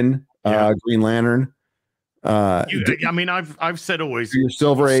Jordan, Green Lantern. I mean, I've said always, your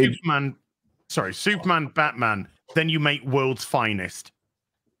Silver Age, Superman, Batman. Then you make World's Finest.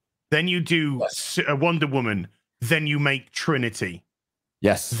 Then you do Wonder Woman. Then you make Trinity.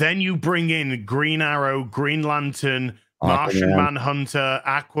 Yes. Then you bring in Green Arrow, Green Lantern, Martian Manhunter,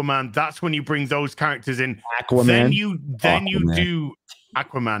 Aquaman. That's when you bring those characters in. Aquaman. Then you do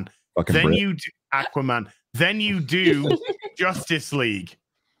Aquaman. You do Aquaman. Then you do Justice League.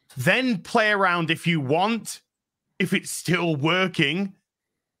 Then play around if you want. If it's still working,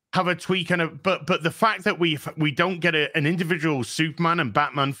 have a tweak but the fact that we don't get an individual Superman and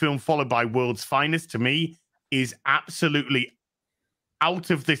Batman film followed by World's Finest, to me, is absolutely out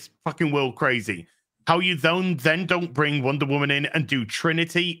of this fucking world crazy. How you then don't bring Wonder Woman in and do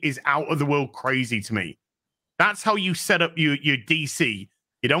Trinity is out of the world crazy to me. That's how you set up your DC.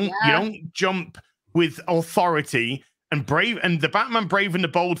 You don't jump with Authority and the Batman Brave and the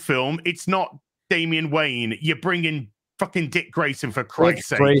Bold film. It's not Damian Wayne. You bring in fucking Dick Grayson, for Christ's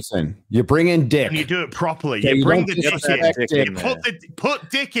sake. Grayson. You bring in Dick. And you do it properly. You bring the Dick in. Put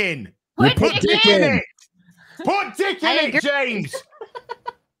Dick in. Put Dick in it. Put Dick in it, James.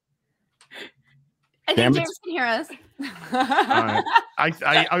 I think James can hear us.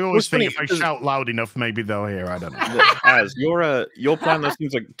 I always think if I shout loud enough, maybe they'll hear. I don't know. As your plan, that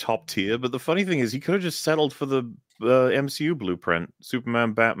seems like top tier. But the funny thing is, he could have just settled for the MCU blueprint: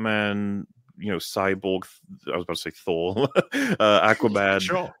 Superman, Batman, Cyborg. I was about to say Thor, Aquaman,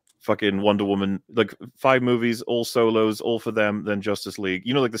 sure. Fucking Wonder Woman. Like 5 movies, all solos, all for them. Then Justice League.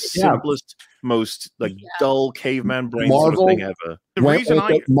 Like the simplest, most dull caveman brain sort of thing ever.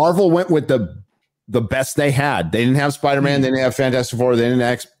 Marvel went with the best they had. They didn't have Spider-Man. They didn't have Fantastic Four. They didn't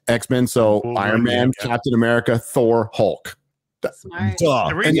have X-Men. So Iron Man, Captain America, Thor, Hulk. Smart. Duh.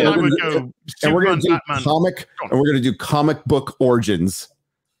 The reason I would go and we're going to do Batman. we're going to do comic book origins.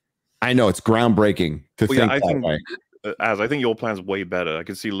 I know it's groundbreaking to think that way. I think your plan's way better. I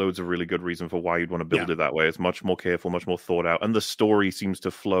can see loads of really good reason for why you'd want to build it that way. It's much more careful, much more thought out, and the story seems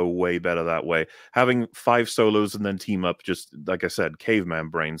to flow way better that way. Having 5 solos and then team up, just like I said, caveman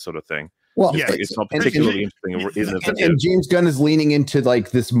brain sort of thing. Well, it's not particularly interesting. And James Gunn is leaning into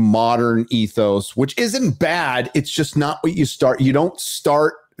like this modern ethos, which isn't bad. It's just not what you start. You don't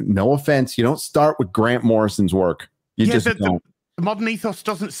start. No offense, you don't start with Grant Morrison's work. You just don't. The modern ethos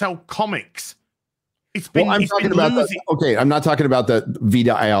doesn't sell comics. I'm not talking about the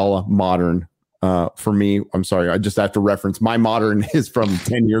Vida Ayala modern. For me, I'm sorry, I just have to reference my modern is from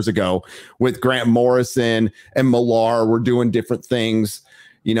 10 years ago with Grant Morrison and Millar. We're doing different things,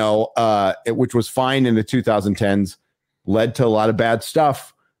 which was fine in the 2010s, led to a lot of bad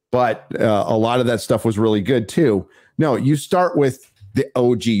stuff, but a lot of that stuff was really good too. No, you start with the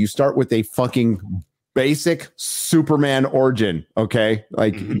OG. You start with a fucking basic Superman origin. Okay,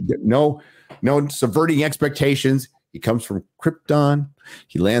 like no subverting expectations. He comes from Krypton.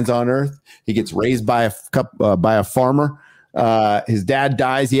 He lands on Earth. He gets raised by a farmer. His dad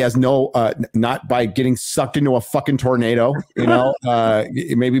dies. He has not by getting sucked into a fucking tornado,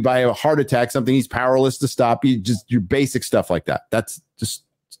 maybe by a heart attack, something he's powerless to stop. Your basic stuff like that. That's just,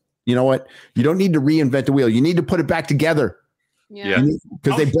 you know what? You don't need to reinvent the wheel. You need to put it back together. Yeah.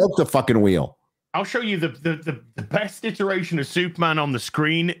 Because they broke the fucking wheel. I'll show you the best iteration of Superman on the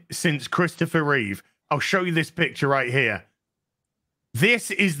screen since Christopher Reeve. I'll show you this picture right here.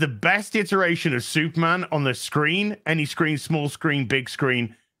 This is the best iteration of Superman on the screen. Any screen, small screen, big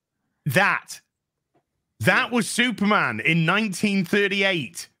screen. That was Superman in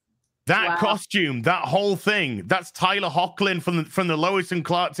 1938. That costume, that whole thing. That's Tyler Hoechlin from the Lois and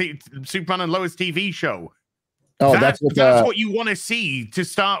Clark Superman and Lois TV show. Oh, that's what you want to see to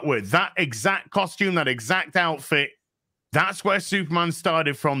start with. That exact costume, that exact outfit. That's where Superman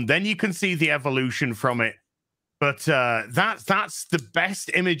started from. Then you can see the evolution from it. But that's the best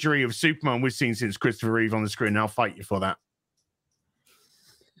imagery of Superman we've seen since Christopher Reeve on the screen. I'll fight you for that.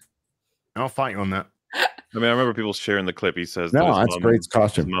 I'll fight you on that. I mean, I remember people sharing the clip. He says, No, that that's great his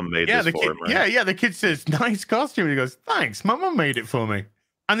costume. mum made Yeah, this the for kid, him, right? yeah. The kid says, "Nice costume." And he goes, "Thanks, my mum made it for me."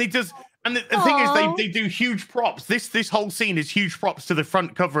 And he does. And the thing is, they do huge props. This whole scene is huge props to the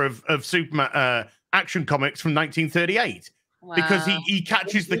front cover of Superman Action Comics from 1938. Because he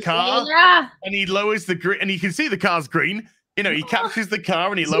catches the car and he lowers the green, and you can see the car's green. You know, he captures the car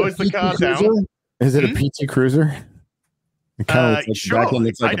and he lowers the car down. Is it a PT Cruiser? It kind of looks sure. back end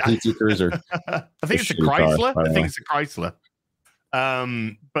looks like a PT Cruiser. I think it's a Chrysler. I think it's a Chrysler.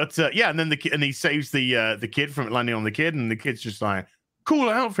 Yeah, and then he saves the kid from landing on the kid, and the kid's just like, "Cool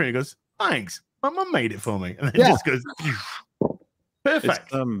outfit." He goes, "Thanks, my mum made it for me," and then it just goes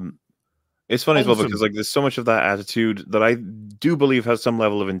perfect. It's funny as well because like there's so much of that attitude that I do believe has some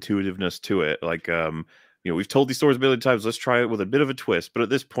level of intuitiveness to it. Like we've told these stories a million times. Let's try it with a bit of a twist. But at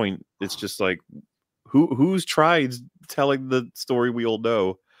this point, it's just like who's tried telling the story we all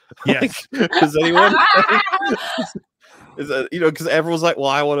know? Yes. Does anyone? Because everyone's like, well,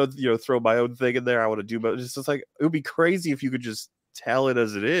 I want to throw my own thing in there. I want to do, but it's just like it would be crazy if you could just tell it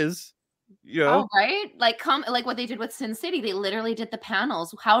as it is. Oh, right? Like what they did with Sin City. They literally did the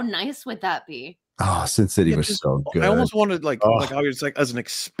panels. How nice would that be? Oh, Sin City was so good. I almost wanted like how it's like as an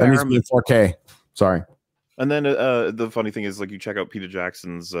experiment. 4K. Sorry. And then the funny thing is, like, you check out Peter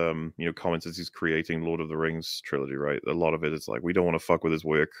Jackson's comments as he's creating Lord of the Rings trilogy, right? A lot of it is like, we don't want to fuck with his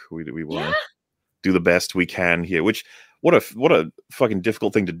work. We want to do the best we can here. Which what a fucking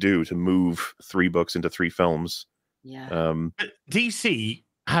difficult thing to do, to move 3 books into 3 films. Yeah. But DC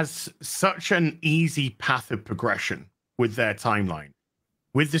has such an easy path of progression with their timeline,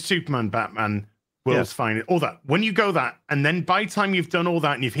 with the Superman, Batman, World's Finest, all that. When you go that, and then by the time you've done all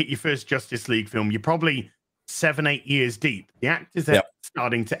that and you've hit your first Justice League film, you're probably 7-8 years deep. The actors are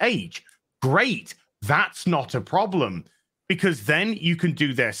starting to age. Great. That's not a problem, because then you can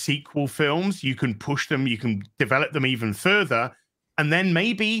do their sequel films, you can push them, you can develop them even further, and then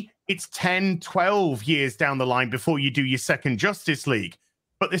maybe it's 10, 12 years down the line before you do your second Justice League.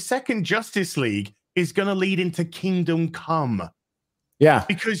 But the second Justice League is going to lead into Kingdom Come. Yeah.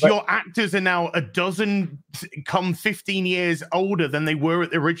 Because your actors are now 15 years older than they were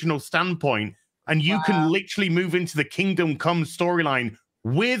at the original standpoint. And you can literally move into the Kingdom Come storyline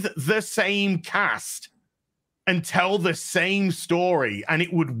with the same cast and tell the same story. And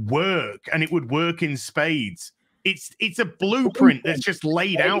it would work. And it would work in spades. It's a blueprint that's just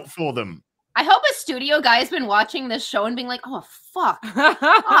laid out for them. I hope a studio guy's been watching this show and being like, "Oh fuck!"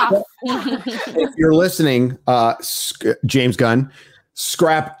 If you're listening, James Gunn,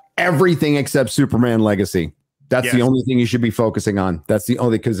 scrap everything except Superman Legacy. That's the only thing you should be focusing on. That's the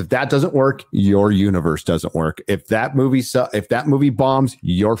only, because if that doesn't work, your universe doesn't work. If that movie bombs,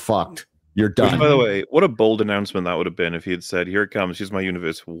 you're fucked. You're done. Which, by the way, what a bold announcement that would have been if he had said, "Here it comes. Here's my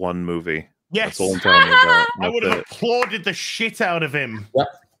universe. 1 movie." Yes. That's all I'm telling you about. I would have applauded the shit out of him. Yep.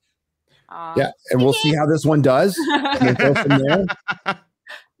 Yeah, and we'll see how this one does. And we'll go from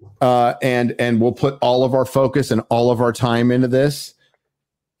there. And we'll put all of our focus and all of our time into this.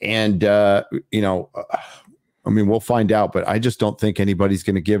 And we'll find out. But I just don't think anybody's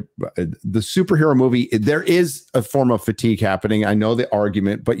going to give the superhero movie. There is a form of fatigue happening. I know the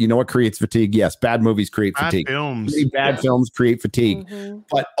argument, but you know what creates fatigue? Yes, bad movies create fatigue. Films. Bad films create fatigue. Mm-hmm.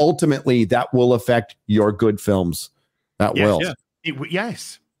 But ultimately, that will affect your good films. That will. Yeah.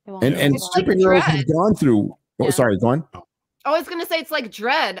 Yes. And superheroes like have gone through. Oh, sorry, go on. I was going to say it's like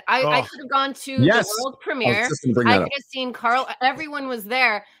Dread. I could have gone to the world premiere. I could have seen Carl. Everyone was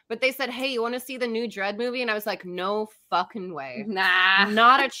there, but they said, "Hey, you want to see the new Dread movie?" And I was like, "No fucking way. Nah.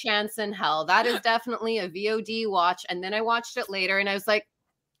 Not a chance in hell. That is definitely a VOD watch." And then I watched it later and I was like,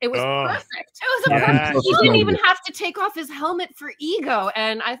 it was perfect. It was a perfect. He didn't even have to take off his helmet for Ego.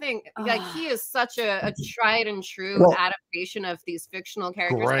 And I think like he is such a tried and true adaptation of these fictional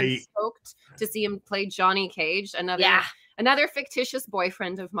characters. I'm stoked to see him play Johnny Cage. Another fictitious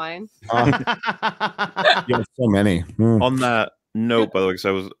boyfriend of mine. Yeah, so many. On that note, by the way, because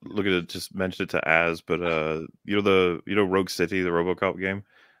I was looking to just mention it to Az, but Rogue City, the RoboCop game.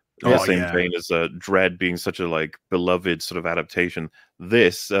 The same vein as Dread being such a beloved sort of adaptation.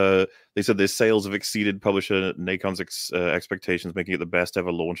 This they said their sales have exceeded publisher Nacon's expectations, making it the best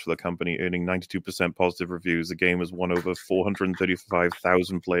ever launch for the company, earning 92% positive reviews. The game has won over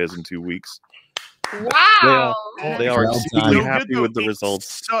 435,000 players in 2 weeks. Wow! They are extremely happy with the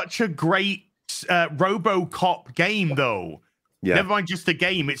results. Such a great RoboCop game, though. Yeah. Never mind just a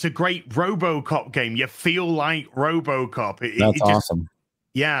game; it's a great RoboCop game. You feel like RoboCop. That's awesome.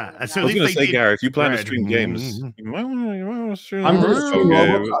 Yeah, and so I was going to say, Gary, if you plan to stream games, you might want to stream. I'm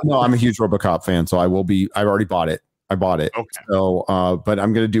a huge RoboCop fan, so I will be. I've already bought it. I bought it. Okay. So, but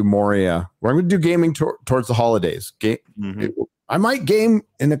I'm going to do Moria. I'm going to do gaming towards the holidays. I might game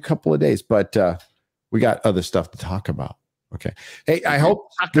in a couple of days, but we got other stuff to talk about. Okay. Hey, I hope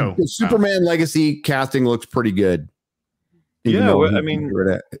the Superman Legacy casting looks pretty good. Yeah, well, I mean,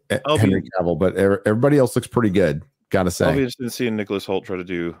 Henry Cavill, but everybody else looks pretty good. Gotta say, I'll be interested in seeing Nicholas Hoult try to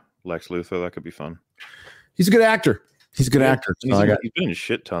do Lex Luthor. That could be fun. He's a good actor. He's a good actor. He's been in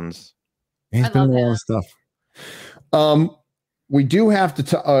shit tons. He's been in a lot of stuff. We do have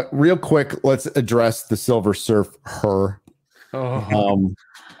to real quick. Let's address the Silver SurfHER.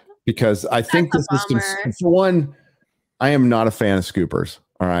 Because I think this is for one. I am not a fan of scoopers.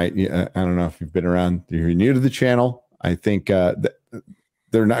 All right, I don't know if you've been around. You're new to the channel. I think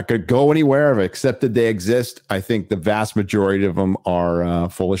they're not going to go anywhere. I've accepted they exist. I think the vast majority of them are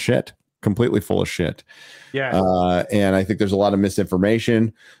full of shit, completely full of shit. Yeah. And I think there's a lot of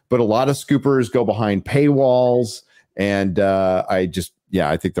misinformation, but a lot of scoopers go behind paywalls. And I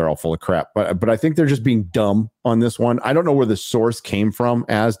think they're all full of crap. But I think they're just being dumb on this one. I don't know where the source came from,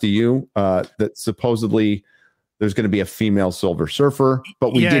 as do you, that supposedly there's going to be a female Silver Surfer,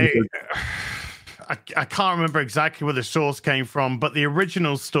 but we didn't. I can't remember exactly where the source came from, but the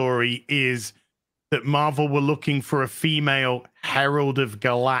original story is that Marvel were looking for a female Herald of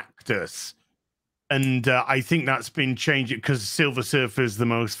Galactus. And I think that's been changed because Silver Surfer is the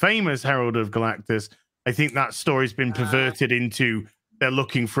most famous Herald of Galactus. I think that story's been perverted into they're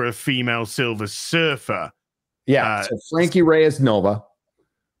looking for a female Silver Surfer. Yeah, so Frankie Reyes Nova.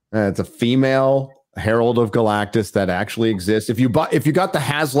 It's a female Herald of Galactus that actually exists. If you got the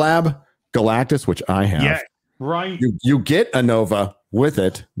HasLab Galactus, which I have, yeah, right, you get a Nova with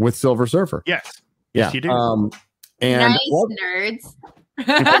it with Silver Surfer. Yes, yeah, you do. And nerds.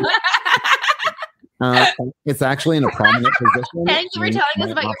 It's actually in a prominent position. Thank you for telling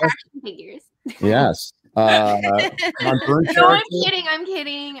us about your action figures. Yes. No, I'm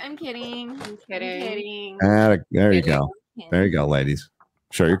kidding. There you go. There you go, ladies.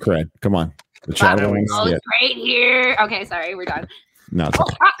 Show your cred. Come on. The chat wants to see it. Right here. Okay, sorry, we're done. No, it's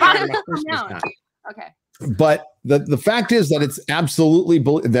okay. But the fact is that it's absolutely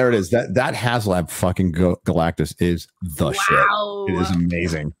there. It is that HasLab fucking Galactus is the shit. It is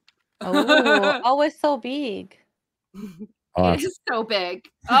amazing. Oh, it's so big. It is so big.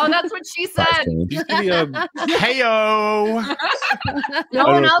 Oh, that's what she said. Heyo. No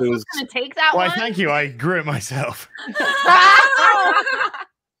one else was going to take that one. Why, thank you. I grew it myself.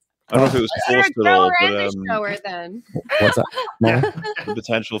 I don't know if it was forced at all, but then. What's that? The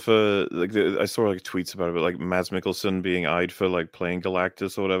potential for I saw like tweets about it, but like Mads Mikkelsen being eyed for like playing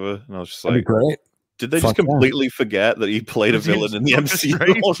Galactus or whatever, and I was just like, that'd be great. Did they just completely forget that he played a villain in the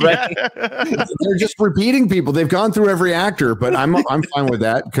MCU already? Yeah. They're just repeating people. They've gone through every actor, but I'm fine with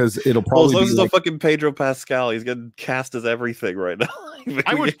that because it'll probably. As long as it's fucking Pedro Pascal, he's getting cast as everything right now.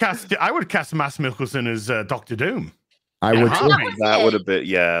 I would cast Mads Mikkelsen as Dr. Doom. I would. That would have been,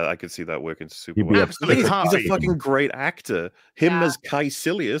 yeah, I could see that working super well. He's a fucking great actor. Him as Kai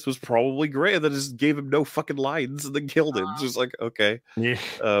Silius was probably great. They just gave him no fucking lines and then killed him. Just like, okay. Yeah.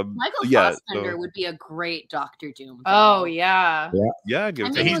 Michael Fassbender would be a great Dr. Doom. Oh, yeah. Yeah.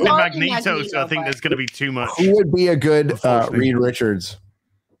 He's the Magneto, so I think there's going to be too much. Who would be a good Reed Richards?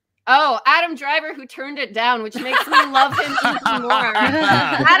 Oh, Adam Driver, who turned it down, which makes me love him even more.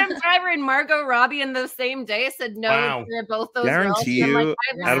 Adam Driver and Margot Robbie in the same day said no to both those Guarantee you, roles.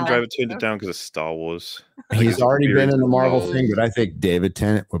 Adam Driver turned it down because of Star Wars. He's already been in the Marvel thing, but I think David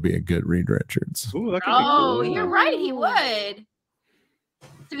Tennant would be a good Reed Richards. Ooh, that could be cool. You're right, he would.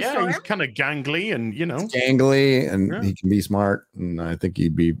 He's kind of gangly and, Gangly, and he can be smart, and I think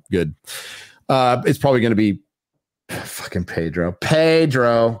he'd be good. It's probably going to be fucking Pedro.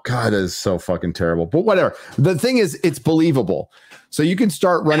 God, that is so fucking terrible. But whatever. The thing is, it's believable. So you can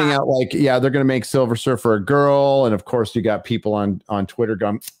start running out like, they're going to make Silver Surfer a girl. And of course, you got people on Twitter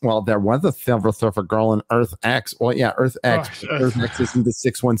going, well, there was a Silver Surfer girl in Earth X. Well, yeah, Earth X. Earth X is in the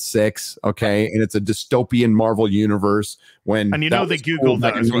 616. Okay. And it's a dystopian Marvel universe when. And they Googled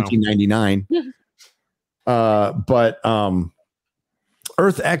that as well. 1999. But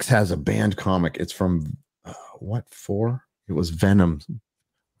Earth X has a banned comic. It's from. What for? It was Venom.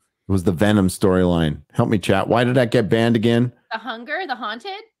 It was the Venom storyline. Help me, chat. Why did that get banned again? The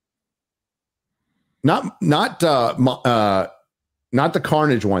Haunted? Not the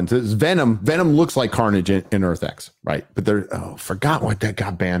Carnage ones. It's Venom. Venom looks like Carnage in Earth X, right? But forgot what that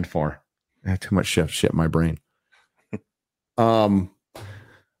got banned for. I had too much shit in my brain. There's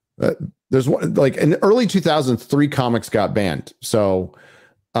one like in the early 2000s, 3 comics got banned. So.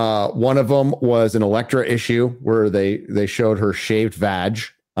 One of them was an Elektra issue where they showed her shaved vag,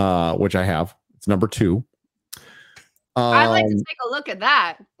 which I have. It's number 2. I'd like to take a look at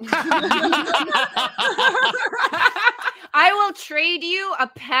that. I will trade you a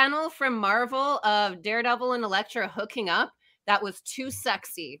panel from Marvel of Daredevil and Elektra hooking up that was too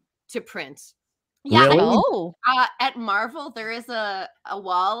sexy to print. Yeah. Really? Oh, At Marvel, there is a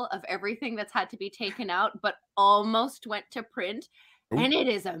wall of everything that's had to be taken out, but almost went to print. And it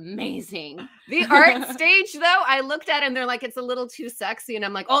is amazing. The art stage, though, I looked at it and they're like, it's a little too sexy. And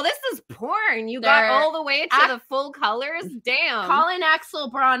I'm like, oh, this is porn. You got all the way to the full colors. Damn. Call in Axel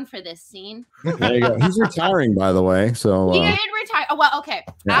Braun for this scene. There you go. He's retiring, by the way. So He did retire. Oh, well, okay.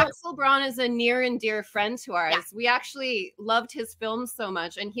 Yeah. Axel Braun is a near and dear friend to ours. Yeah. We actually loved his films so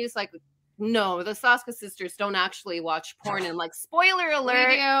much. And he was like, no, the Saska sisters don't actually watch porn. And like, spoiler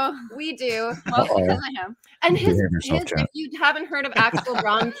alert, we do. Well, because of him. And if you haven't heard of Axel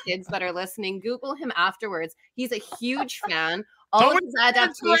Braun, kids that are listening, Google him afterwards. He's a huge fan. All of his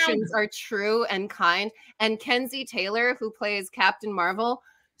adaptations are true and kind. And Kenzie Taylor, who plays Captain Marvel,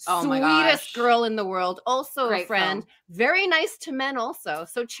 sweetest girl in the world, also a friend. Very nice to men also.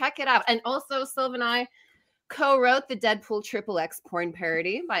 So check it out. And also, Sylv and I co-wrote the Deadpool XXX porn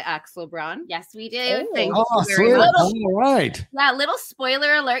parody by Axel Braun. Yes, we did. Thank you very much. All right. Yeah, little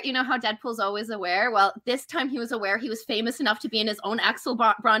spoiler alert. You know how Deadpool's always aware? Well, this time he was aware. He was famous enough to be in his own Axel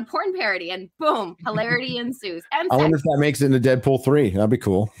Braun porn parody, and boom, hilarity ensues. And I wonder if that makes it into Deadpool 3. That'd be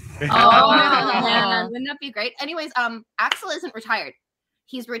cool. Oh, man. Wouldn't that be great? Anyways, Axel isn't retired.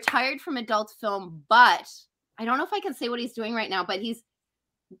 He's retired from adult film, but I don't know if I can say what he's doing right now, but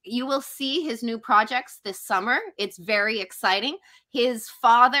you will see his new projects this summer. It's very exciting. His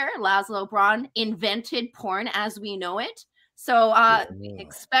father, Laszlo Braun, invented porn as we know it. So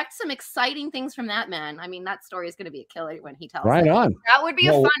expect some exciting things from that man. I mean, that story is going to be a killer when he tells it. On. That would be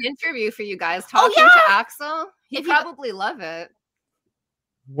a fun interview for you guys. Talking to Axel. He'd probably love it.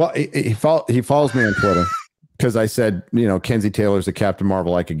 Well, he follows me on Twitter because I said, Kenzie Taylor's a Captain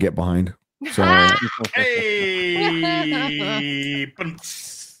Marvel I could get behind. So hey.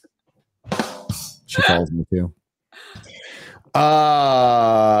 She follows me too.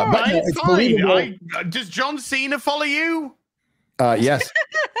 It's fine. Does John Cena follow you? Yes.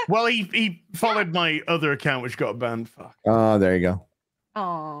 Well, he followed my other account, which got banned. Fuck. Oh, there you go.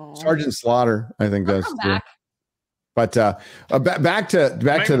 Oh, Sergeant Slaughter, I think does. But back to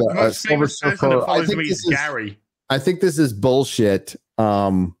the Silver Surfer. I think this is bullshit.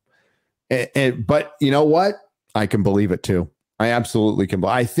 But you know what? I can believe it too. I absolutely can.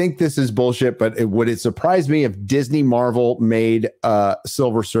 I think this is bullshit, but would it surprise me if Disney Marvel made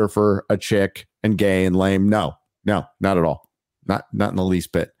Silver Surfer a chick and gay and lame? No, not at all. Not in the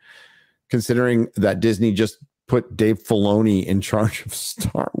least bit. Considering that Disney just put Dave Filoni in charge of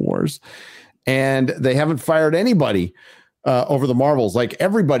Star Wars, and they haven't fired anybody over the Marvels. Like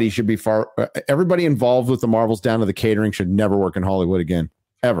everybody should be everybody involved with the Marvels down to the catering should never work in Hollywood again,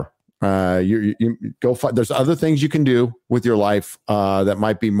 ever. You go find, there's other things you can do with your life that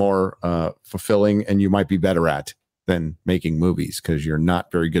might be more fulfilling and you might be better at than making movies because you're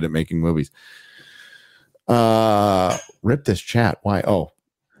not very good at making movies. Rip this chat. Why? Oh,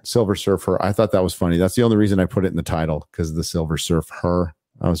 Silver Surfer. I thought that was funny. That's the only reason I put it in the title, because of the Silver SurfHER.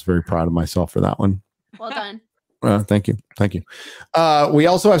 I was very proud of myself for that one. Well done. Thank you. We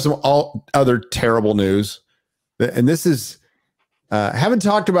also have some other terrible news, and this is haven't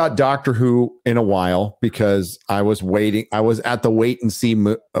talked about Doctor Who in a while because I was waiting. I was at the wait and see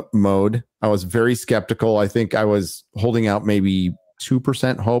mode. I was very skeptical. I think I was holding out maybe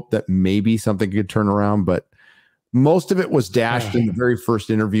 2% hope that maybe something could turn around, but most of it was dashed in the very first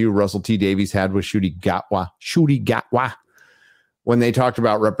interview Russell T Davies had with Ncuti Gatwa. When they talked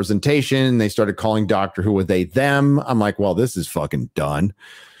about representation, they started calling Doctor Who a they, them. I'm like, well, this is fucking done.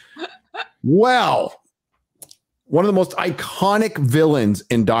 Well, one of the most iconic villains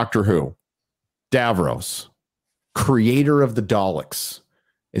in Doctor Who, Davros, creator of the Daleks,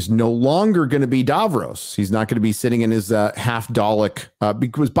 is no longer going to be Davros. He's not going to be sitting in his half Dalek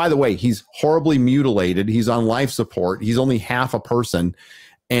because, by the way, he's horribly mutilated. He's on life support. He's only half a person.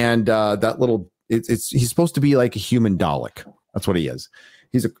 And that little, he's supposed to be like a human Dalek. That's what he is.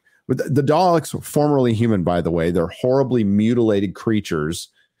 The Daleks were formerly human, by the way. They're horribly mutilated creatures.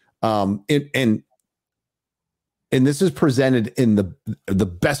 And this is presented in the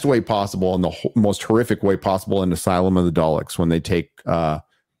best way possible, in the most horrific way possible in Asylum of the Daleks, when they take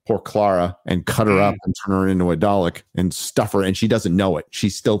poor Clara and cut her up and turn her into a Dalek and stuff her, and she doesn't know it. She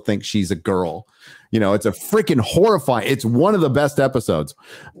still thinks she's a girl. It's a freaking horrifying. It's one of the best episodes.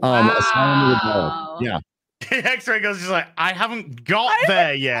 Wow. Asylum of the Daleks. Yeah. X-Ray goes just like, I haven't got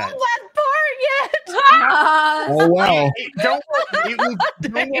there yet. That part yet. Oh wow! Don't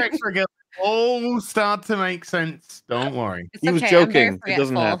worry, X-Ray goes. all start to make sense. Don't worry. It's He was okay, I'm very joking. It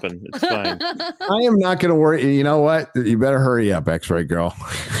doesn't forgetful. happen. It's fine. I am not going to worry. You know what? You better hurry up, X-Ray girl.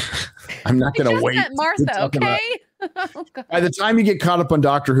 I'm not going to wait. Met Martha, okay? Oh, God. By the time you get caught up on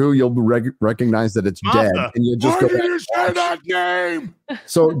Doctor Who, you'll recognize that it's Martha, dead, and you'll just why go. did you say that name?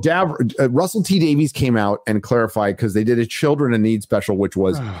 So Russell T Davies came out and clarified because they did a Children in Need special, which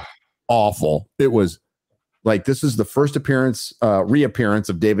was awful. It was like, this is the first reappearance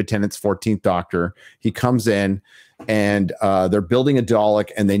of David Tennant's 14th Doctor. He comes in and they're building a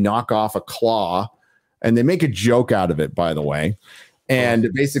Dalek and they knock off a claw and they make a joke out of it, by the way.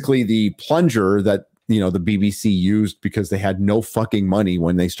 And basically the plunger that, the BBC used because they had no fucking money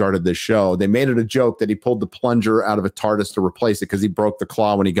when they started this show. They made it a joke that he pulled the plunger out of a TARDIS to replace it because he broke the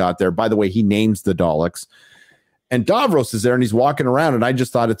claw when he got there. By the way, he names the Daleks. And Davros is there and he's walking around, and I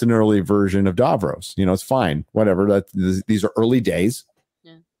just thought it's an early version of Davros. It's fine, whatever. These are early days.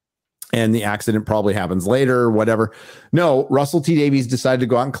 Yeah. And the accident probably happens later, whatever. No, Russell T Davies decided to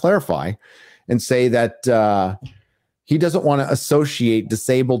go out and clarify and say that he doesn't want to associate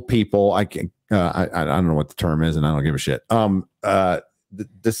disabled people. I don't know what the term is, and I don't give a shit.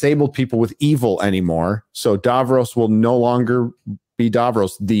 Disabled people with evil anymore. So Davros will no longer be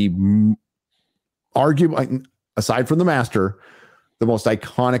Davros. The argument, aside from the Master, the most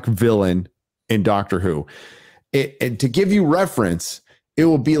iconic villain in Doctor Who. And to give you reference, it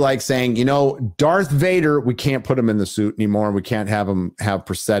will be like saying, Darth Vader, we can't put him in the suit anymore. We can't have him have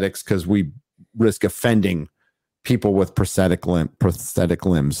prosthetics because we risk offending people with prosthetic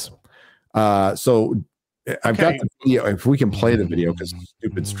limbs. So I've got the video. If we can play the video, because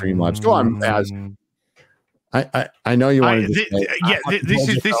stupid Streamlabs. Go on, Az. I know you wanted to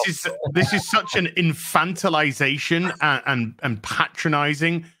this is such an infantilization and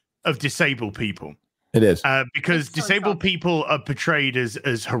patronizing of disabled people. It is because disabled people are portrayed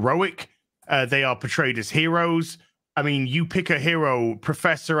as heroic. They are portrayed as heroes. I mean, you pick a hero: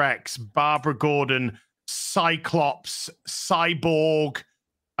 Professor X, Barbara Gordon, Cyclops, Cyborg.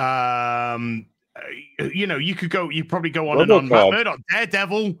 You probably go on and on. Matt Murdock,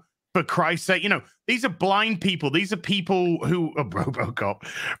 Daredevil, for Christ's sake. These are blind people. These are people who are RoboCop.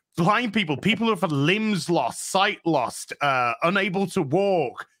 Blind people who have limbs lost, sight lost, unable to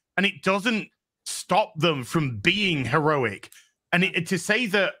walk, and it doesn't stop them from being heroic. And to say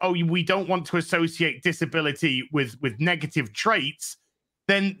that, we don't want to associate disability with negative traits,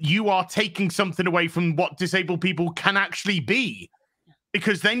 then you are taking something away from what disabled people can actually be.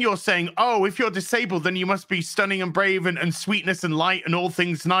 Because then you're saying, if you're disabled, then you must be stunning and brave and sweetness and light and all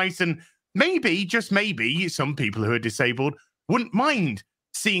things nice. And maybe, just maybe, some people who are disabled wouldn't mind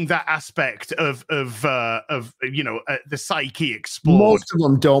seeing that aspect of the psyche explored. Most of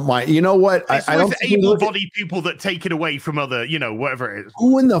them don't mind. You know what? I don't able-bodied people that take it away from other, whatever it is.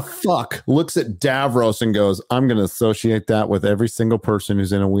 Who in the fuck looks at Davros and goes, I'm going to associate that with every single person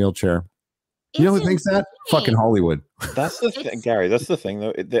who's in a wheelchair? You know who thinks that? Fucking Hollywood. That's the thing, Gary. That's the thing,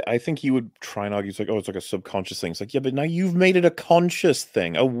 though. I think he would try and argue, it's like a subconscious thing. It's like, yeah, but now you've made it a conscious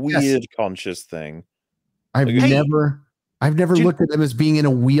thing, a weird conscious thing. I've never looked at him as being in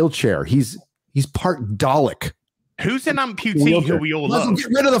a wheelchair. He's part Dalek. Who's an amputee who we all love? Get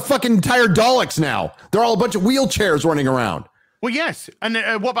rid of the fucking entire Daleks now. They're all a bunch of wheelchairs running around. Well, yes. And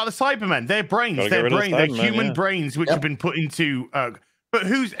what about the Cybermen? Their brains, they're human brains, which have been put into. But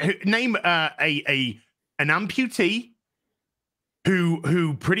name an amputee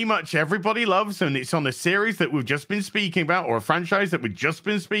who pretty much everybody loves, and it's on a series that we've just been speaking about, or a franchise that we've just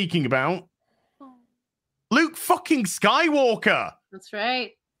been speaking about. Luke fucking Skywalker. That's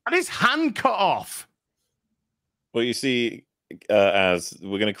right. And his hand cut off. Well, you see, as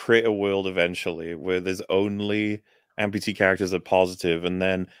we're going to create a world eventually where there's only amputee characters that are positive, and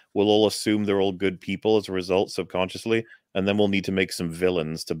then we'll all assume they're all good people as a result subconsciously, and then we'll need to make some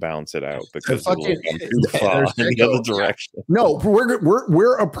villains to balance it out because it'll go too far in the other direction. No,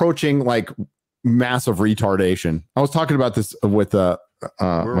 we're approaching like massive retardation. I was talking about this with my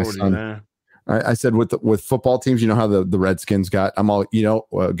son. There. I said with football teams, how the Redskins got,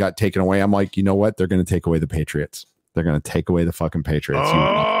 got taken away. I'm like, you know what? They're going to take away the Patriots. They're going to take away the fucking Patriots.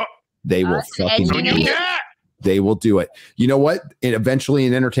 They will fucking do it. They will do it. You know what? Eventually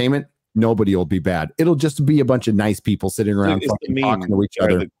in entertainment, nobody will be bad. It'll just be a bunch of nice people sitting around fucking talking to each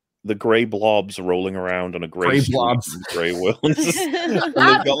other. The gray blobs rolling around on a gray blobs, gray wheels. Well, they say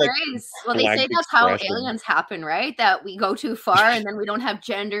that's how aliens happen, right? That we go too far and then we don't have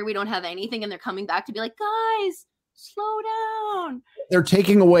gender, we don't have anything, and they're coming back to be like, guys, slow down. They're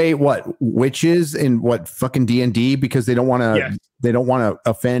taking away witches in fucking D&D because they don't want to. They don't want to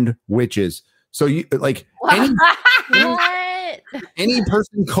offend witches. So you like what? any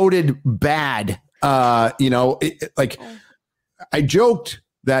person coded bad, like I joked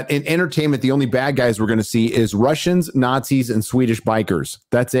that in entertainment, the only bad guys we're going to see is Russians, Nazis, and Swedish bikers.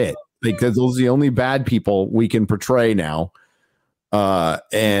 That's it. Because those are the only bad people we can portray now.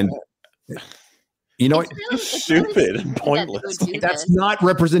 And you know, it's stupid and pointless. That's not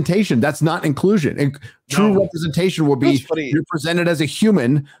representation. That's not inclusion. And true representation will be you're presented as a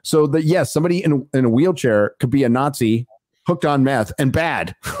human. So that yes, somebody in a wheelchair could be a Nazi hooked on meth and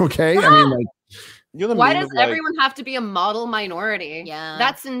bad. Okay, I mean, like. Why does everyone have to be a model minority? Yeah,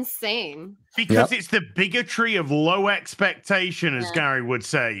 that's insane. Because it's the bigotry of low expectation, as Gary would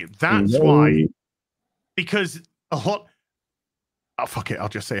say. That's why. Because a lot. Oh, fuck it. I'll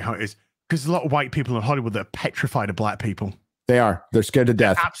just say how it is. Because a lot of white people in Hollywood that are petrified of black people. They are. They're scared to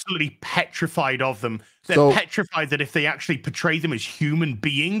death. They're absolutely petrified of them. They're petrified that if they actually portray them as human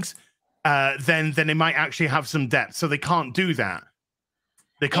beings, then they might actually have some depth. So they can't do that.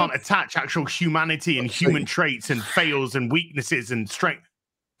 They can't attach actual humanity and human traits and fails and weaknesses and strength.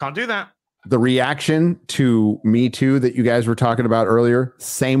 Can't do that. The reaction to Me Too that you guys were talking about earlier,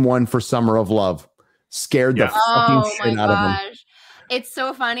 same one for Summer of Love. Scared the fucking shit out of them. It's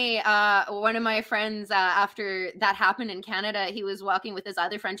so funny. One of my friends, after that happened in Canada, he was walking with his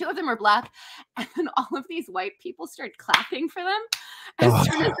other friend. Two of them are black. And then all of these white people started clapping for them as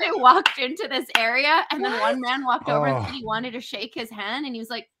soon as they walked into this area. And then one man walked over and said he wanted to shake his hand. And he was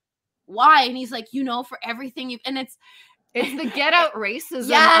like, why? And he's like, for everything you've... And it's the get out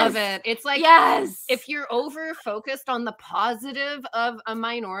racism of it. It's like, if you're over focused on the positive of a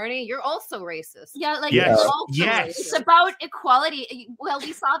minority, you're also racist. Yeah, like it's about equality. Well,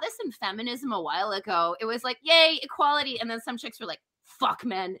 we saw this in feminism a while ago. It was like, yay, equality. And then some chicks were like, fuck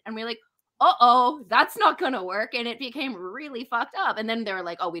men. And we're like, that's not gonna work. And it became really fucked up. And then they were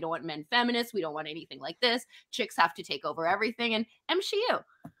like, we don't want men feminists. We don't want anything like this. Chicks have to take over everything. And MCU.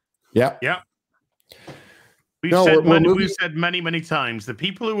 Yeah. We've said many times, the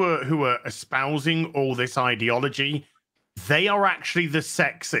people who are espousing all this ideology, they are actually the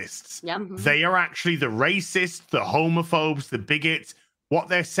sexists. Yeah. They are actually the racists, the homophobes, the bigots. What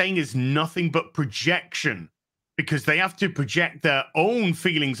they're saying is nothing but projection, because they have to project their own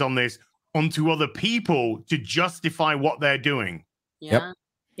feelings on this onto other people to justify what they're doing. Yeah.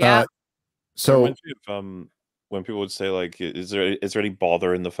 So when people would say, like, is there any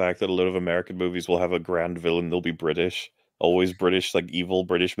bother in the fact that a lot of American movies will have a grand villain, they'll be British, always British, like evil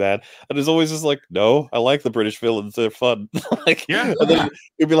British bad, and there's always just like, no, I like the British villains, they're fun. And then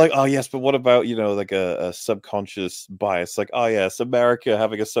you'd be like, oh yes, but what about, like a subconscious bias, like, oh yes, America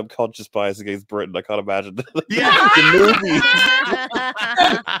having a subconscious bias against Britain, I can't imagine.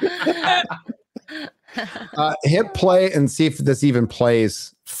 Hit play and see if this even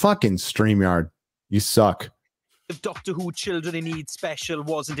plays. Fucking StreamYard, you suck. If Doctor Who Children in Need Special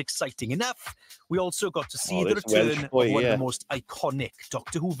wasn't exciting enough, we also got to see the return of one of the most iconic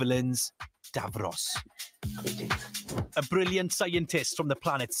Doctor Who villains, Davros. A brilliant scientist from the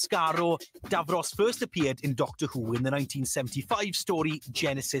planet Skaro, Davros first appeared in Doctor Who in the 1975 story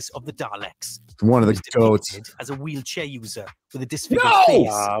Genesis of the Daleks. One of the goats. As a wheelchair user with a disfigured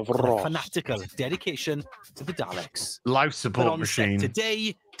face and a fanatical dedication to the Daleks. Life support machine.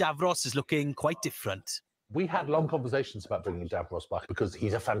 Today, Davros is looking quite different. We had long conversations about bringing Davros back because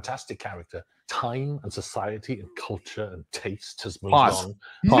he's a fantastic character. Time and society and culture and taste has moved on.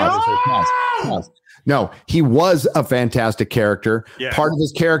 Pause. No, he was a fantastic character. Yeah. Part of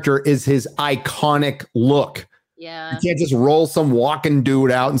his character is his iconic look. Yeah. You can't just roll some walking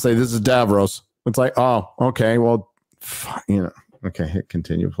dude out and say, this is Davros. It's like, oh, okay, well, okay, hit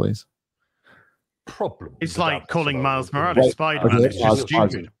continue, please. Problem. It's like calling Miles Morales Spider-Man. It's just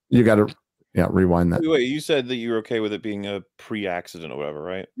stupid. You got to... Yeah, rewind that. Wait, you said that you were okay with it being a pre-accident or whatever,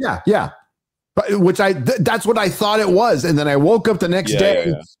 right? Yeah. But that's what I thought it was. And then I woke up the next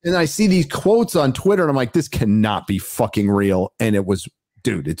day and I see these quotes on Twitter and I'm like, this cannot be fucking real. And it was,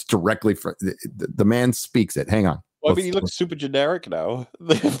 dude, it's directly from the man speaks it. Hang on. Well, I mean, he looks super generic now.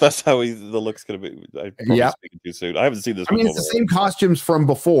 If that's how the look's going to be. I'm probably speaking too soon. I haven't seen this. I mean, it's the same costumes from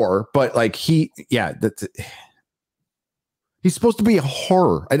before, but like he's supposed to be a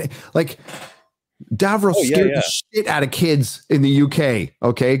horror. Like Davros scared the shit out of kids in the UK,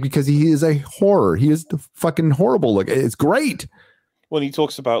 okay? Because he is a horror. He is the fucking horrible look. It's great. When he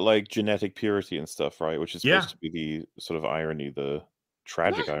talks about like genetic purity and stuff, right? Which is supposed to be the sort of irony, the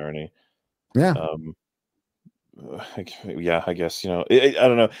tragic irony. Yeah. I guess, I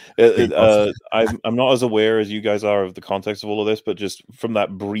don't know. I'm not as aware as you guys are of the context of all of this, but just from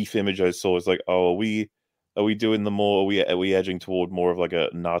that brief image I saw, it's like, oh, Are we doing the more? Are we edging toward more of like a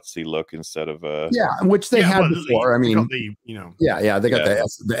Nazi look instead of Yeah, which they had before. I mean, they got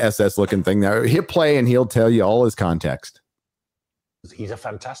the SS looking thing there. He'll play and he'll tell you all his context. He's a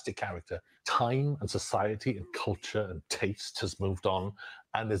fantastic character. Time and society and culture and taste has moved on,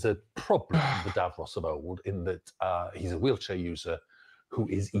 and there's a problem with the Davros of old in that he's a wheelchair user who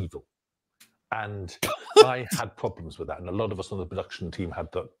is evil. And I had problems with that, and a lot of us on the production team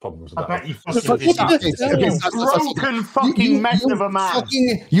had the problems with that. I bet you fucking broken fucking mess of a man.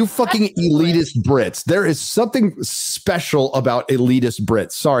 You fucking elitist Brits. There is something special about elitist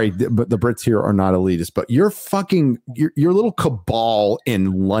Brits. Sorry, but the Brits here are not elitist, but your little cabal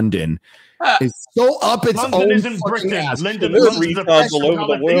in London is so up its London own isn't fucking Britain. ass. London is a all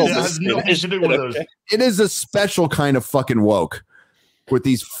over the world. That has nothing to do with us. It is a special kind of fucking woke with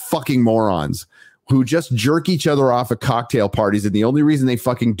these fucking morons who just jerk each other off at cocktail parties, and the only reason they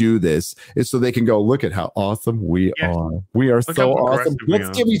fucking do this is so they can go, look at how awesome we are. We are so awesome. Let's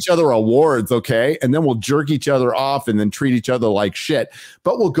give each other awards, okay? And then we'll jerk each other off and then treat each other like shit.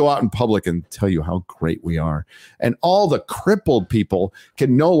 But we'll go out in public and tell you how great we are. And all the crippled people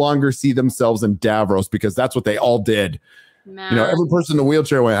can no longer see themselves in Davros because that's what they all did. Man. You know, every person in the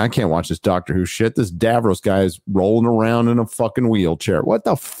wheelchair went, I can't watch this Doctor Who shit. This Davros guy is rolling around in a fucking wheelchair. What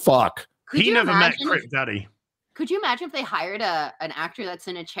the fuck? Could he you never met imagine Crip Daddy. Could you imagine if they hired an actor that's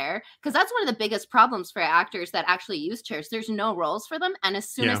in a chair? Because that's one of the biggest problems for actors that actually use chairs. There's no roles for them. And as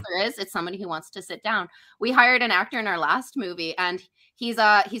soon as there is, it's somebody who wants to sit down. We hired an actor in our last movie, and he's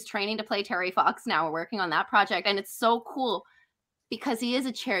training to play Terry Fox now. We're working on that project. And it's so cool because he is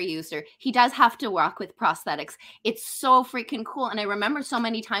a chair user. He does have to walk with prosthetics. It's so freaking cool. And I remember so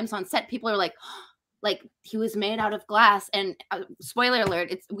many times on set, people are like he was made out of glass, and spoiler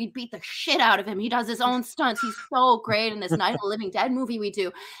alert, we beat the shit out of him. He does his own stunts. He's so great in this Night of the Living Dead movie we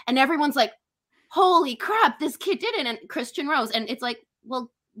do. And everyone's like, holy crap, this kid did it. And Christian Rose. And it's like,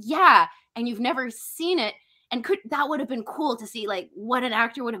 well, yeah. And you've never seen it. And that would have been cool to see like what an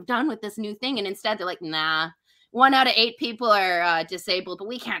actor would have done with this new thing. And instead they're like, nah, 1 out of 8 people are disabled, but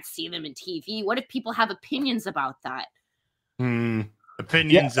we can't see them in TV. What if people have opinions about that?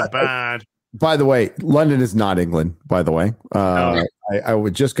 Opinions are bad. By the way, London is not England, by the way. I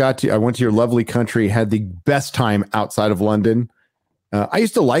went to your lovely country, had the best time outside of London. I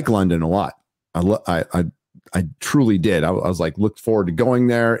used to like London a lot. I truly did. I was like, looked forward to going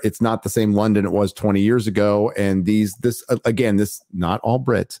there. It's not the same London it was 20 years ago. And this not all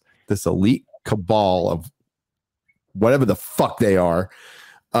Brits, this elite cabal of whatever the fuck they are,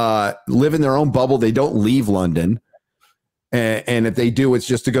 live in their own bubble. They don't leave London. And if they do, it's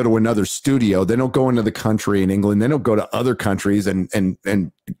just to go to another studio. They don't go into the country in England. They don't go to other countries, and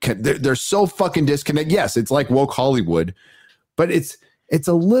they're so fucking disconnected. Yes, it's like woke Hollywood, but it's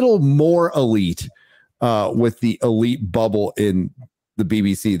a little more elite with the elite bubble in the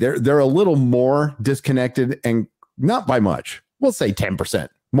BBC. They're a little more disconnected, and not by much. We'll say 10%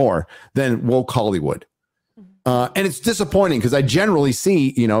 more than woke Hollywood. And it's disappointing because I generally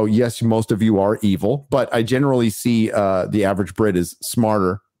see, yes, most of you are evil, but I generally see the average Brit is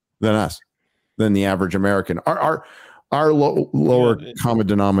smarter than us, than the average American. Our lower common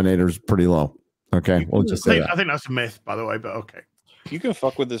denominator is pretty low. Okay, we'll just say that. I think that's a myth, by the way, but okay. You can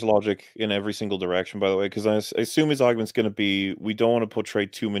fuck with this logic in every single direction, by the way, because I assume his argument's going to be we don't want to portray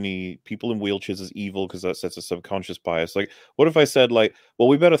too many people in wheelchairs as evil because that sets a subconscious bias. Like, what if I said, like, well,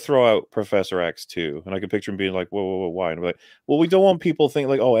 we better throw out Professor X too? And I could picture him being like, whoa, why? And I'm like, well, we don't want people think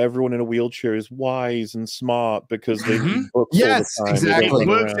like, oh, everyone in a wheelchair is wise and smart because they read books all the time. Exactly. It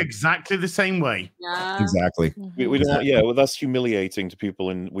works exactly the same way. Yeah. Exactly. We don't. Yeah, well, that's humiliating to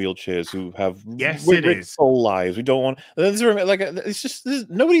people in wheelchairs who have full lives. We don't want. It's just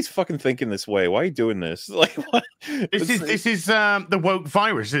nobody's fucking thinking this way. Why are you doing this? Like, what? This is the woke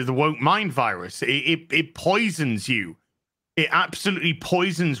virus. The woke mind virus. It poisons you. It absolutely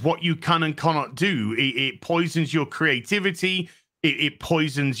poisons what you can and cannot do. It poisons your creativity. It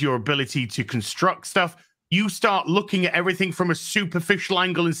poisons your ability to construct stuff. You start looking at everything from a superficial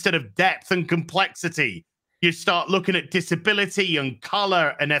angle instead of depth and complexity. You start looking at disability and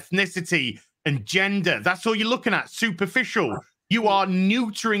color and ethnicity and gender. That's all you're looking at. Superficial. You are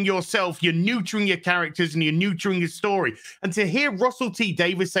neutering yourself, you're neutering your characters, and you're neutering your story. And to hear Russell T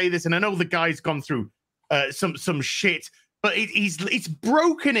Davies say this, and I know the guy's gone through some shit, but it's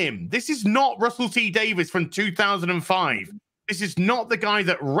broken him. This is not Russell T Davies from 2005. This is not the guy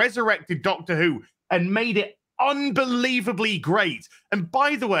that resurrected Doctor Who and made it unbelievably great. And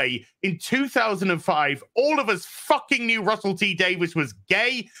by the way, in 2005, all of us fucking knew Russell T Davies was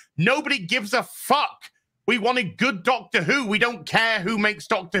gay. Nobody gives a fuck. We wanted good Doctor Who. We don't care who makes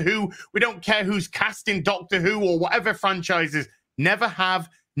Doctor Who. We don't care who's casting Doctor Who or whatever franchises. Never have,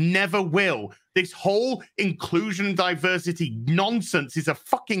 never will. This whole inclusion and diversity nonsense is a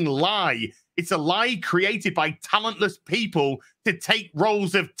fucking lie. It's a lie created by talentless people to take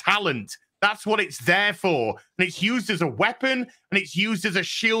roles of talent. That's what it's there for. And it's used as a weapon, and it's used as a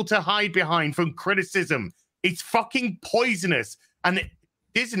shield to hide behind from criticism. It's fucking poisonous. And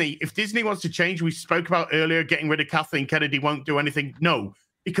Disney, if Disney wants to change, we spoke about earlier, getting rid of Kathleen Kennedy won't do anything. No,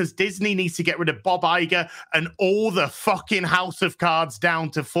 because Disney needs to get rid of Bob Iger and all the fucking House of Cards down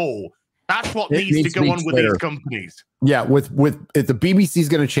to 4. That's what needs to go on with these companies. Yeah, if the BBC's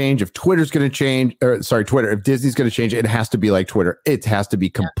going to change, if Twitter's going to change, or sorry, Twitter, if Disney's going to change, it has to be like Twitter. It has to be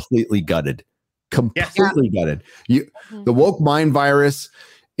completely gutted. Completely gutted. The woke mind virus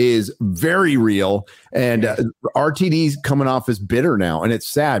is very real, and RTD's coming off as bitter now, and it's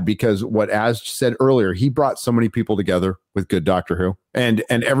sad because what Az said earlier, he brought so many people together with good Doctor Who, and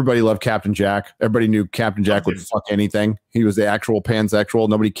everybody loved Captain Jack. Everybody knew Captain Jack would fuck anything. He was the actual pansexual.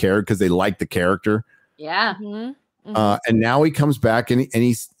 Nobody cared because they liked the character. Yeah. And now he comes back and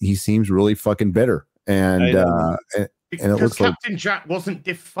he seems really fucking bitter, and it looks Captain Jack wasn't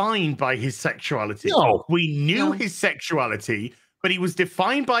defined by his sexuality. No. We knew his sexuality, but he was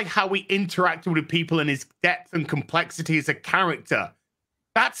defined by how he interacted with people and his depth and complexity as a character.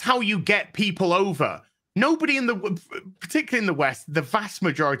 That's how you get people over. Nobody particularly in the West, the vast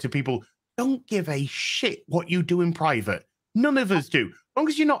majority of people don't give a shit what you do in private. None of us do. As long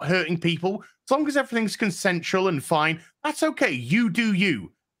as you're not hurting people, as long as everything's consensual and fine, that's okay. You do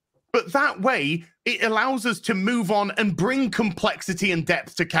you. But that way, it allows us to move on and bring complexity and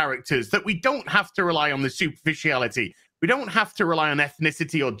depth to characters, that we don't have to rely on the superficiality. We don't have to rely on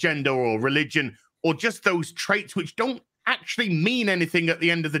ethnicity or gender or religion or just those traits which don't actually mean anything at the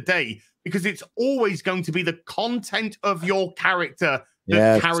end of the day, because it's always going to be the content of your character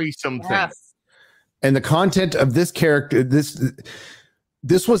that carries something. Yes. And the content of this character, this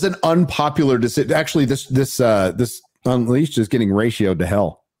was an unpopular decision. Actually, this Unleashed is getting ratioed to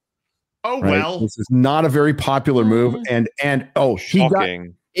hell. Oh, right? Well, this is not a very popular move, and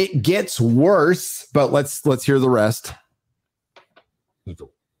shocking. It gets worse, but let's hear the rest.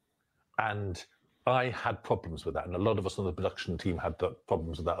 Evil. And I had problems with that, and a lot of us on the production team had the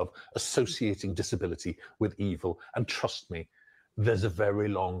problems with that, of associating disability with evil. And trust me, there's a very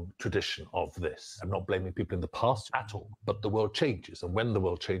long tradition of this. I'm not blaming people in the past at all, but the world changes, and when the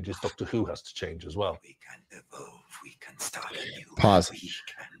world changes, Doctor Who has to change as well. We can evolve, we can start anew. Pause.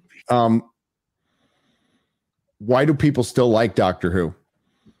 Why do people still like Doctor Who?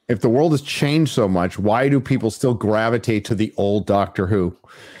 If the world has changed so much, why do people still gravitate to the old Doctor Who?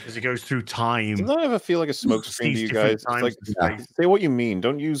 Because it goes through time. Doesn't that ever feel like a smokescreen to you guys? Like, say what you mean.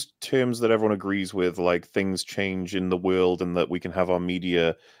 Don't use terms that everyone agrees with, like things change in the world and that we can have our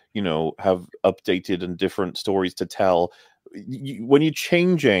media, have updated and different stories to tell. When you're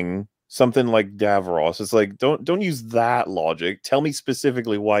changing something like Davros, it's like, don't use that logic. Tell me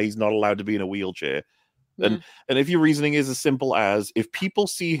specifically why he's not allowed to be in a wheelchair. And if your reasoning is as simple as, if people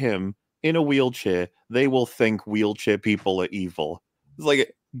see him in a wheelchair, they will think wheelchair people are evil. It's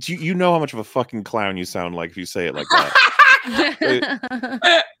like, do you know how much of a fucking clown you sound like if you say it like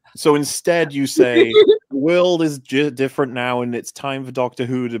that? So instead you say, the world is different now and it's time for Doctor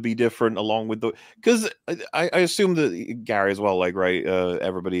Who to be different along with the... Because I assume that Gary as well, like, right,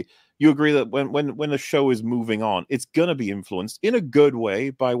 everybody... You agree that when the show is moving on, it's going to be influenced in a good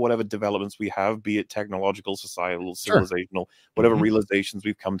way by whatever developments we have, be it technological, societal, civilizational, whatever realizations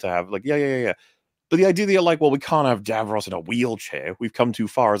we've come to have. Like, yeah. But the idea that you're like, well, we can't have Davros in a wheelchair. We've come too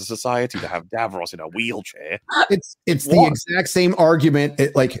far as a society to have Davros in a wheelchair. It's the exact same argument.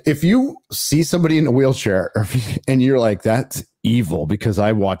 Like, if you see somebody in a wheelchair and you're like, that's evil because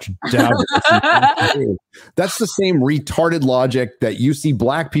I watch Davros. That's the same retarded logic that you see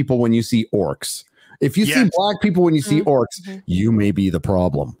black people when you see orcs. If you see black people when you see orcs, you may be the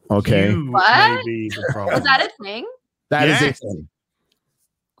problem. Okay. What? Is that a thing? That is a thing.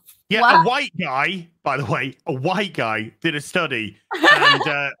 Yeah, what? A white guy, by the way, did a study and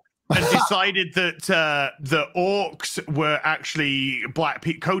decided that the orcs were actually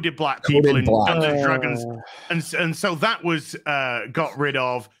coded black people in Dungeons and Dragons, and so that was got rid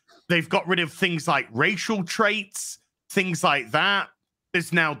of. They've got rid of things like racial traits, things like that.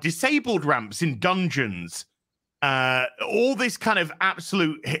 There's now disabled ramps in dungeons. All this kind of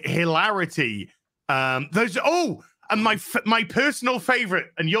absolute hilarity. And my personal favorite,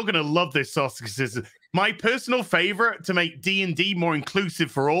 and you're going to love this, Sausages, my personal favorite to make D&D more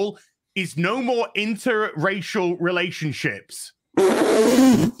inclusive for all is no more interracial relationships. No.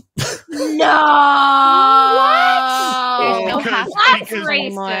 Because That's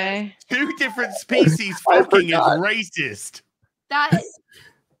racist. two different species fucking is racist. That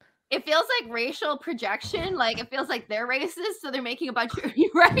it feels like racial projection. Like it feels like they're racist, so they're making a bunch of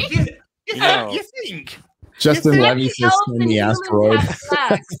right. You think? Justin Levy says in the asteroid.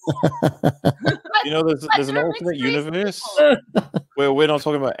 There's an alternate universe where we're not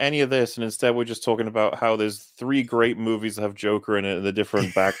talking about any of this, and instead we're just talking about how there's 3 great movies that have Joker in it and the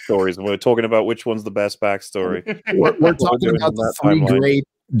different backstories, and we're talking about which one's the best backstory. We're talking about the 3 great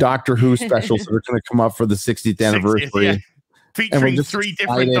Doctor Who specials that are going to come up for the 60th anniversary. Yeah. Featuring 3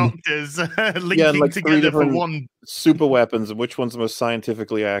 different doctors linking together for one super weapons, and which one's the most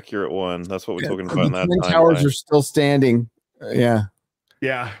scientifically accurate one? That's what we're talking about. In that Twin Towers are still standing. Yeah.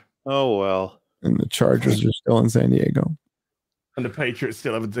 Oh well. And the Chargers are still in San Diego. And the Patriots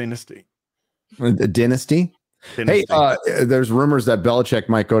still have a dynasty. A dynasty? Hey, there's rumors that Belichick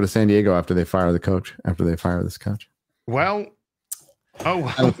might go to San Diego after they fire the coach. After they fire this coach. Well. Oh,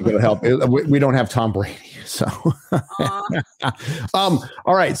 I don't think it'll help. We don't have Tom Brady, so. All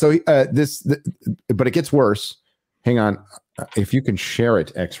right. So but it gets worse. Hang on, if you can share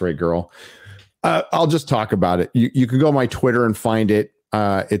it, X-Ray Girl. I'll just talk about it. You can go on my Twitter and find it.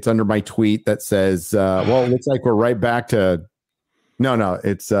 It's under my tweet that says, "Well, it looks like we're right back to." No,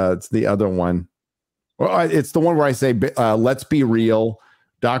 it's the other one. Well, it's the one where I say, "Let's be real."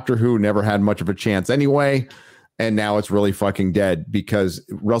 Doctor Who never had much of a chance anyway. And now it's really fucking dead because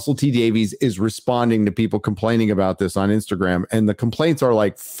Russell T. Davies is responding to people complaining about this on Instagram. And the complaints are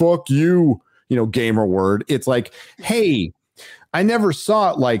like, fuck you, gamer word. It's like, hey, I never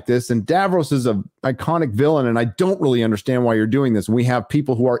saw it like this. And Davros is an iconic villain. And I don't really understand why you're doing this. And we have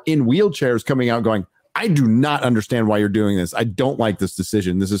people who are in wheelchairs coming out going, I do not understand why you're doing this. I don't like this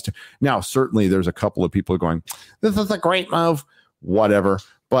decision. This is now, certainly there's a couple of people going, this is a great move, whatever.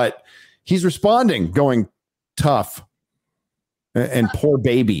 But he's responding going, tough and poor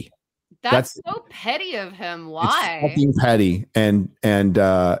baby. That's so petty of him. Why? It's fucking petty and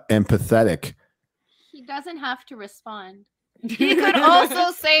pathetic. He doesn't have to respond. He could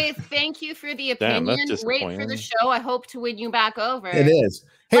also say thank you for the opinion. That's great for the show. I hope to win you back over. It is.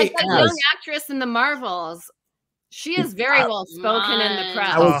 Hey, like that young actress in the Marvels. She is very well spoken in the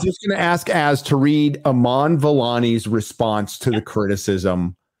press. I was just going to ask Az to read Aman Vellani's response to the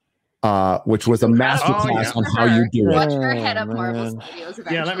criticism. Which was a masterclass on how you do it. Watch her head up Marvel Studios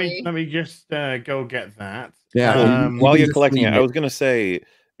eventually. Yeah, let me just go get that. Yeah, while you're collecting it, I was going to say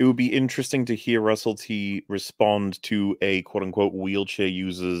it would be interesting to hear Russell T to to a quote unquote wheelchair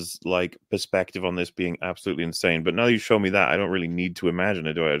user's like perspective on this being absolutely insane. But now you show me that, I don't really need to imagine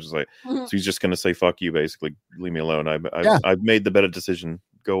it, do I? I was just like, so he's just going to say "fuck you," basically, leave me alone. I've made the better decision.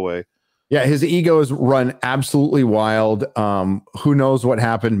 Go away. Yeah, his ego is run absolutely wild. Who knows what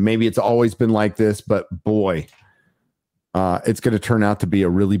happened? Maybe it's always been like this, but boy, it's going to turn out to be a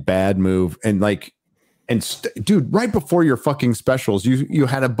really bad move. And dude, right before your fucking specials, you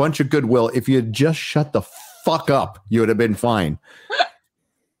had a bunch of goodwill. If you had just shut the fuck up, you would have been fine. I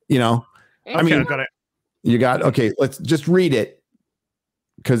mean, I got it. You got okay. Let's just read it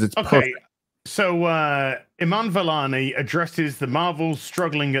because it's perfect. So Iman Vellani addresses the Marvels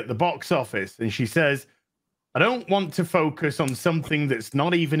struggling at the box office, and she says, I don't want to focus on something that's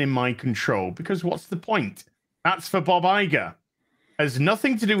not even in my control, because what's the point? That's for Bob Iger. Has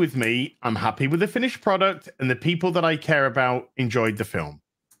nothing to do with me. I'm happy with the finished product, and the people that I care about enjoyed the film.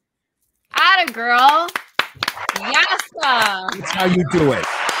 Atta girl. Yes. That's how you do it.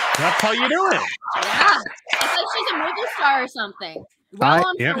 That's how you do it. Yeah. It's like she's a movie star or something. Well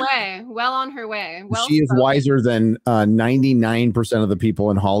on her way. Well on her way. Well, she is wiser than 99% of the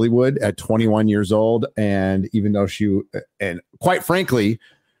people in Hollywood at 21 years old. And even though and quite frankly,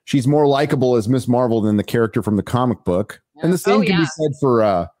 she's more likable as Miss Marvel than the character from the comic book. Yeah. And the same can be said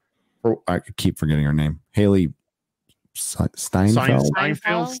for I keep forgetting her name, Haley Steinfeld.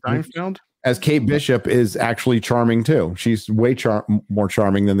 As Kate Bishop is actually charming too. She's way more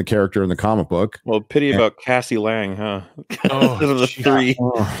charming than the character in the comic book. Well, pity about Cassie Lang, huh? The 3.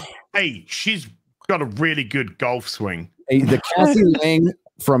 Hey, she's got a really good golf swing. Hey, the Cassie Lang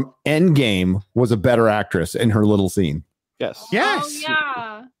from Endgame was a better actress in her little scene. Yes. Yes. Oh,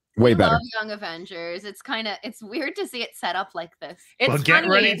 yeah. Way better. Love Young Avengers. It's weird to see it set up like this. It's get funny.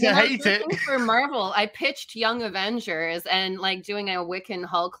 ready to hate it. For Marvel, I pitched Young Avengers and doing a Wiccan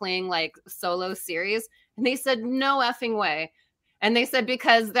Hulkling solo series, and they said no effing way. And they said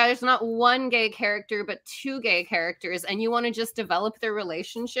because there's not one gay character, but two gay characters, and you want to just develop their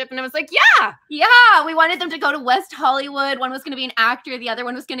relationship. And I was like, yeah, we wanted them to go to West Hollywood. One was going to be an actor. The other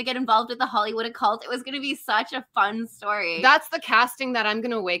one was going to get involved with the Hollywood occult. It was going to be such a fun story. That's the casting that I'm going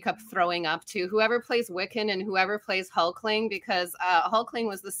to wake up throwing up to. Whoever plays Wiccan and whoever plays Hulkling, because Hulkling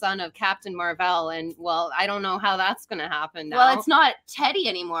was the son of Captain Marvel. And, well, I don't know how that's going to happen now. Well, it's not Teddy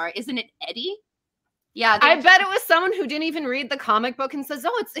anymore. Isn't it Eddie? Yeah, I bet it was someone who didn't even read the comic book and says,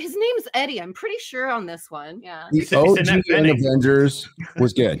 "Oh, his name's Eddie." I'm pretty sure on this one. Yeah, the OG and Avengers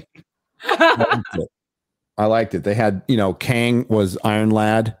was good. I liked it. They had, Kang was Iron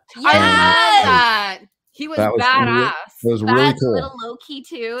Lad. Yeah, he was badass. It was really cool. A little low key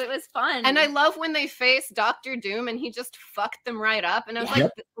too. It was fun, and I love when they faced Doctor Doom and he just fucked them right up. And I was like,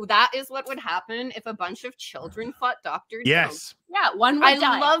 that is what would happen if a bunch of children fought Doctor Doom. Yes. Yeah, one would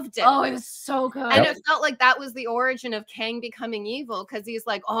die. Loved it. Oh, it was so good. And it felt like that was the origin of Kang becoming evil, because he's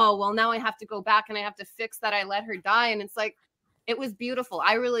like, oh, well, now I have to go back and I have to fix that I let her die. And it's like, it was beautiful.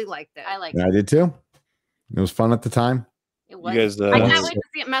 I really liked it. I did too. It was fun at the time. It was. You guys, I can't wait to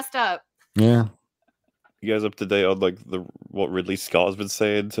see it messed up. Yeah. You guys up to date on like what Ridley Scott has been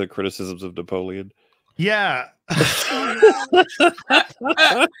saying to criticisms of Napoleon? Yeah.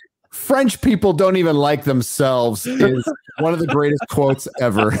 French people don't even like themselves is one of the greatest quotes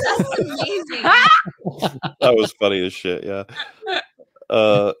ever. That's amazing. That was funny as shit. Yeah.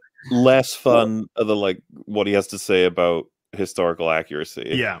 Less fun are the like what he has to say about historical accuracy.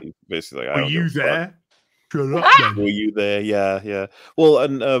 Yeah. He's basically like, Were you there? Shut up, Were you there? Yeah. Well,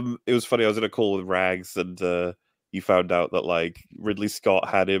 and it was funny. I was in a call with Rags, and you found out that like Ridley Scott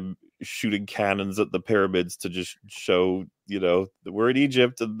had him shooting cannons at the pyramids to just show, that we're in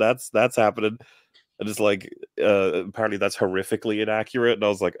Egypt and that's happening. And it's like apparently that's horrifically inaccurate. And I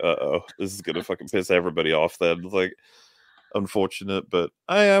was like, uh-oh, this is gonna fucking piss everybody off. Then it's like unfortunate, but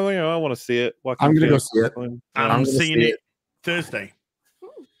I want to see it. I'm gonna go see it. I'm seeing it Thursday.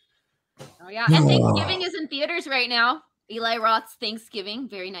 Oh yeah, and Thanksgiving is in theaters right now. Eli Roth's Thanksgiving,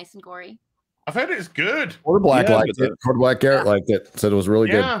 very nice and gory. I've heard it's good. Quarter Black liked it. Quarter Black Garrett liked it. Said it was really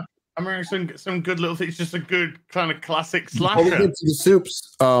good. Yeah, I mean some good little things. It's just a good kind of classic Before we slasher. get to the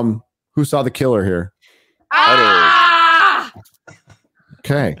soups, who saw The Killer here?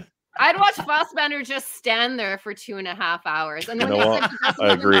 Okay. I'd watch Fassbender just stand there for 2.5 hours. And when I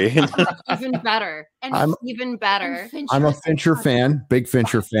agree. Even better. I'm even better. I'm a Fincher fan, big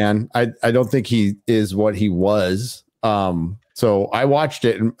Fincher fan. I don't think he is what he was. So I watched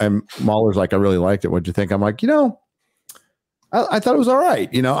it, and Mahler's like, I really liked it. What'd you think? I'm like, I thought it was all right.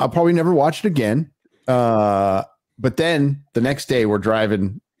 I'll probably never watch it again. But then the next day we're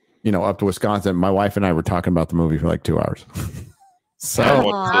driving, up to Wisconsin. My wife and I were talking about the movie for like 2 hours. So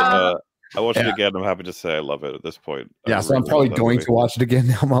I watched it again. I'm happy to say I love it at this point. Yeah, so I'm probably going to watch it again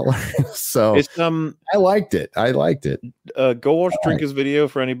now, Mahler. So it's I liked it. Go watch Drinker's video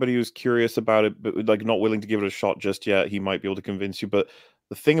for anybody who's curious about it, but like not willing to give it a shot just yet. He might be able to convince you. But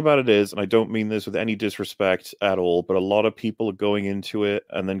the thing about it is, and I don't mean this with any disrespect at all, but a lot of people are going into it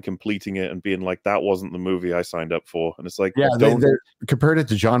and then completing it and being like, that wasn't the movie I signed up for. And it's like, they compared it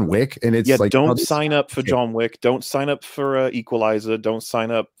to John Wick, and it's like, don't sign up for John Wick. Don't sign up for Equalizer. Don't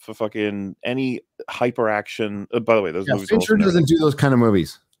sign up for fucking any hyper action. By the way, those movies. Fincher doesn't do those kind of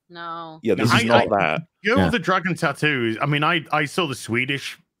movies. No. Yeah, this is not that. Girl with the Dragon Tattoo. I mean, I saw the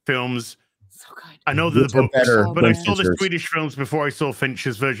Swedish films. So good. I know the books, better but I than saw the Fincher's. Swedish films before I saw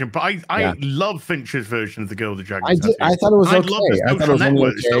Fincher's version. But I love Fincher's version of The Girl with the Dragon I Tattoo. thought it was I okay. love the I thought it Social was only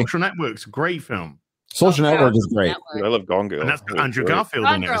Network. okay. Social Network's a great film. Social Network is great. I love Gone Girl. And that's got Andrew Great. Garfield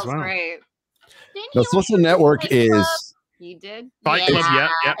Gone in it as Girl's well. great. The Social Network is You did? Fight Club,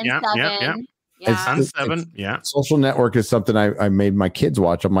 yeah. And And Seven, yeah. Social Network is something I made my kids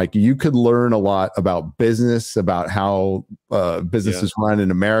watch. I'm like, you could learn a lot about business, about how businesses run in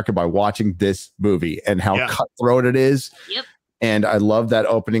America by watching this movie and how cutthroat it is. Yep. And I love that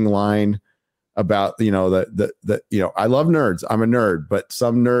opening line about, I love nerds. I'm a nerd, but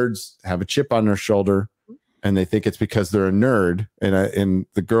some nerds have a chip on their shoulder and they think it's because they're a nerd. And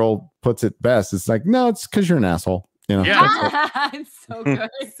the girl puts it best. It's like, no, it's because you're an asshole. It's so good.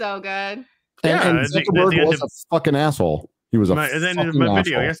 So good. And Zuckerberg was a fucking asshole. He was a and then in fucking my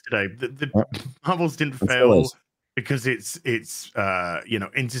video asshole. yesterday, the Marvels didn't fail because it's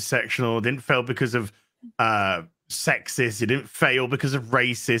intersectional. It didn't fail because of sexist. It didn't fail because of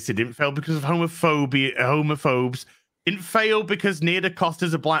racist. It didn't fail because of homophobes. It didn't fail because Nia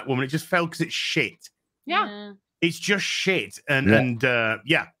DaCosta's a black woman. It just failed because it's shit. Yeah. It's just shit. I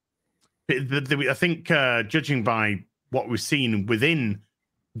think judging by what we've seen within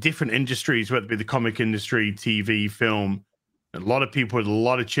different industries, whether it be the comic industry, TV, film, A lot of people with a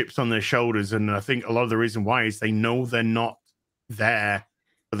lot of chips on their shoulders, and I think a lot of the reason why is they know they're not there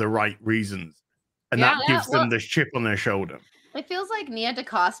for the right reasons, and that gives them this chip on their shoulder. It feels like Nia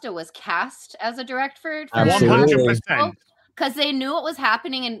DaCosta was cast as a director for 100%. because they knew what was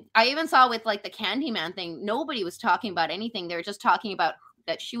happening, and I even saw with like the Candyman thing, nobody was talking about anything. They were just talking about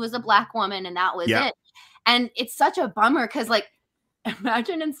that she was a Black woman, and that was it. And it's such a bummer because, like,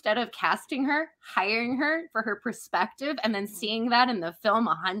 imagine instead of casting her, hiring her for her perspective, and then seeing that in the film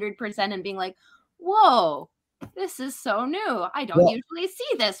 100% and being like, "Whoa, this is so new. I don't usually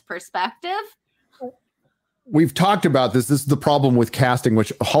see this perspective." We've talked about this. This is the problem with casting,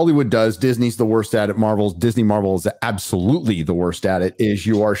 which Hollywood does. Disney's the worst at it. Marvel is absolutely the worst at it. Is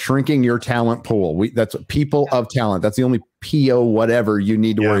you are shrinking your talent pool. That's people of talent. That's the only PO whatever you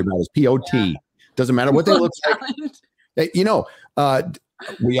need to worry about is POT. Doesn't matter what they look like. You know, I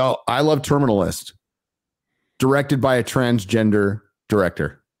love Terminalist, directed by a transgender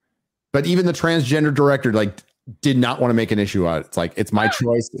director, but even the transgender director did not want to make an issue out of it. It's like, it's my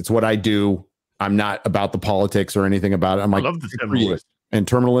choice. It's what I do. I'm not about the politics or anything about it. I love the Terminalist. And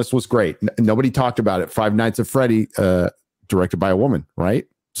Terminalist was great. Nobody talked about it. Five Nights at Freddy, directed by a woman, right?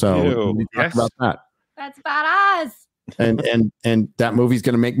 So we talked about that. That's badass. And that movie's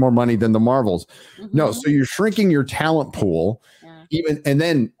going to make more money than the Marvels. No, so you're shrinking your talent pool, and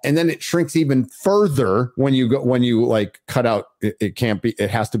then it shrinks even further when you like cut out. It can't be.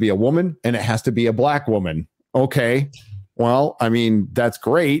 It has to be a woman, and it has to be a Black woman. Okay, well, I mean that's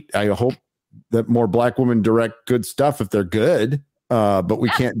great. I hope that more Black women direct good stuff if they're good, but we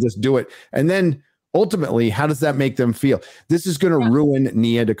can't just do it. And then ultimately, how does that make them feel? This is going to ruin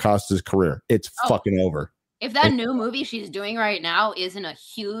Nia DaCosta's career. It's fucking over. If that new movie she's doing right now isn't a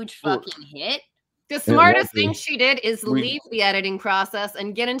huge fucking hit. The smartest thing she did is leave the editing process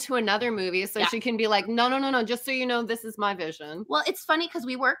and get into another movie so she can be like, no, just so you know, this is my vision. Well, it's funny because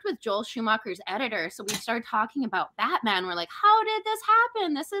we worked with Joel Schumacher's editor, so we started talking about Batman. We're like, how did this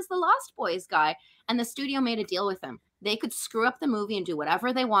happen? This is the Lost Boys guy. And the studio made a deal with him. They could screw up the movie and do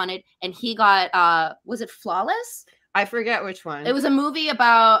whatever they wanted. And he got, was it Flawless? I forget which one. It was a movie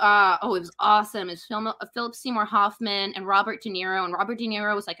about, it was awesome. It's Philip Seymour Hoffman and Robert De Niro. And Robert De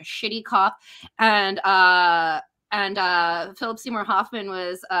Niro was like a shitty cop. And Philip Seymour Hoffman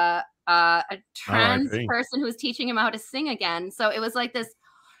was a trans person who was teaching him how to sing again. So it was like this,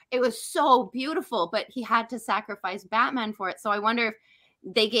 it was so beautiful, but he had to sacrifice Batman for it. So I wonder if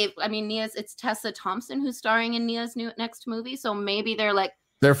they gave, it's Tessa Thompson who's starring in Nia's next movie. So maybe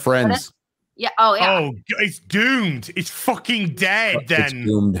they're friends. Yeah. Oh, yeah. Oh, it's doomed. It's fucking dead. Then it's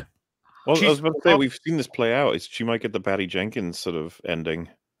doomed. Well, I was about to say we've seen this play out. She might get the Patty Jenkins sort of ending.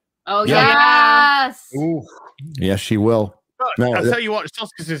 Oh yes. Ooh. Yes, she will. No, I'll tell you what.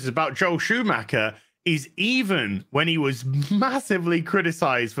 This is about Joel Schumacher. Is even when he was massively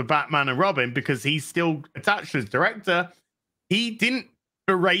criticized for Batman and Robin because he's still attached as director, he didn't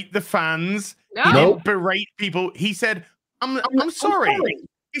berate the fans. No. He didn't berate people. He said, "I'm sorry."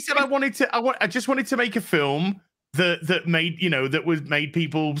 He said, I just wanted to make a film that made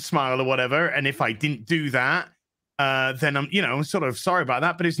people smile or whatever. And if I didn't do that, then I'm sort of sorry about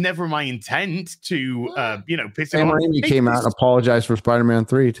that. But it's never my intent to, piss him off. Sam Raimi came out and apologized for Spider-Man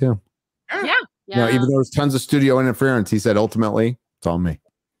 3 too. Yeah. Even though there was tons of studio interference, he said, ultimately, it's on me.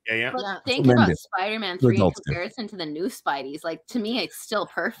 Yeah. But think about Spider-Man 3 in comparison to the new Spideys. Like, to me, it's still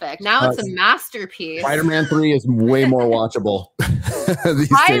perfect. Now it's a masterpiece. Spider-Man 3 is way more watchable.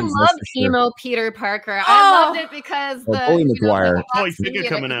 I love emo Peter Parker. I loved it because the toy figure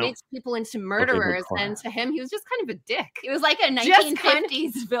coming out makes people into murderers, and to him, he was just kind of a dick. He was like a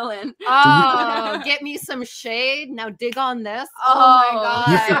 1950s villain. Oh, get me some shade. Now dig on this. Oh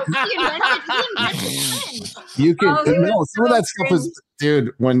my god. You can some of that stuff is,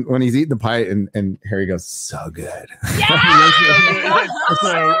 dude, when he's eating the pie and Harry goes, so good. Yeah.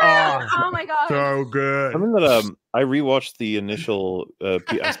 Oh my god. So good. I mean that I rewatched the initial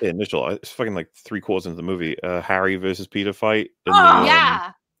I say initial, it's fucking like 3/4 into the movie, Harry versus Peter fight.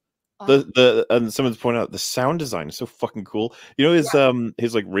 And and someone's pointed out the sound design is so fucking cool. You know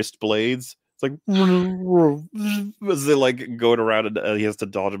his like wrist blades. It's like as they like going around and he has to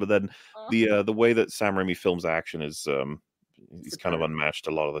dodge, but then the way that Sam Raimi films action is he's kind of unmatched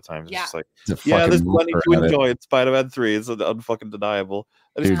a lot of the times. It's just like there's plenty to enjoy in Spider-Man 3. It's unfucking deniable.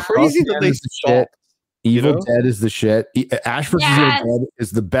 And it's crazy that they stopped. Evil Dead is the shit. Ash vs. Evil Dead is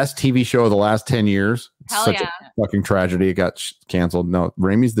the best TV show of the last 10 years. It's such a fucking tragedy. It got canceled. No,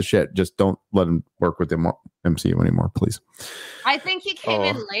 Raimi's the shit. Just don't let him work with the MCU anymore, please. I think he came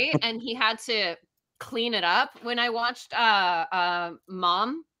in late and he had to clean it up. When I watched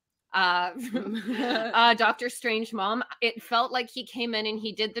Mom, Doctor Strange mom. It felt like he came in and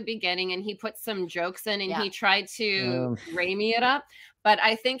he did the beginning and he put some jokes in and he tried to Raimi it up. But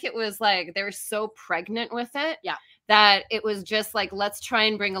I think it was like they're so pregnant with it that it was just like, let's try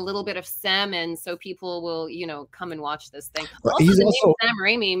and bring a little bit of Sam in so people will, come and watch this thing. Also, the name Sam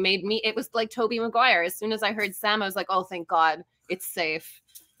Raimi made me, it was like Tobey Maguire. As soon as I heard Sam, I was like, oh, thank God, it's safe.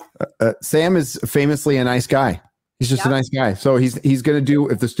 Sam is famously a nice guy. He's just a nice guy. So he's going to do,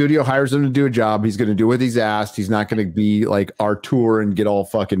 if the studio hires him to do a job, he's going to do what he's asked. He's not going to be like Artur and get all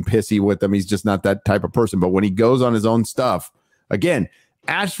fucking pissy with them. He's just not that type of person. But when he goes on his own stuff, again,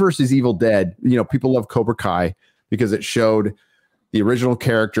 Ash versus Evil Dead, people love Cobra Kai because it showed the original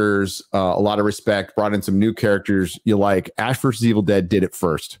characters a lot of respect, brought in some new characters you like. Ash versus Evil Dead did it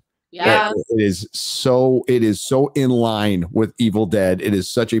first. Yeah, it is so in line with Evil Dead. It is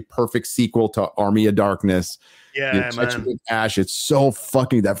such a perfect sequel to Army of Darkness. Yeah, man. With Ash, it's so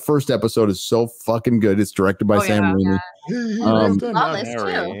fucking. That first episode is so fucking good. It's directed by Sam Raimi.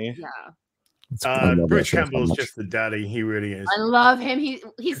 Bruce Campbell's just the daddy. He really is. I love him. He's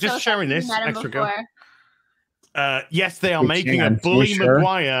just so sharing this met him extra before. Yes, they are making a Bully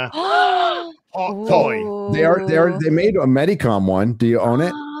Maguire hot toy. They made a Medicom one. Do you own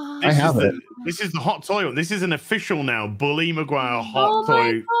it? I have it. This is the hot toy. This is an official now. Bully Maguire hot toy. Oh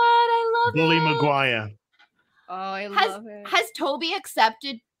my God, I love Bully it. Maguire. Oh, I love it. Has Toby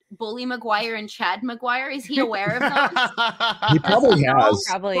accepted Bully Maguire and Chad Maguire? Is he aware of those? He probably has.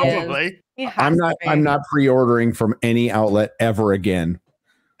 Probably. I'm not pre-ordering from any outlet ever again.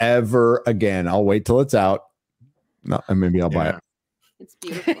 Ever again. I'll wait till it's out. No, and maybe I'll buy it. It's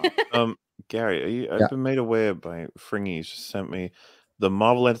beautiful. Gary, I've been made aware by Fringy. He's just sent me the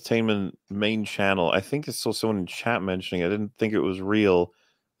Marvel Entertainment main channel. I think I saw someone in chat mentioning it. I didn't think it was real.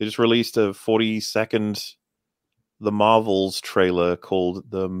 They just released a 40-second The Marvels trailer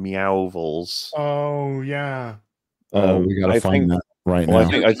called The Meowvels. Oh yeah. We gotta find that right now.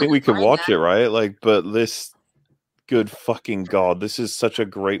 I think we could watch it, right? Like, but this, good fucking God, this is such a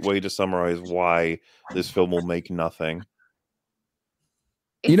great way to summarize why this film will make nothing.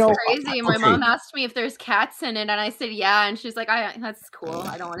 It's crazy. My mom asked me if there's cats in it, and I said yeah, and she's like, "That's cool.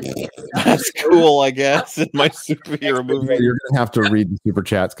 I don't want to see it." That's cool, I guess. In my superhero movie, you're gonna have to read the super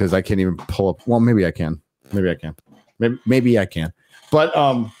chats because I can't even pull up. Well, maybe I can. Maybe I can. But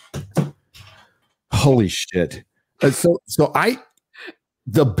holy shit! The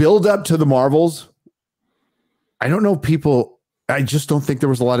build up to the Marvels. I don't know people. I just don't think there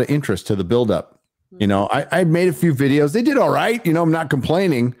was a lot of interest to the build up. I made a few videos. They did all right. I'm not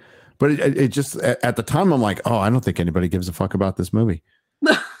complaining, but it just at the time I'm like, oh, I don't think anybody gives a fuck about this movie.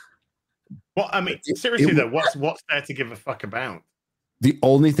 Well, I mean, seriously though, what's there to give a fuck about? The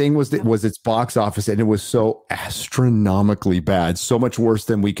only thing was its box office, and it was so astronomically bad, so much worse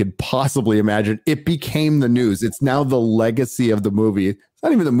than we could possibly imagine. It became the news. It's now the legacy of the movie. It's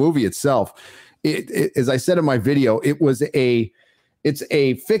not even the movie itself. As I said in my video, it's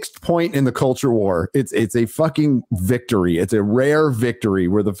a fixed point in the culture war. It's a fucking victory. It's a rare victory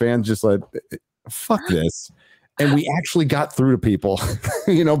where the fans just like, fuck this. And we actually got through to people.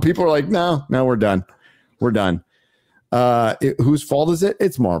 People are like, no, we're done. We're done. Whose fault is it?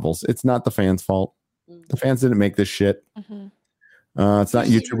 It's Marvel's. It's not the fans' fault. The fans didn't make this shit. Mm-hmm. It's not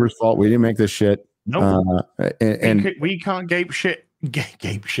YouTubers' fault. We didn't make this shit. No, and we can't gape shit.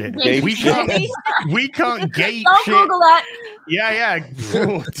 Gape shit. We can't gape Don't shit. Google that. Yeah.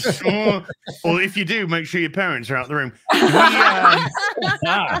 Well, if you do, make sure your parents are out the room.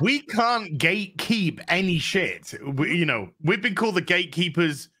 We can't gatekeep any shit. We've been called the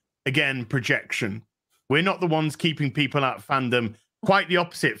gatekeepers. Again, projection. We're not the ones keeping people out of fandom. Quite the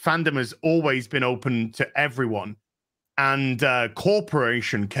opposite. Fandom has always been open to everyone. And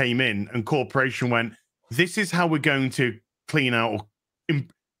Corporation came in, and Corporation went, this is how we're going to clean out or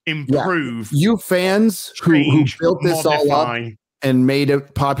improve. Yeah. You fans who built this all up and made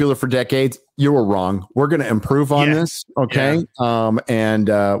it popular for decades, you were wrong. We're going to improve on this. Okay. Yeah. And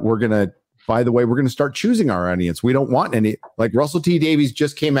we're going to, by the way, we're going to start choosing our audience. We don't want any, like Russell T. Davies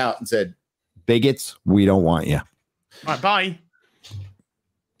just came out and said, bigots, we don't want you. All right, bye.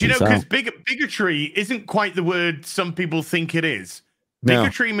 Do you know, because bigotry isn't quite the word some people think it is.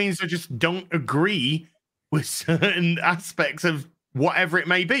 Bigotry means they just don't agree with certain aspects of whatever it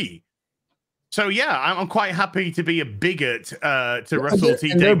may be. So yeah, I'm quite happy to be a bigot to Russell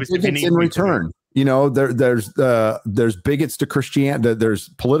T. Davies if you need in return. There's bigots to Christianity. There's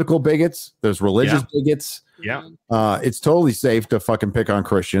political bigots. There's religious bigots. Yeah. It's totally safe to fucking pick on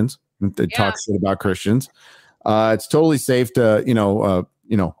Christians and talk shit about Christians. It's totally safe to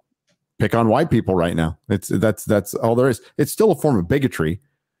pick on white people right now. That's all there is. It's still a form of bigotry.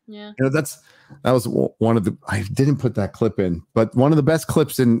 Yeah. You know, that was one of the. I didn't put that clip in, but one of the best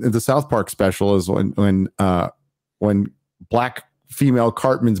clips in the South Park special is when black female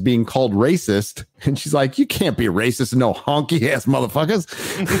Cartman's being called racist, and she's like, "You can't be racist, no honky ass motherfuckers."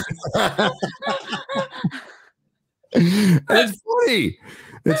 It's funny.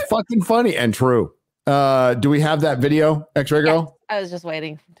 It's fucking funny and true. Do we have that video, X-Ray Girl? I was just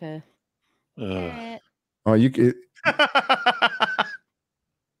waiting to. Oh, you could.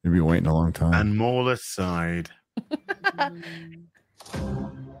 You've been waiting a long time. And more aside.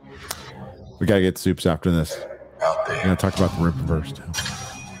 We gotta get Soups after this. We're gonna talk about the Ripverse too.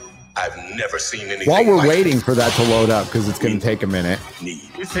 I've never seen anything. While we're like waiting for that to load up, because it's gonna take a minute.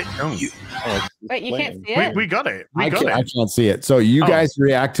 Is it? Oh. Wait, you can't see it? We got it. I can't see it. So you guys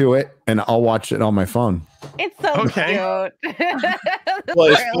react to it, and I'll watch it on my phone. It's so cute. Well,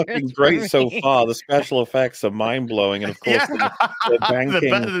 it's fucking great so far. The special effects are mind blowing, and of course, they're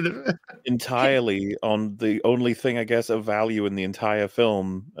banking entirely on the only thing, I guess, of value in the entire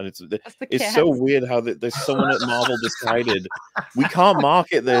film. And it's so weird how there's someone at Marvel decided we can't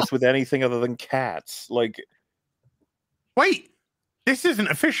market this with anything other than cats. Like, wait, this isn't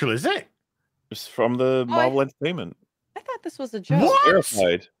official, is it? It's from the Marvel Entertainment. I thought this was a joke. What?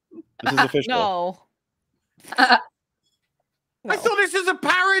 Verified. This is official. No. I thought this is a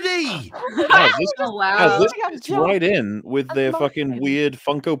parody. It's right in with their fucking weird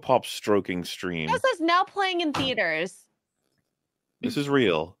Funko Pop stroking stream. This is now playing in theaters. This is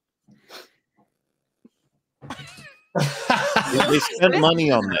real. They spent money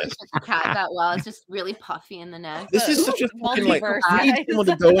on this. Cat that well. It's just really puffy in the neck. This is such a fucking like. Multiverse, We need someone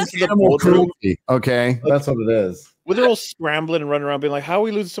to go into the boardroom. Okay, that's what it is. Where they're all scrambling and running around, being like, "How are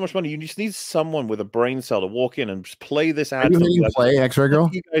we losing so much money?" You just need someone with a brain cell to walk in and just play this ad. Are you hitting play, X-Ray Girl?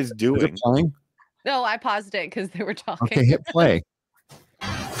 What are you guys doing? Is it playing? No, I paused it because they were talking. Okay, hit play.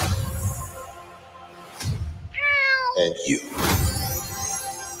 And you.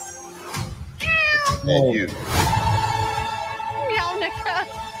 And you. Meow, Nika.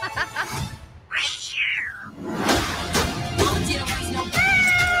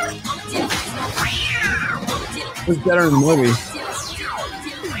 It's better in the movie.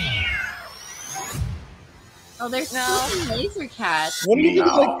 Oh, there's fucking laser cats. What do you think?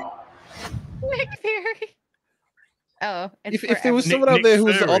 Like, Nick Fury. Oh, if there was someone out there who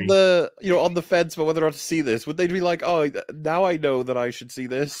was on the on the fence about whether or not to see this, would they be like, "Oh, now I know that I should see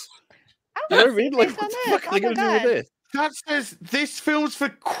this"? You know what I mean? Like, what the fuck are they going to do with this? That says this film's for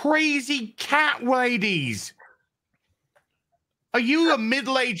crazy cat ladies. Are you a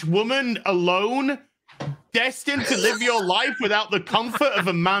middle-aged woman alone, destined to live your life without the comfort of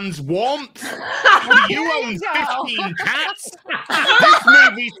a man's warmth? Do you own 15 cats? This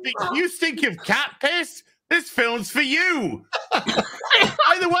movie, you stink of cat piss? This film's for you.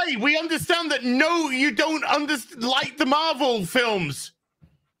 By the way, we understand that you don't like the Marvel films.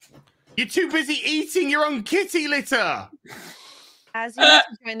 You're too busy eating your own kitty litter. As you guys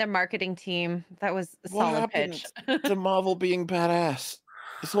join their marketing team, that was a What solid happened pitch. to Marvel being badass?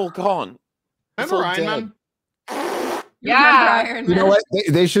 It's all gone. It's Remember all Iron dead. Man? Yeah. You know what?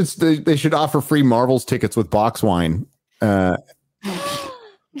 They should offer free Marvels tickets with box wine. Yes.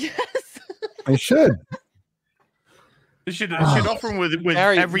 They should. They should offer them with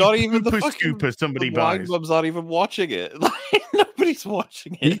Harry, every not even the Pooper fucking scooper somebody the wine buys. club's not even watching it. Like, nobody's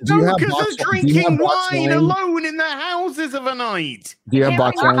watching it. Do you have Because box- they're do you have drinking box wine alone in their houses of a night. Do you have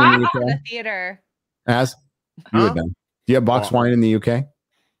box Can't wine in bring the it to UK? the theater. As you would know. Do you have box wine in the UK?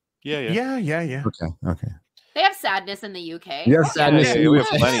 Yeah. Okay. They have sadness in the UK. You have sadness in the we have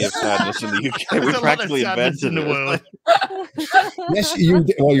UK. plenty of sadness in the UK. We There's a lot of practically sadness invented in the world. Yes, you.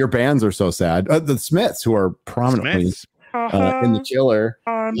 Well, your bands are so sad. The Smiths, who are prominently Smiths. in the Killer.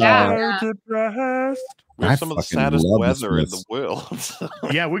 Yeah. Depressed. We have some of the fucking saddest love the weather in the Smiths.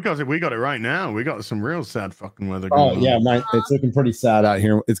 world. Yeah, we got it right now. We got some real sad fucking weather Oh going yeah, on. it's looking pretty sad out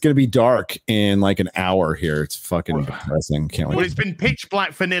here. It's gonna be dark in like an hour here. It's fucking depressing. Can't Well, wait. it's been pitch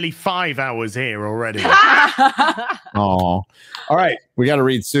black for nearly 5 hours here already. Oh, all right. We got to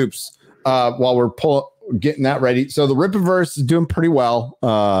read Soups while we're getting that ready. So the Rippaverse is doing pretty well.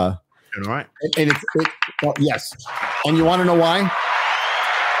 All right. And well, yes. And you want to know why?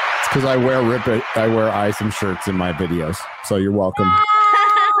 It's because I wear ISOM shirts in my videos. So you're welcome.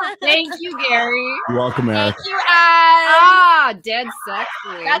 Thank you, Gary. You're welcome, Eric. Thank you, Az. Ah, dead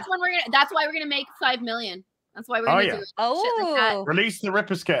sexy. That's why we're gonna make 5 million. That's why we're gonna do shit like that. Release the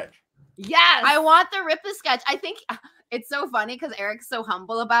Ripper sketch. Yes, I want the Ripper sketch. I think it's so funny because Eric's so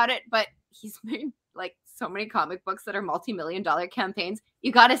humble about it, but he's made like so many comic books that are multi-million-dollar campaigns.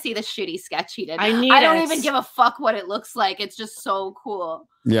 You got to see the shitty sketch he did. I don't even give a fuck what it looks like. It's just so cool.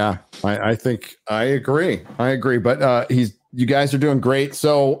 Yeah, I think I agree. But you guys are doing great.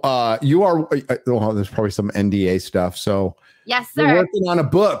 So you are. Well, there's probably some NDA stuff. So Yes, you're sir. working on a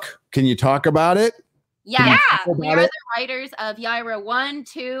book. Can you talk about it? Yeah, we are the writers of Yaira 1,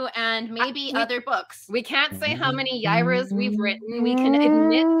 2, and maybe other books. We can't say how many Yairas we've written. We can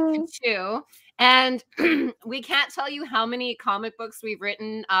admit to 2. And we can't tell you how many comic books we've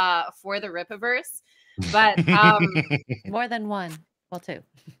written for the Rippaverse. But more than one. Well, 2.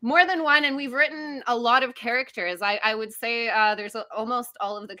 More than one, and we've written a lot of characters. I would say there's almost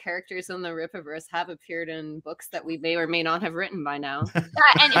all of the characters in the Rippaverse have appeared in books that we may or may not have written by now. Yeah,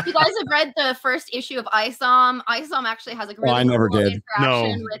 and if you guys have read the first issue of ISOM actually has a really I never cool did.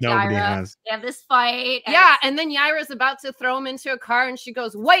 interaction with nobody Yaira. has. They have this fight. And Yeah, and then Yaira's about to throw him into a car, and she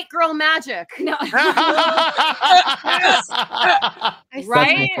goes, "White girl magic." No.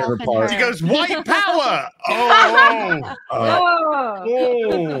 Right? She goes, white power. Oh.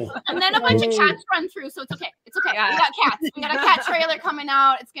 And then a bunch of cats run through, so it's okay. It's okay. We got cats. We got a cat trailer coming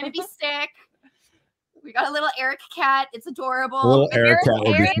out. It's gonna be sick. We got a little Eric cat. It's adorable. Little Eric cat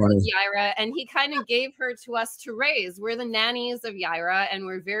would be funny. Yaira, and he kind of gave her to us to raise. We're the nannies of Yaira, and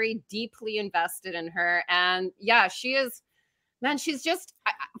we're very deeply invested in her. And yeah, she is. Man, she's just,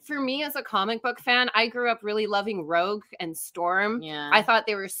 for me as a comic book fan, I grew up really loving Rogue and Storm. Yeah. I thought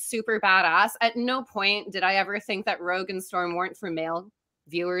they were super badass. At no point did I ever think that Rogue and Storm weren't for male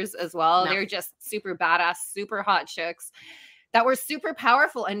viewers as well. No. They're just super badass, super hot chicks that were super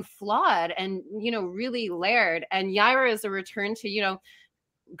powerful and flawed and, really layered. And Yaira is a return to,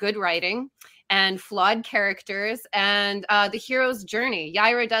 good writing and flawed characters and the hero's journey.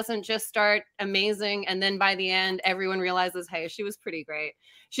 Yaira doesn't just start amazing and then by the end everyone realizes, hey, she was pretty great.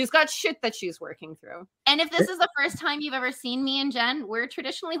 She's got shit that she's working through. And if this is the first time you've ever seen me and Jen, we're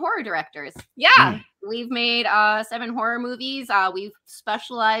traditionally horror directors. Yeah. We've made 7 horror movies. We've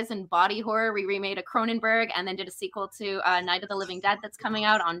specialized in body horror. We remade a Cronenberg and then did a sequel to Night of the Living Dead that's coming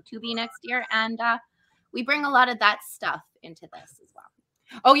out on Tubi next year. And we bring a lot of that stuff into this as well.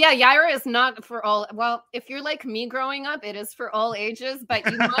 Oh yeah, Yaira is not for all. Well, if you're like me growing up, it is for all ages, but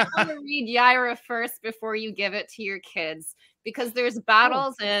you might want to read Yaira first before you give it to your kids because there's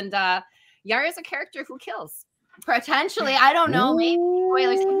battles and Yaira is a character who kills. Potentially, I don't know. Maybe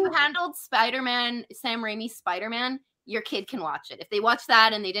spoilers. If you handled Spider-Man, Sam Raimi's Spider-Man, your kid can watch it. If they watch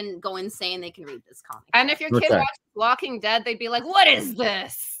that and they didn't go insane, they can read this comic. And if your kid watched Walking Dead, they'd be like, "What is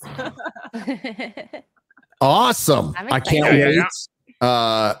this?" Awesome! I can't wait.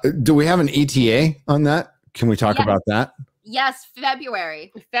 Do we have an ETA on that? Can we talk about that? Yes,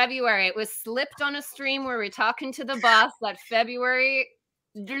 February. It was slipped on a stream where we're talking to the boss that February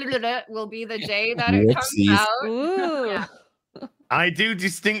will be the day that it comes out. Ooh. Yeah. I do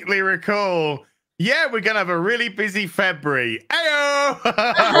distinctly recall. Yeah, we're gonna have a really busy February. Ayo!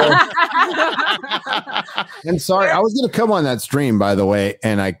 I'm sorry, I was gonna come on that stream, by the way,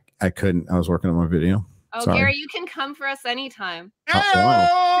 and I couldn't. I was working on my video. Oh, Sorry. Gary, you can come for us anytime.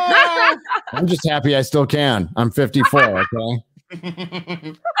 Wow. I'm just happy I still can. I'm 54,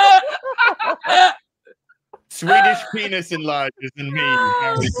 okay? Swedish penis enlarges in me.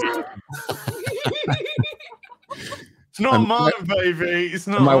 It's not mine, baby. It's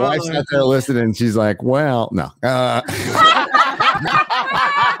not my mine. wife's out there listening, and she's like, well, no.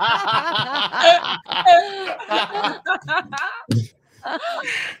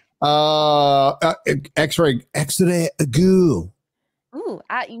 X-ray goo. Ooh,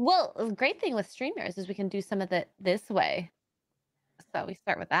 well, the great thing with streamers is we can do some of it this way. So we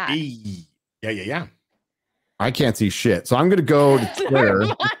start with that. Yeah. I can't see shit, so I'm gonna go to Twitter.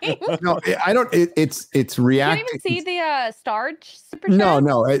 No, I don't. It's reacting. You can't even see the Starge super chat? No.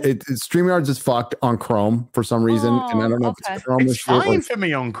 StreamYards is fucked on Chrome for some reason, and I don't know if it's Chrome. It's fine for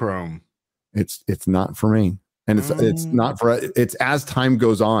me on Chrome. It's not for me, and it's not for. It's as time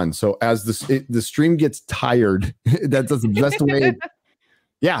goes on. So as the stream gets tired, that's the best way.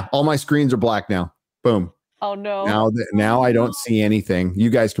 Yeah, all my screens are black now. Boom. Oh no! Now I don't see anything. You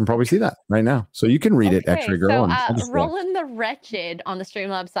guys can probably see that right now, so you can read it. X-Ray Girl. So Roland the Wretched on the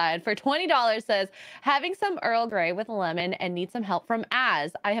Streamlabs side for $20 says, having some Earl Grey with lemon and need some help from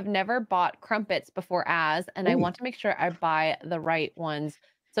Az. I have never bought crumpets before Az, and I want to make sure I buy the right ones.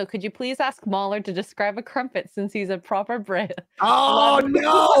 So could you please ask Mahler to describe a crumpet since he's a proper Brit? Oh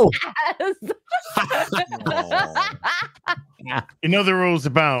no! You know the rules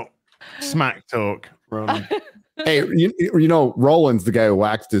about smack talk. Roland. Hey, you know, Roland's the guy who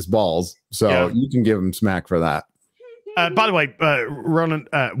waxed his balls, so you can give him smack for that. By the way, Roland,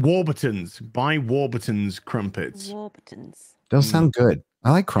 Warburton's. Buy Warburton's crumpets. Warburton's. Those sound good.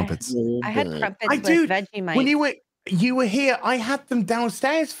 I like crumpets. I had crumpets with Vegemite. When you were here, I had them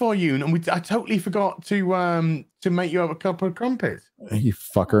downstairs for you, and I totally forgot to make you have a couple of crumpets. You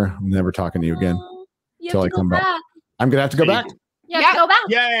fucker! I'm never talking to you again until I come back. I'm gonna have to go back. Yeah, go back.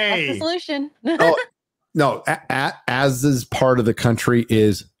 Yay! That's the solution. Oh, no, as is part of the country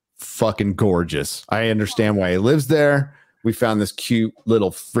is fucking gorgeous. I understand why he lives there. We found this cute little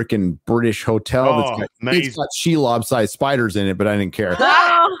freaking British hotel it's got Shelob-sized spiders in it, but I didn't care.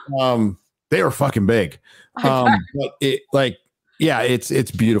 They were fucking big. But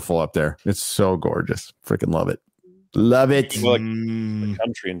it's beautiful up there. It's so gorgeous. Freaking love it. Love it. Well, like the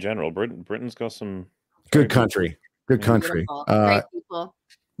country in general. Britain's got some good country. Good country. Great people.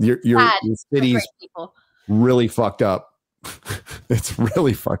 Your city's really fucked up. It's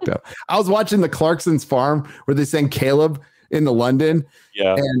really fucked up. I was watching the Clarkson's Farm where they sang Caleb in the London.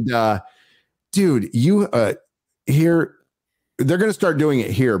 Yeah. And dude, you here they're going to start doing it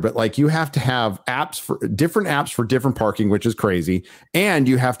here, but like you have to have different apps for different parking, which is crazy. And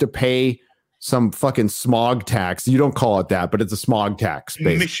you have to pay some fucking smog tax. You don't call it that, but it's a smog tax.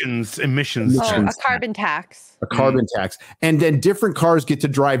 Emissions. A carbon tax. A carbon tax. And then different cars get to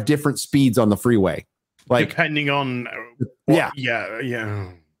drive different speeds on the freeway. Like depending on yeah.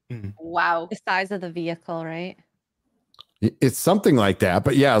 Wow. The size of the vehicle, right? It's something like that.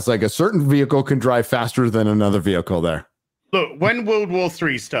 But yeah, it's like a certain vehicle can drive faster than another vehicle there. Look, when World War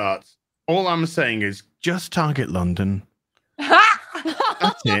III starts, all I'm saying is just target London.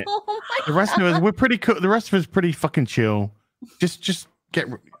 That's it. The rest of us, we're pretty cool. The rest of us pretty fucking chill. Just get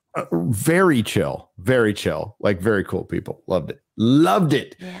very chill, like very cool people. Loved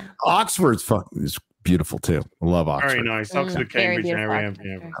it. Yeah. Oxford's fucking is beautiful too. I love Oxford. Very nice. Oxford, Cambridge area.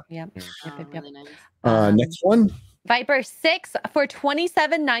 Yep. Next one. Viper 6 for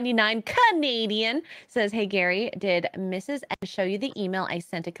 $27.99 Canadian says, "Hey Gary, did Mrs. M show you the email I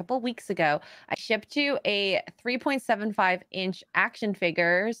sent a couple weeks ago? I shipped you a 3.75-inch action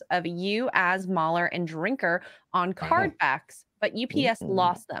figures of you as Mahler and Drinker on card backs, but UPS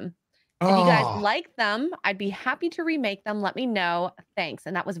lost them. If you guys like them, I'd be happy to remake them. Let me know. Thanks."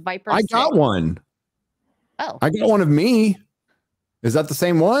 And that was Viper 6. I got one. Oh. I got one of me. Is that the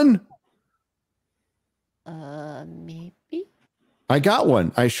same one? Maybe. I got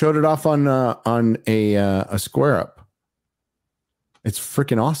one. I showed it off on a Square Up. It's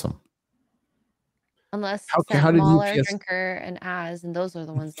freaking awesome. Unless how did Mahler, UPS... Drinker, and Az, and those are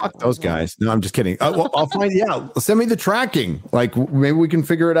the ones. Fuck those guys. No, I'm just kidding. Well, I'll find. Yeah, send me the tracking. Like maybe we can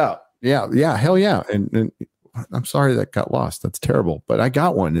figure it out. Yeah, hell yeah. And I'm sorry that got lost. That's terrible. But I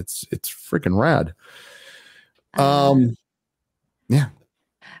got one. It's freaking rad. Yeah.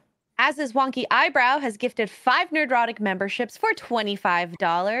 Az's Wonky Eyebrow has gifted 5 Nerdrotic memberships for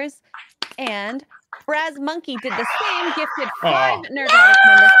 $25. And Braz Monkey did the same, gifted 5 Nerdrotic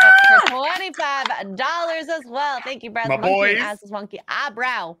memberships for $25 as well. Thank you, Braz Monkey and Az's Wonky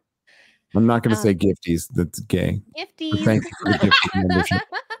Eyebrow. I'm not going to say gifties. That's gay. Gifties. Thank you for the gift membership.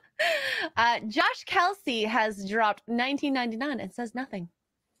 Josh Kelsey has dropped $19.99 and says nothing.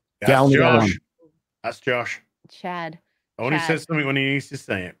 That's Josh. That's Josh. Chad. Only says something when he needs to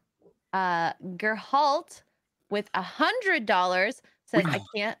say it. Gerhalt with $100 says,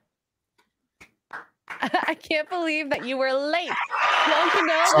 I can't believe that you were late. Don't you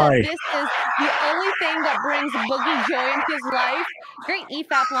know that this is the only thing that brings Boogie joy into his life? Great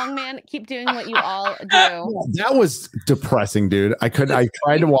EFAP, long man. Keep doing what you all do. That was depressing, dude. I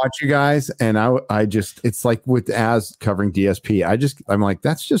tried to watch you guys, and I just, it's like with Az covering DSP. I'm like,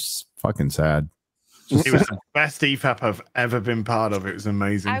 that's just fucking sad. It was the best EFAP I've ever been part of. It was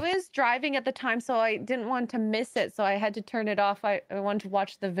amazing. I was driving at the time, so I didn't want to miss it, so I had to turn it off. I wanted to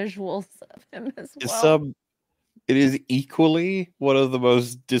watch the visuals of him as well. It is equally one of the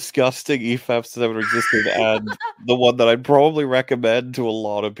most disgusting EFAPs that ever existed, and the one that I'd probably recommend to a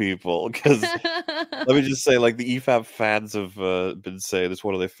lot of people. Because let me just say, like, the EFAP fans have been saying it's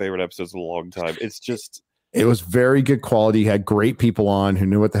one of their favorite episodes in a long time. It's just. It was very good quality. Had great people on who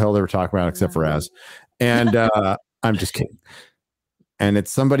knew what the hell they were talking about, except for Az. And I'm just kidding. And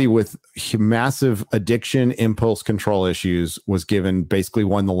it's somebody with massive addiction, impulse control issues basically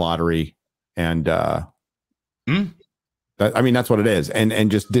won the lottery. And I mean, that's what it is.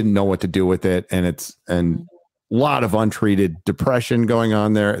 And just didn't know what to do with it. And a lot of untreated depression going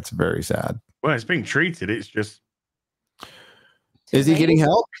on there. It's very sad. Well, it's being treated. It's just. Is he getting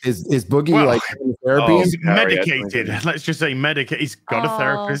help? Is Boogie like therapy? He's medicated. Let's just say medicated. He's got a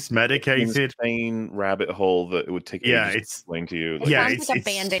therapist, medicated. Insane rabbit hole that it would take. Yeah, it's explain to you. It sounds like a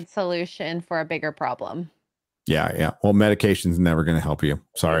band-aid solution for a bigger problem. Yeah. Well, medication's never going to help you.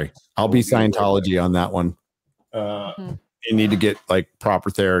 Sorry. I'll be Scientology on that one. You need to get like proper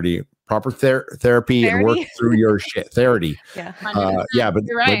therapy and work through your shit. Therapy. Yeah. But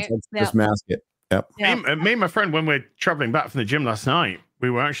you're right. let's just mask it. Yep. Me and my friend, when we're traveling back from the gym last night, we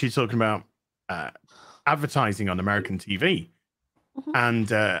were actually talking about advertising on American TV and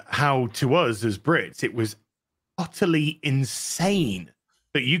how to us as Brits, it was utterly insane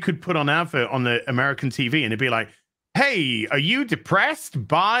that you could put on advert on the American TV and it'd be like, hey, are you depressed?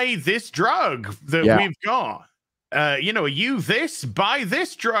 Buy this drug that we've got. Are you this? Buy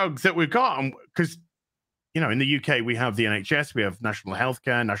this drug that we've got. Because, in the UK, we have the NHS, we have national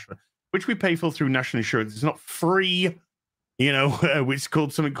healthcare, which we pay for through national insurance. It's not free, it's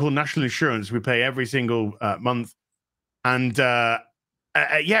called something called national insurance. We pay every single month. And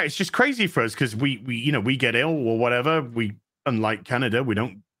it's just crazy for us because we get ill or whatever. We, unlike Canada, we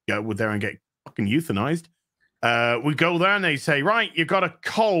don't go there and get fucking euthanized. We go there and they say, right, you got a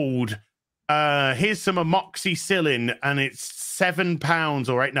cold. Here's some amoxicillin, and it's £7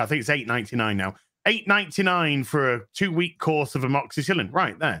 or I think it's $8.99 now. $8.99 for a 2-week course of amoxicillin.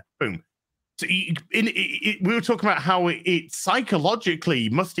 Right there, boom. So we were talking about how it psychologically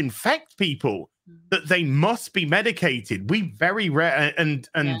must infect people that they must be medicated. We very rare and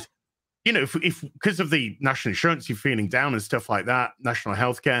if because of the national insurance, you're feeling down and stuff like that, national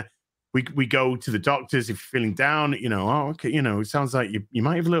healthcare. We go to the doctors if you're feeling down, it sounds like you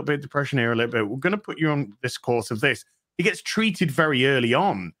might have a little bit of depression here, a little bit. We're going to put you on this course of this. It gets treated very early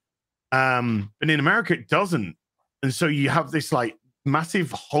on. But in America, it doesn't. And so you have this like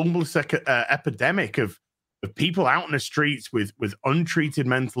massive homeless epidemic of people out in the streets with untreated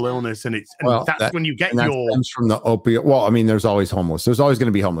mental illness. And that's when you get that stems from the opioid. Well, I mean, there's always homeless. There's always going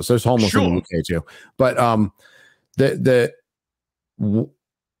to be homeless. There's homeless in the UK too. But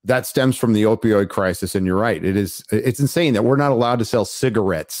that stems from the opioid crisis. And you're right. It's insane that we're not allowed to sell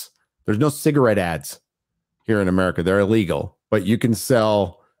cigarettes. There's no cigarette ads here in America. They're illegal, but you can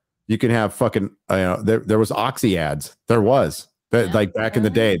have fucking, there was Oxy ads. There was like back in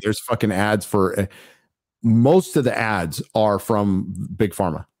the day, there's fucking ads for, most of the ads are from Big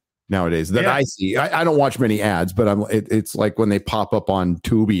Pharma nowadays that I see. I don't watch many ads, but it's like when they pop up on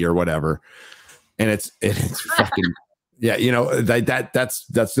Tubi or whatever. And it's fucking, that's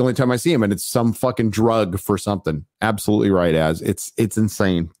the only time I see them. And it's some fucking drug for something. Absolutely right. It's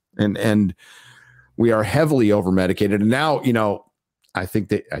insane. And we are heavily over medicated. And now, I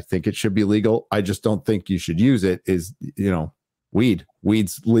think it should be legal. I just don't think you should use it.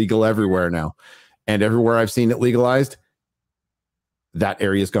 Weed's legal everywhere now. And everywhere I've seen it legalized, that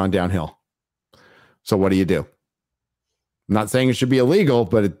area's gone downhill. So what do you do? I'm not saying it should be illegal,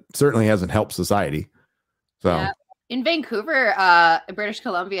 but it certainly hasn't helped society. So in Vancouver, British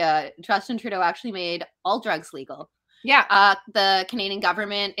Columbia, Justin Trudeau actually made all drugs legal. Yeah. The Canadian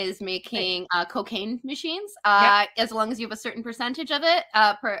government is making cocaine machines as long as you have a certain percentage of it,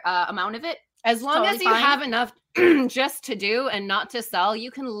 per amount of it. As long as you have enough just to do and not to sell,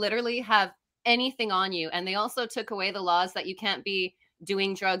 you can literally have anything on you. And they also took away the laws that you can't be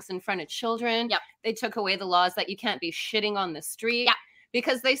doing drugs in front of children. Yep. They took away the laws that you can't be shitting on the street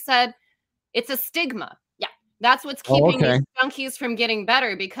because they said it's a stigma. Yeah. That's what's keeping these junkies from getting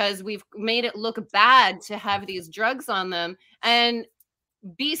better because we've made it look bad to have these drugs on them. And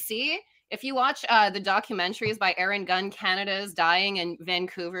BC, if you watch the documentaries by Aaron Gunn, Canada is dying and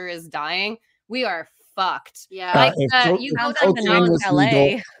Vancouver is dying, we are fucked. Yeah. Like you go to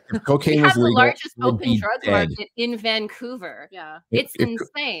LA. If cocaine we was have the legal, largest open drug market in Vancouver. Yeah. It's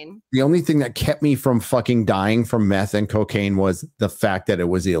insane. The only thing that kept me from fucking dying from meth and cocaine was the fact that it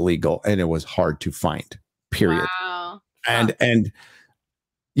was illegal and it was hard to find. Period. Wow. And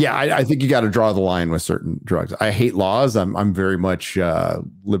I think you got to draw the line with certain drugs. I hate laws. I'm very much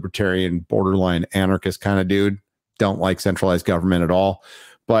libertarian, borderline anarchist kind of dude. Don't like centralized government at all.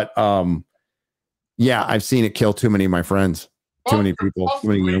 But I've seen it kill too many of my friends, too many people, too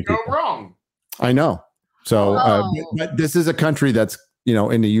many young people. Go wrong. I know. So, but this is a country that's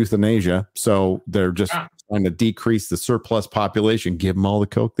into euthanasia, so they're just trying to decrease the surplus population, give them all the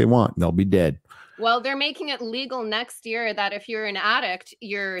coke they want, and they'll be dead. Well, they're making it legal next year that if you're an addict,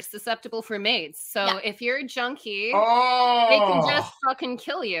 you're susceptible for MAIDs. So if you're a junkie, they can just fucking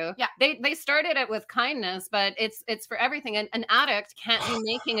kill you. Yeah, they started it with kindness, but it's for everything. And an addict can't be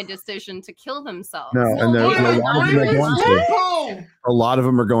making a decision to kill themselves. No, and there's a lot of them are going to. A lot of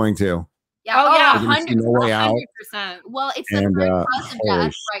them are going to. Yeah, 100%. Well, it's the first cause of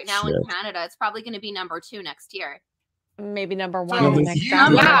death right now in Canada. It's probably going to be number 2 next year. Maybe number 1 next year.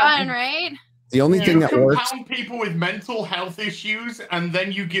 Number 1, right? The only thing that works. People with mental health issues, and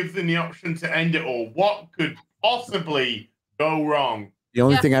then you give them the option to end it all. What could possibly go wrong? The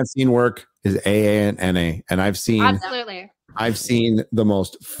only thing I've seen work is AA and NA, and I've seen the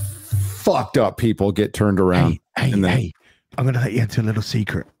most fucked up people get turned around. Hey, I'm gonna let you into a little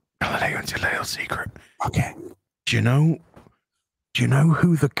secret. Okay. Do you know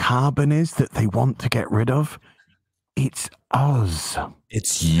who the carbon is that they want to get rid of? It's us.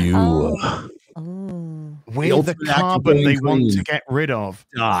 It's you. We're the carbon they want to get rid of.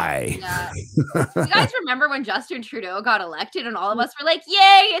 Die. Yeah. You guys remember when Justin Trudeau got elected and all of us were like,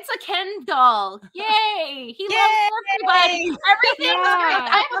 yay, it's a Ken doll. Yay. He loves everybody. Everything's great.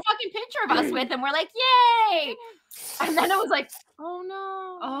 I have a fucking picture of us with him. We're like, yay. And then it was like, oh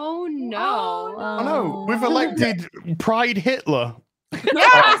no. Oh no. Oh no. We've elected Pride Hitler.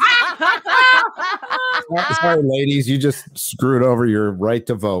 Sorry, ladies, you just screwed over your right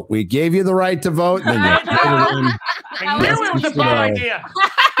to vote. We gave you the right to vote. And then you I knew it was a bad idea.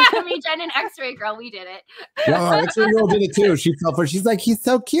 Me, Jen, and X-Ray Girl, we did it. No, X-Ray Girl did it too. She fell for. She's like, he's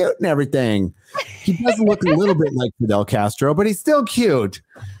so cute and everything. He does look a little bit like Fidel Castro, but he's still cute.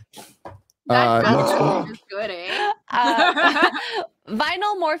 That's good, eh?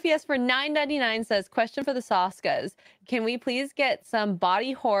 Vinyl Morpheus for $9.99 says, question for the Saskas. Can we please get some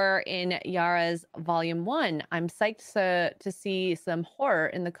body horror in Yara's Volume 1? I'm psyched to see some horror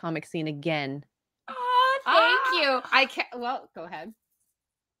in the comic scene again. Oh, thank you. I can't. Well, go ahead.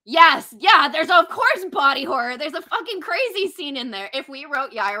 Yes. Yeah. There's of course body horror. There's a fucking crazy scene in there. If we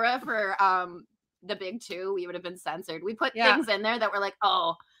wrote Yara for the big two, we would have been censored. We put things in there that were like,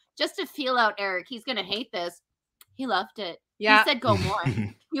 oh, just to feel out Eric. He's going to hate this. He loved it. Yeah. He said go more.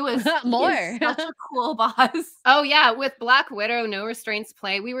 He was more. Such a cool boss. Oh yeah, with Black Widow, no restraints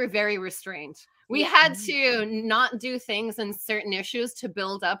play. We were very restrained. We had to not do things in certain issues to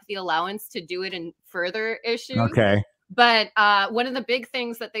build up the allowance to do it in further issues. Okay. But one of the big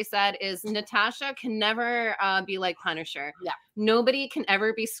things that they said is Natasha can never be like Punisher. Yeah. Nobody can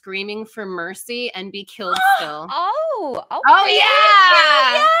ever be screaming for mercy and be killed still. Oh,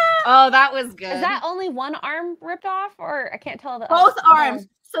 yeah. Oh, that was good. Is that only one arm ripped off, or I can't tell the both arms?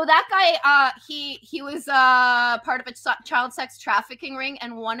 So that guy, he was part of a child sex trafficking ring,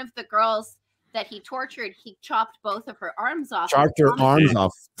 and one of the girls that he tortured, he chopped both of her arms off. Chopped her arms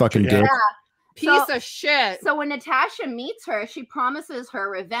off, fucking dick. Piece of shit. So when Natasha meets her, she promises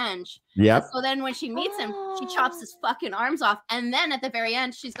her revenge. Yep. So then when she meets him, she chops his fucking arms off. And then at the very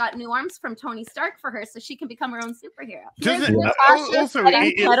end, she's got new arms from Tony Stark for her so she can become her own superhero. Also,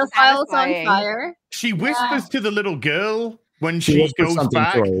 pedophiles on fire. She whispers to the little girl when she goes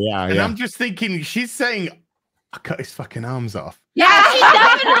back. And I'm just thinking, she's saying, I cut his fucking arms off. Yeah, he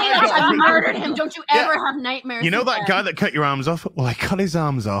definitely murdered him. Don't you ever have nightmares? You know that guy that cut your arms off? Well, I cut his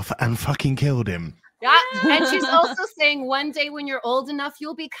arms off and fucking killed him. Yeah, and she's also saying one day when you're old enough,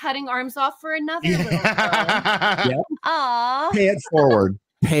 you'll be cutting arms off for another little girl. Yep. Aww. Pay it forward.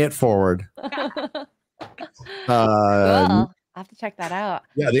 Pay it forward. Cool. I'll have to check that out.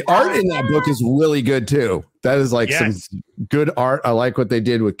 Yeah, the art in that book is really good too. That is like some good art. I like what they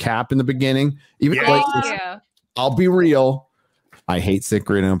did with Cap in the beginning. Even I'll be real. I hate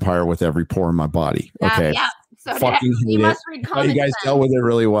Secret Empire with every pore in my body. Okay. Yeah. So fucking hate it. But you guys dealt with it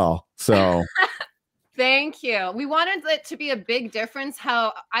really well. So thank you. We wanted it to be a big difference.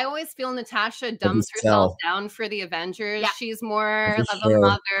 How I always feel Natasha dumbs herself down for the Avengers. Yeah. She's more of a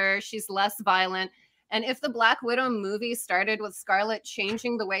mother. She's less violent. And if the Black Widow movie started with Scarlett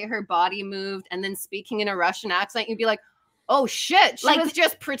changing the way her body moved and then speaking in a Russian accent, you'd be like, oh shit, she was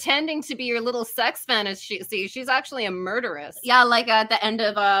just pretending to be your little sex fantasy. She's actually a murderess. Yeah, like at the end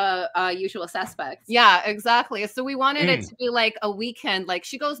of Usual Suspects. Yeah, exactly. So we wanted it to be like a weekend. Like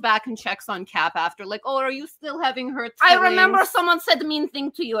she goes back and checks on Cap after, like, oh, are you still having hurt feelings? I remember someone said the mean thing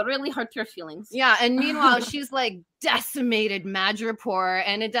to you. It really hurt your feelings. Yeah, and meanwhile, she's like decimated Madripoor,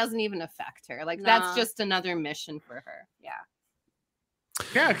 and it doesn't even affect her. Like that's just another mission for her. Yeah.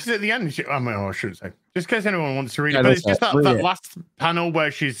 Yeah, because at the end, I shouldn't say. Just in case anyone wants to read it, but it's just that last panel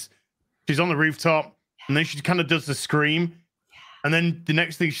where she's on the rooftop, and then she kind of does the scream, and then the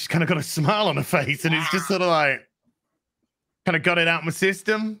next thing she's kind of got a smile on her face, and it's just sort of like, kind of got it out of my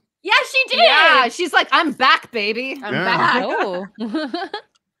system. Yeah, she did. Yeah, she's like, I'm back, baby. I'm back. Oh.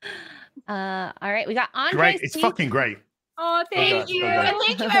 All right, we got Andre. Great, it's fucking great. Oh, thank you. And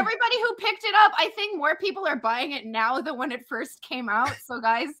thank you, everybody who picked it up. I think more people are buying it now than when it first came out. So,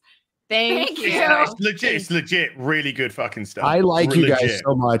 guys, thank you. It's legit, really good fucking stuff. I like you guys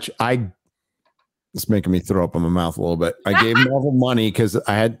so much. It's making me throw up in my mouth a little bit. I gave Marvel money because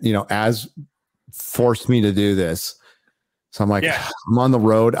I had, Az forced me to do this. So I'm like, I'm on the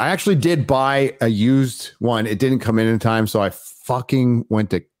road. I actually did buy a used one. It didn't come in time. So I fucking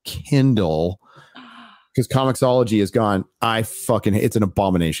went to Kindle because Comixology is gone. It's an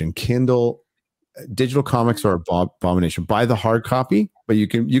abomination. Kindle digital comics are abomination. Buy the hard copy, but you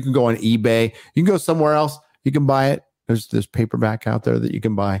can go on eBay. You can go somewhere else. You can buy it. There's paperback out there that you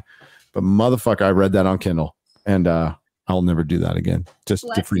can buy. But motherfucker, I read that on Kindle, and I'll never do that again. Just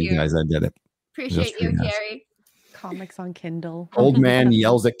for you guys, I did it. Appreciate you, Gary. Comics on Kindle. Old man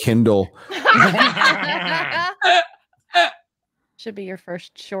yells at Kindle. Should be your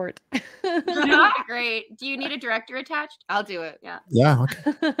first short. Great. Do you need a director attached? I'll do it. Yeah. Yeah.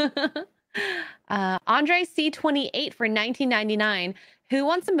 Okay. Andre C28 for $19.99. Who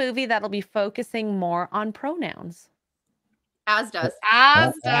wants a movie that'll be focusing more on pronouns? As does.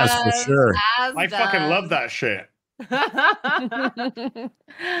 As for sure. I fucking love that shit.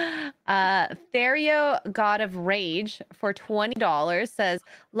 Therio, God of Rage, for $20 says,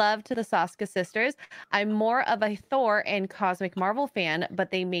 love to the Saska sisters. I'm more of a Thor and Cosmic Marvel fan,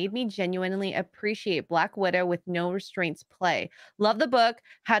 but they made me genuinely appreciate Black Widow with No Restraints play. Love the book.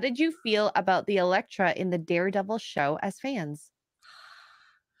 How did you feel about the Elektra in the Daredevil show as fans?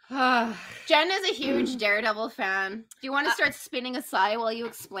 Jen is a huge Daredevil fan. Do you want to start spinning a sigh while you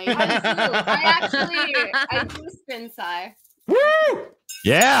explain it? I do spin sigh. Woo!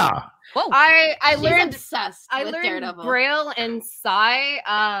 Yeah. Whoa. I She's learned obsessed I with learned Daredevil. Braille and sigh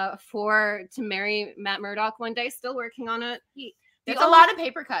to marry Matt Murdock one day. Still working on it. There's a lot of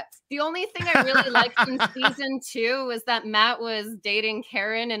paper cuts. The only thing I really liked in season 2 was that Matt was dating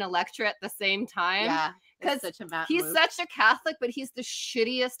Karen and Elektra at the same time. Yeah. Because he's such a Catholic, but he's the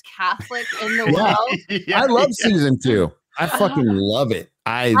shittiest Catholic in the world. I love season 2. I fucking love it.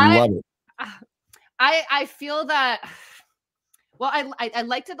 I love it. I feel that. Well, I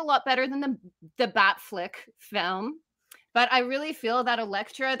liked it a lot better than the Batflick film, but I really feel that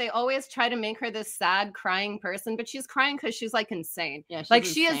Elektra, they always try to make her this sad, crying person, but she's crying because she's like insane. Yeah,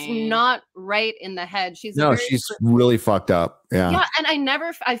 she is not right in the head. She's really fucked up. Yeah, and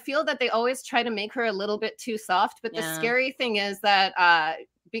I feel that they always try to make her a little bit too soft. But the scary thing is that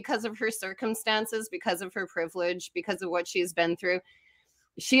because of her circumstances, because of her privilege, because of what she's been through,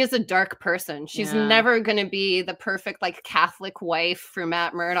 she is a dark person. She's never going to be the perfect like Catholic wife for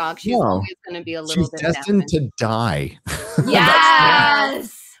Matt Murdock. She's always going to be a little bit destined to die.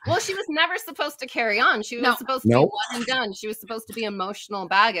 Yes. Well, she was never supposed to carry on. She was supposed to be one and done. She was supposed to be emotional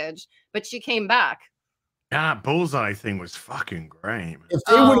baggage, but she came back. That Bullseye thing was fucking great.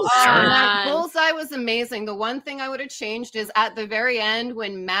 Bullseye was amazing. The one thing I would have changed is at the very end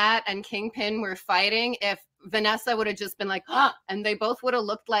when Matt and Kingpin were fighting, if Vanessa would have just been like, and they both would have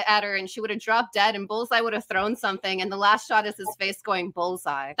looked at her and she would have dropped dead and Bullseye would have thrown something and the last shot is his face going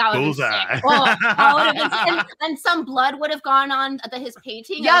Bullseye. That would have been and some blood would have gone on his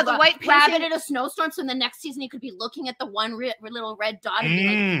painting. Yeah, the white rabbit painting in a snowstorm. So in the next season, he could be looking at the one little red dot and be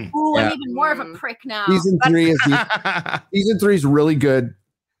like, ooh, I'm even more of a prick now. Season 3 is really good.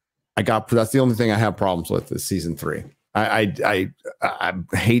 That's the only thing I have problems with is season 3. I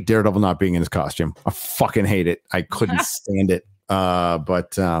hate Daredevil not being in his costume. I fucking hate it. I couldn't stand it.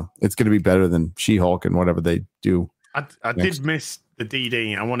 But it's going to be better than She-Hulk and whatever they do. I did miss the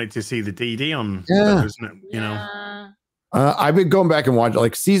DD. I wanted to see the DD on. Yeah. I've been going back and watching.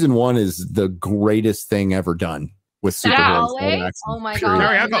 Like season 1 is the greatest thing ever done with superheroes. Oh my god!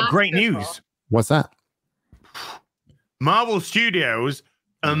 Gary, I've got great news. What's that? Marvel Studios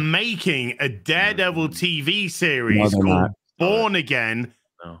are making a Daredevil TV series called Born Again.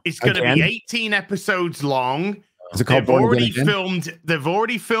 It's going to be 18 episodes long. Is it called Born Again? They've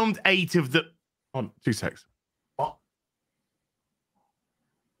already filmed 8 of the. Hold on, 2 seconds. What?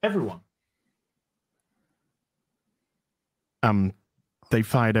 Everyone. They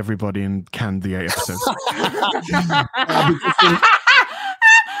fired everybody and canned the 8 episodes.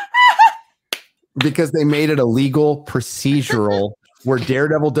 Because they made it a legal procedural where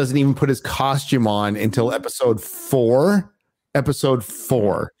Daredevil doesn't even put his costume on until episode 4,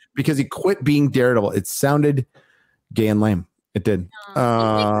 because he quit being Daredevil. It sounded gay and lame. It did.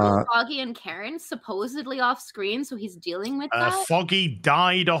 Foggy and Karen supposedly off screen, so he's dealing with that. Foggy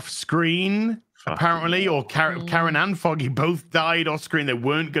died off screen, apparently, or Karen and Foggy both died off screen. They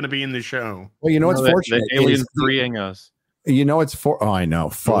weren't going to be in the show. Well, you know what's fortunate? The aliens freeing us. You know it's for. Oh, I know.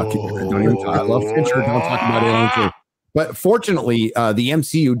 Fuck. Don't even talk. I love Fincher. Don't talk about Alien 3. But fortunately, the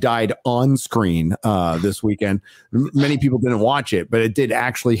MCU died on screen this weekend. Many people didn't watch it, but it did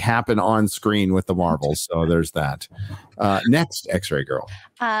actually happen on screen with the Marvels. So there's that. Next, X-Ray Girl.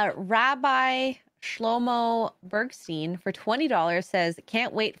 Rabbi Shlomo Bergstein for $20 says,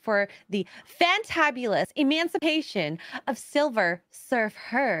 can't wait for the fantabulous emancipation of Silver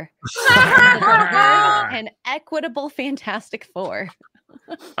SurfHER. An equitable Fantastic Four.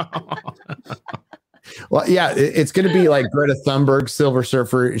 Well, yeah, it's going to be like Greta Thunberg, Silver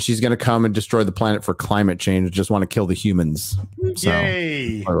Surfer. She's going to come and destroy the planet for climate change. Just want to kill the humans. So,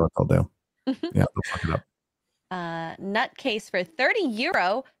 Yay! that's what they'll do. Yeah, they'll fuck it up. Nutcase for 30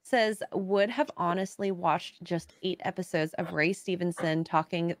 euro says, would have honestly watched just 8 episodes of Ray Stevenson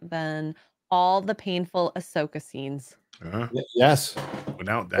talking than all the painful Ahsoka scenes. Yes.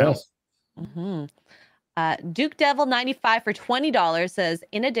 Without doubt. Yes. Duke Devil 95 for $20 says,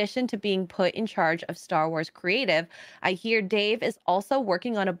 in addition to being put in charge of Star Wars Creative, I hear Dave is also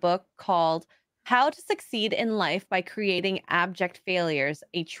working on a book called How to Succeed in Life by Creating Abject Failures,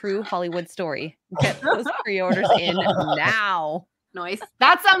 a True Hollywood Story. Get those pre-orders in now. Nice.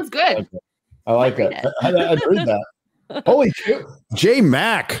 That sounds good. I like that. I read that. Holy shit. J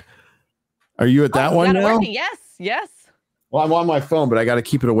Mac. Are you at that one now? Yes, yes. Well, I'm on my phone, but I got to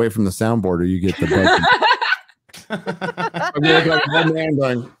keep it away from the soundboard or you get the button. I'm like one man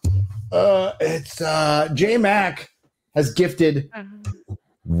going, it's J Mac has gifted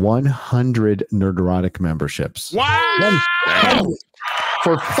 100 Nerderotic memberships. Wow!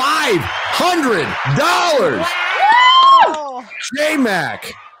 For $500. Wow! J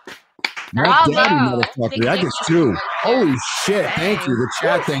Mac. Bravo. Motherfucker. I get 2. Holy shit. Thank you. The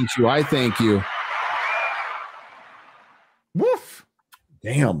chat thanks you. I thank you. Woof.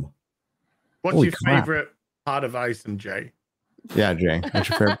 Damn. What's Holy your crap. favorite part of Ison, Jay? Yeah, Jay. What's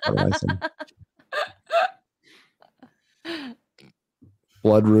your favorite part of Ison?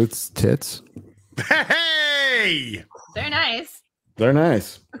 Bloodroot's tits. Hey! They're nice. They're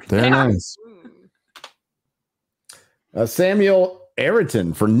nice. They're nice. Samuel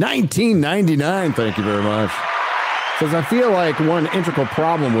Ayrton for $19.99. Thank you very much. Says, I feel like one integral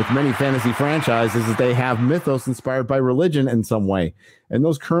problem with many fantasy franchises is they have mythos inspired by religion in some way. And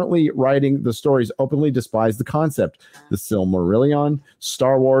those currently writing the stories openly despise the concept. The Silmarillion,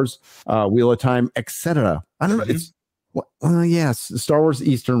 Star Wars, Wheel of Time, etc. I don't know. It's yes, Star Wars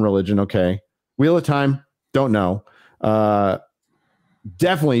Eastern religion. Okay. Wheel of Time, don't know.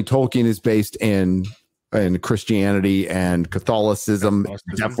 Definitely Tolkien is based in Christianity and Catholicism.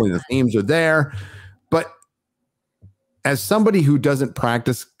 Definitely the themes are there. But as somebody who doesn't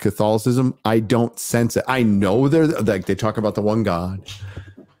practice Catholicism, I don't sense it. I know they're like they talk about the one God,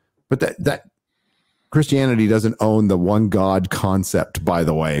 but that Christianity doesn't own the one God concept, by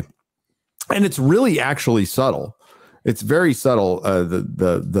the way. And it's really actually subtle. It's very subtle,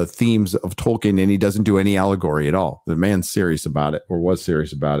 the themes of Tolkien, and he doesn't do any allegory at all. The man's serious about it, or was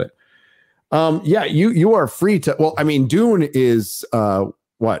serious about it. Yeah, you are free to. Well, I mean, Dune is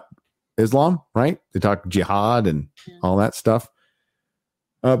what? Islam, right? They talk jihad and all that stuff.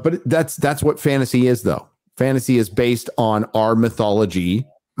 But that's what fantasy is, though. Fantasy is based on our mythology,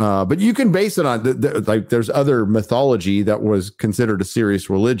 but you can base it on like there's other mythology that was considered a serious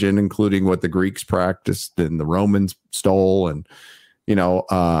religion, including what the Greeks practiced and the Romans stole, and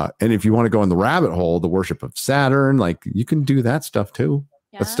and if you want to go in the rabbit hole, the worship of Saturn, like you can do that stuff too.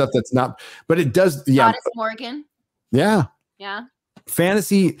 Yeah. That's stuff that's not, but it does. Yeah, Goddess Morgan. Yeah. Yeah.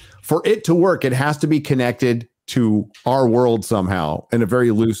 Fantasy, for it to work, it has to be connected to our world somehow in a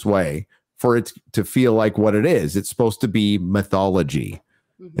very loose way for it to feel like what it is. It's supposed to be mythology.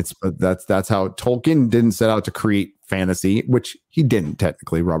 Mm-hmm. That's how Tolkien didn't set out to create fantasy, which he didn't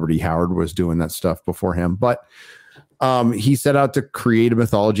technically. Robert E. Howard was doing that stuff before him, but he set out to create a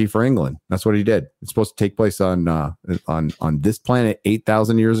mythology for England. That's what he did. It's supposed to take place on this planet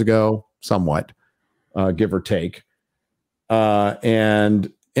 8,000 years ago, somewhat, give or take.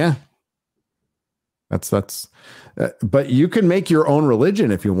 And yeah, that's but you can make your own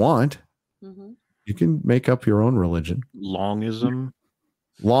religion if you want. Mm-hmm. You can make up your own religion. Longism.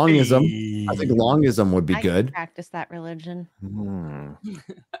 Hey. I think longism would be good. Can practice that religion.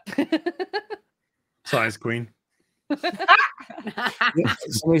 Science queen.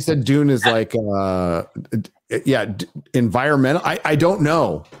 Somebody said Dune is like environmental. I don't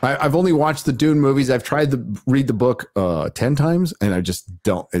know. I've only watched the Dune movies. I've tried to read the book 10 times and I just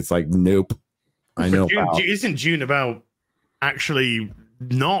don't. It's like nope. I know. Isn't Dune about actually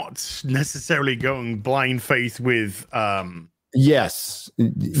not necessarily going blind faith with yes,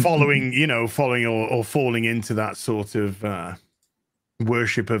 following or falling into that sort of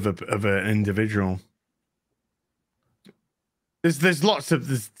worship of an individual? There's lots of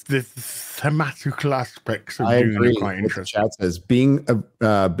the thematical aspects of Dune quite interesting. Chat says being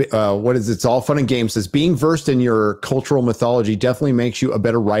what is it's all fun and games says being versed in your cultural mythology definitely makes you a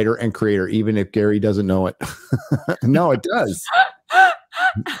better writer and creator, even if Gary doesn't know it. No, it does.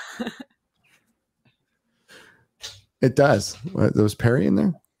 It does. Was Perry in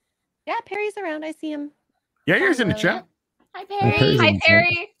there? Yeah, Perry's around. I see him. Yeah, he's in the chat. Hi, Perry. Hi,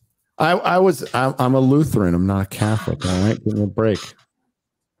 Perry. I'm a Lutheran. I'm not a Catholic. All right, give me a break.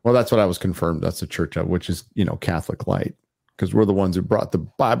 Well, that's what I was confirmed. That's the church of, which is, Catholic Light, because we're the ones who brought the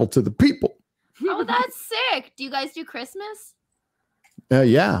Bible to the people. Oh, that's sick. Do you guys do Christmas?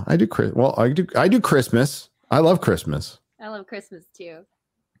 Yeah, I do. Well, I do Christmas. I love Christmas. I love Christmas too.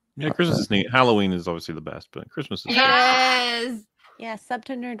 Yeah, Christmas is neat. Halloween is obviously the best, but Christmas is Yes. Yeah, sub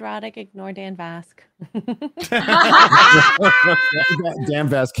to Nerdrotic, ignore Dan Vask. Dan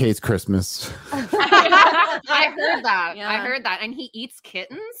Vask hates Christmas. I heard that. Yeah. I heard that. And he eats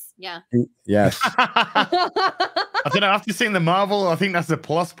kittens? Yeah. Yes. I don't know. After seeing the Marvel, I think that's a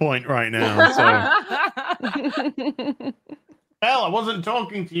plus point right now. So, Belle, I wasn't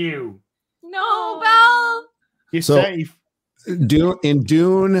talking to you. No, Belle. You're safe. In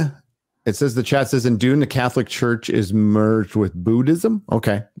Dune, it says the chat says in Dune, the Catholic Church is merged with Buddhism.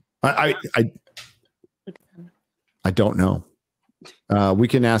 Okay, I don't know. We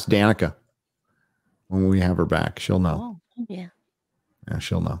can ask Danica when we have her back. She'll know. Oh, yeah. Yeah,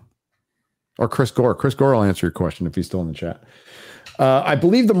 she'll know. Or Chris Gore. Chris Gore will answer your question if he's still in the chat. I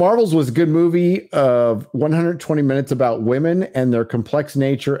believe The Marvels was a good movie of 120 minutes about women and their complex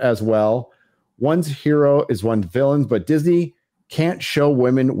nature as well. One's hero is one's villains, but Disney can't show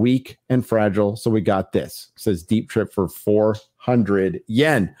women weak and fragile. So we got this. It says Deep Trip for 400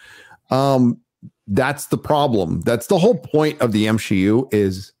 yen. That's the problem. That's the whole point of the MCU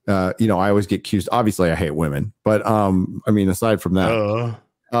is, I always get accused. Obviously, I hate women, but aside from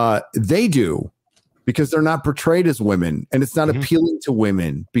that, they do because they're not portrayed as women, and it's not appealing to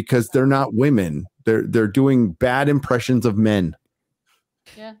women because they're not women. They're doing bad impressions of men.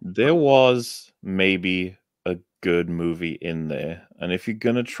 Yeah. There was maybe a good movie in there, and if you're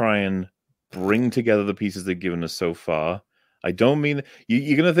gonna try and bring together the pieces they've given us so far, I don't mean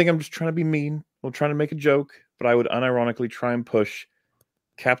you're gonna think I'm just trying to be mean or trying to make a joke, but I would unironically try and push.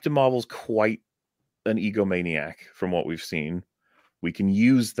 Captain Marvel's quite an egomaniac from what we've seen. We can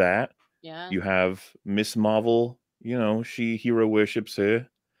use that. Yeah. You have Miss Marvel, she hero worships her.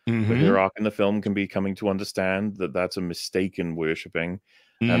 But her arc in the film can be coming to understand that that's a mistaken worshipping.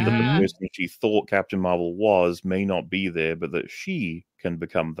 And that the person she thought Captain Marvel was may not be there, but that she can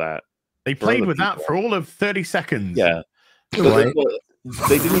become that. They played with that for all of 30 seconds. Yeah. Right.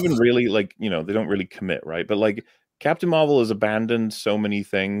 They didn't even really, they don't really commit, right? But, Captain Marvel has abandoned so many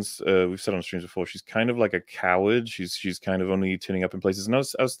things. We've said on streams before, she's kind of like a coward. She's kind of only turning up in places. And I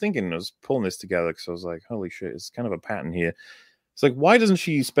was thinking, I was pulling this together because I was like, holy shit, it's kind of a pattern here. It's like, why doesn't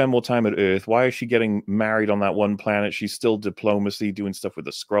she spend more time at Earth? Why is she getting married on that one planet? She's still diplomacy, doing stuff with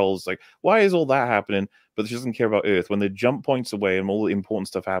the Skrulls. Like, why is all that happening? But she doesn't care about Earth when they jump points away and all the important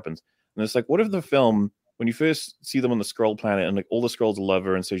stuff happens. And it's like, what if the film, when you first see them on the Skrull planet and all the Skrulls love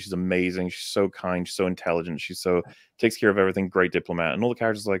her and say she's amazing, she's so kind, she's so intelligent, takes care of everything, great diplomat, and all the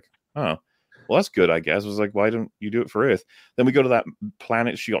characters are like, oh, well, that's good, I guess. It was like, why don't you do it for Earth? Then we go to that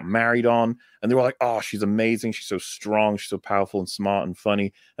planet she got married on, and they were like, oh, she's amazing. She's so strong. She's so powerful and smart and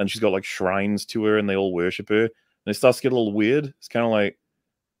funny. And she's got shrines to her, and they all worship her. And it starts to get a little weird. It's kind of like,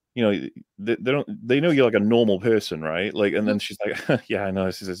 they know you're like a normal person, right? And then she's like, yeah, I know.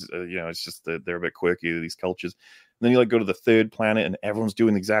 It's just, it's just that they're a bit quirky, these cultures. And then you go to the third planet, and everyone's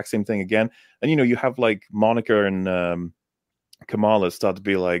doing the exact same thing again. And, you have Monica and Kamala start to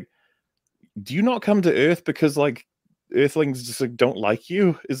be like, do you not come to Earth because Earthlings just don't like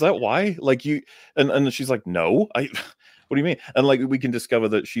you? Is that why? And she's like, no, what do you mean? And we can discover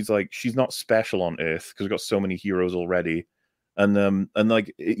that she's not special on Earth because we've got so many heroes already. And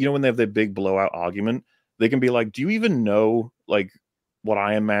when they have their big blowout argument, they can be like, do you even know what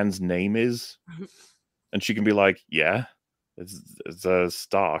Iron Man's name is? And she can be like, yeah, it's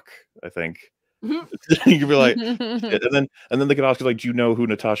Stark, I think. You could be like, and then they could ask you do you know who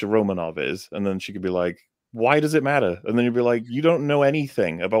Natasha Romanoff is? And then she could be like, why does it matter? And then you'd be like, you don't know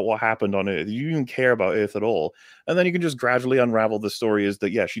anything about what happened on Earth. You even care about Earth at all. And then you can just gradually unravel the story is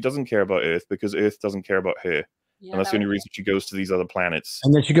that she doesn't care about Earth because Earth doesn't care about her. Yeah, and that's the only reason she goes to these other planets.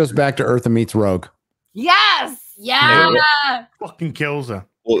 And then she goes back to Earth and meets Rogue. Yes. Yeah. Fucking kills her.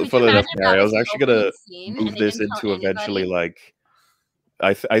 Well, funnily enough, Mary, I was actually gonna move this into eventually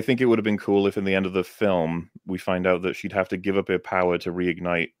I think it would have been cool if in the end of the film we find out that she'd have to give up her power to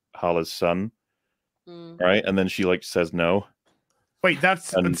reignite Hala's son, right? And then she says no, Wait, that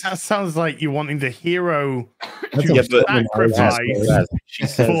sounds like you're wanting the hero That's to a sacrifice. She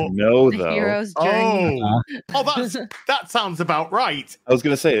says no, The though. hero's journey. That sounds about right. I was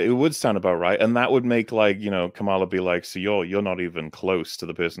gonna say it would sound about right, and that would make Kamala be like, "So you're not even close to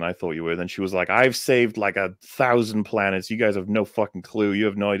the person I thought you were." And then she was like, "I've saved like 1,000 planets. You guys have no fucking clue. You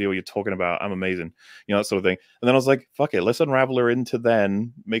have no idea what you're talking about. I'm amazing." That sort of thing. And then I was like, "Fuck it, let's unravel her into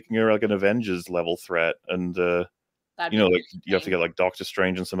then making her like an Avengers level threat." And you have to get like Doctor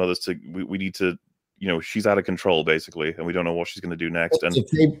Strange and some others to. We need to. She's out of control basically, and we don't know what she's going to do next. And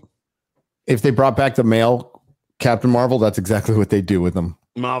if they brought back the male Captain Marvel, that's exactly what they do with them.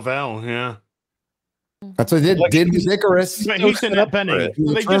 Marvel, yeah. That's what they did with Icarus. But he's in that Penny.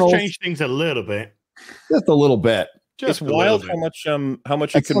 They just changed things a little bit. Just a little bit. It's wild how much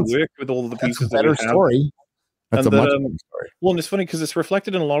it can work with all of the pieces. That's a better story. That's a much better story. Well, and it's funny because it's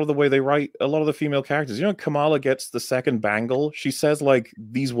reflected in a lot of the way they write a lot of the female characters. Kamala gets the second bangle. She says like,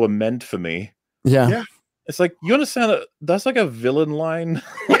 "These were meant for me." Yeah. It's like, you understand that's like a villain line.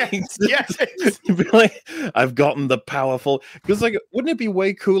 Yes. You'd be like, "I've gotten the powerful." Because like, wouldn't it be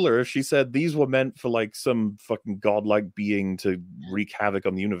way cooler if she said these were meant for like some fucking godlike being to wreak havoc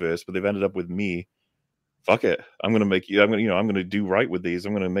on the universe, but they've ended up with me. Fuck it. I'm gonna do right with these.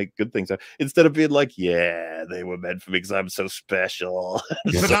 I'm gonna make good things. Instead of being like, "Yeah, they were meant for me because I'm so special."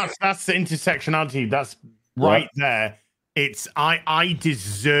 But that's the intersectionality. That's right there. It's I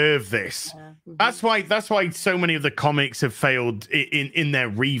deserve this. That's why so many of the comics have failed in their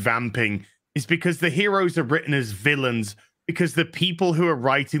revamping, is because the heroes are written as villains because the people who are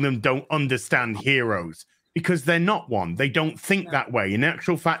writing them don't understand heroes because they're not one. They don't think that way. In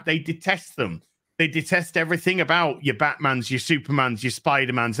actual fact, they detest them. They detest everything about your Batmans, your Supermans, your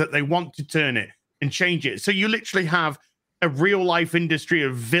Spider-Mans, that they want to turn it and change it. So you literally have a real life industry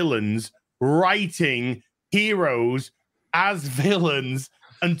of villains writing heroes as villains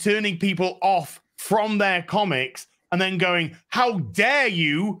and turning people off from their comics and then going, "How dare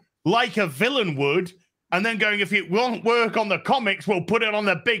you," like a villain would, and then going, "If it won't work on the comics, we'll put it on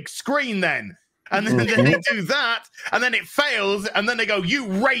the big screen then." And then they do that, and then it fails, and then they go, "You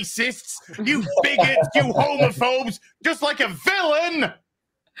racists, you bigots, you homophobes," just like a villain.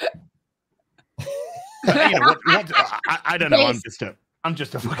 I don't know. I'm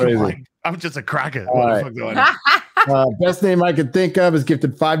just a fucking I'm just a cracker. What the fuck do I know? Best name I could think of is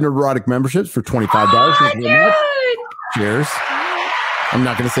gifted 5 neurotic memberships for $25. Thank you very much. Cheers. I'm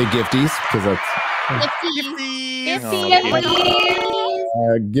not going to say gifties because that's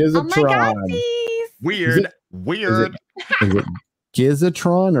Gizatron. Weird. Is it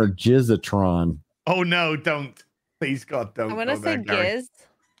Gizatron or Gizatron? Oh no, don't. Please God, don't. I want to say Giz.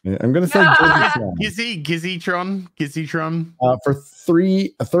 I'm going to say Gizzytron. For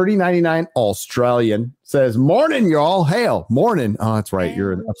 $30.99 Australian. Says, "Morning, y'all. Hail. Morning." Oh, that's right.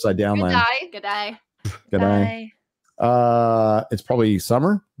 You're in upside down land. Good day. Good day. It's probably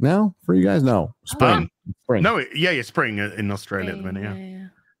summer now for you guys. No, spring. Spring. No, yeah, spring in Australia at the minute. Yeah.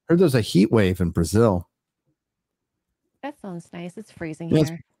 Heard there's a heat wave in Brazil. That sounds nice. It's freezing Yeah,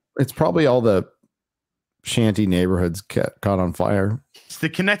 here. It's probably all the shanty neighborhoods caught on fire. It's the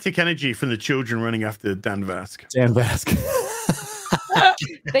kinetic energy from the children running after Dan Vasc. Dan Vasc.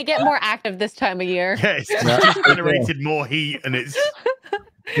 They get more active this time of year. Yeah, it's generated more heat, and it's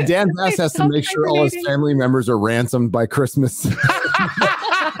Dan Vasc has to make sure all his family members are ransomed by Christmas.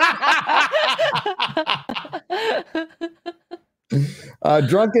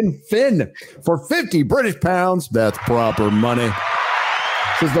 Drunken Finn for 50 British pounds. That's proper money.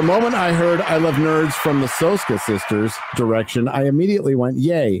 Says, "The moment I heard I Love Nerds from the Soska sisters direction, I immediately went,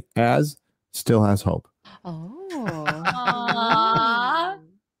 yay, as still has hope." Aww.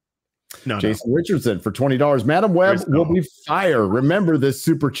 Jason Richardson for $20. Madam Web will be fire. Remember this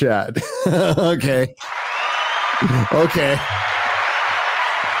super chat. Okay.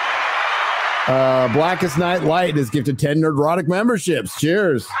 Blackest Night Light is gifted 10 Nerdrotic memberships.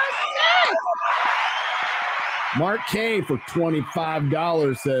 Cheers. Mark K for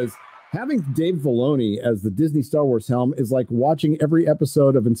 $25 says, "Having Dave Filoni as the Disney Star Wars helm is like watching every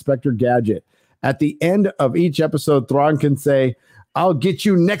episode of Inspector Gadget. At the end of each episode, Thrawn can say, 'I'll get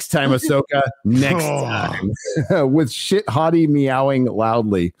you next time, Ahsoka.' Next time." With shit hottie meowing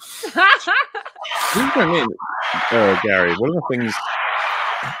loudly. I mean, Gary, one of the things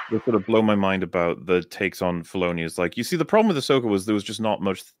that sort of blow my mind about the takes on Filoni is like, you see, the problem with Ahsoka was there was just not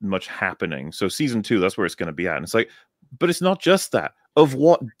much happening. So season 2, that's where it's going to be at. And it's like, but it's not just that. Of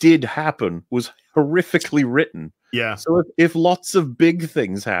what did happen was horrifically written. Yeah. So if lots of big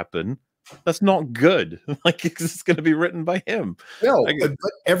things happen, that's not good. Like, it's going to be written by him. No, but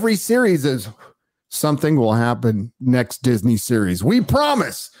every series is something will happen next Disney series. We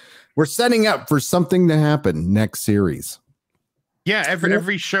promise. We're setting up for something to happen next series. Yeah,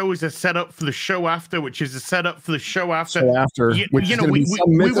 every show is a setup for the show after, which is a setup for the show after. So after, which is gonna be some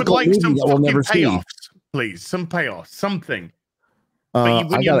we would like some that we'll fucking never see. payoffs, please. Some payoffs, something. I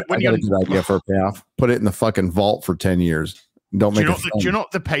got a good idea for a payoff. Put it in the fucking vault for 10 years. Don't make it. Do you know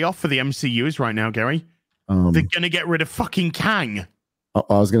what the payoff for the MCU is right now, Gary? They're gonna get rid of fucking Kang.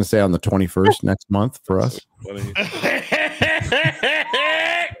 I was gonna say on the 21st next month for us.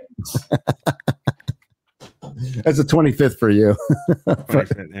 That's the 25th for you.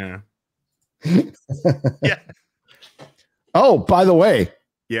 25th, yeah. Oh, by the way,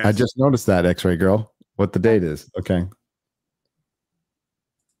 yes. I just noticed that, X-Ray Girl. What the date is? Okay.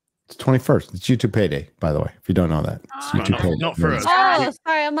 It's 21st. It's YouTube payday, by the way. If you don't know that, it's YouTube payday. Not for us. Oh,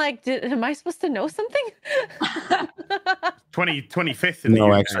 sorry. I'm like, am I supposed to know something? 25th.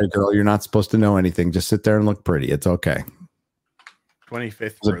 No, X-Ray Girl, you're not supposed to know anything. Just sit there and look pretty. It's okay. 25th.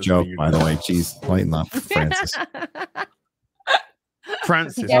 It's a joke, by the way. Jeez, lighten up, Francis.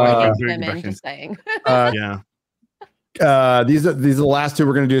 Francis. Just saying. Yeah. These are the last two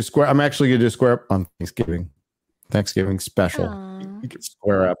we're going to do square. I'm actually going to do square up on Thanksgiving special. You can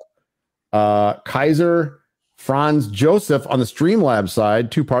square up. Kaiser Franz Joseph on the Streamlabs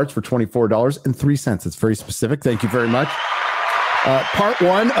side, 2 parts for $24.03. It's very specific. Thank you very much. Part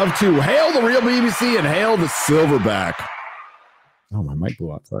 1 of 2. Hail the real BBC and hail the Silverback. Oh, my mic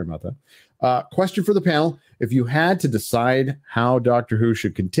blew out. Sorry about that. Question for the panel. If you had to decide how Doctor Who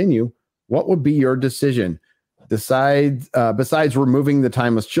should continue, what would be your decision? Besides removing the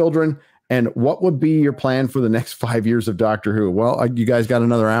timeless children, and what would be your plan for the next 5 years of Doctor Who? Well, you guys got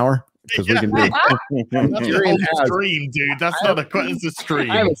another hour? Because we can do That's a stream, dude. That's not a question. It's a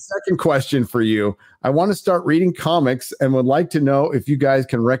stream. I have a second question for you. I want to start reading comics and would like to know if you guys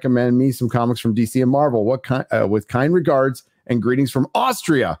can recommend me some comics from DC and Marvel. What kind? With kind regards and greetings from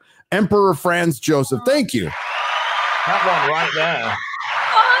Austria, Emperor Franz Joseph. Thank you. That one right there.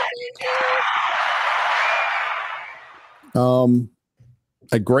 Oh, thank you.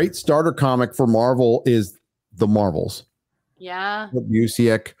 A great starter comic for Marvel is The Marvels. Yeah.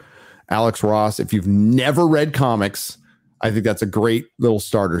 Busiek, Alex Ross. If you've never read comics, I think that's a great little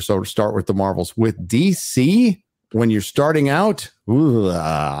starter. So start with The Marvels. With DC, when you're starting out,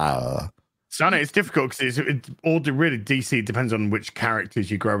 it's difficult because it's all really DC. It depends on which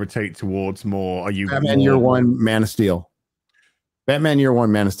characters you gravitate towards more. Are you Batman Year One, Man of Steel? Batman Year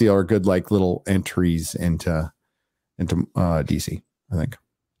One, Man of Steel are good, like little entries into DC. I think.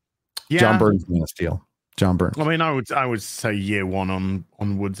 Yeah. John Byrne's Man of Steel. John Byrne. I mean, I would say Year One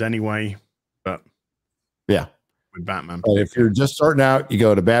onwards anyway, but yeah, with Batman. But if you're just starting out, you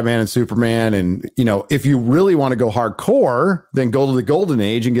go to Batman and Superman, and if you really want to go hardcore, then go to the Golden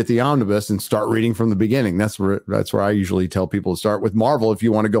Age and get the omnibus and start reading from the beginning. That's where I usually tell people to start with Marvel. If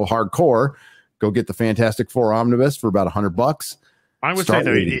you want to go hardcore, go get the Fantastic Four omnibus for about $100. I would say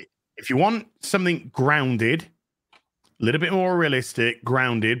though, if you want something grounded, a little bit more realistic,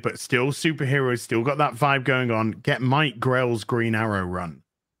 grounded, but still superheroes, still got that vibe going on, get Mike Grell's Green Arrow run.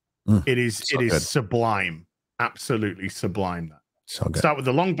 It is sublime. Absolutely sublime. So good. Start with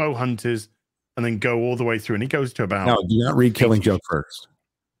the Longbow Hunters and then go all the way through. And he goes to about... No, do not read Killing Joke first.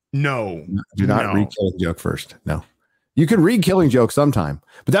 No. Do not read Killing Joke first. No. You can read Killing Joke sometime,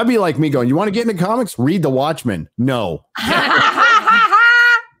 but that'd be like me going, you want to get into comics? Read The Watchmen. No.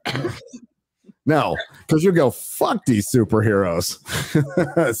 No, because you go, fuck these superheroes.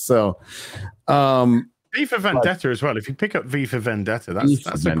 So, V for Vendetta as well. If you pick up V for Vendetta,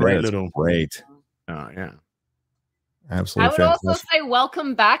 that's a great little. Great. Oh, yeah. Absolutely. I would also say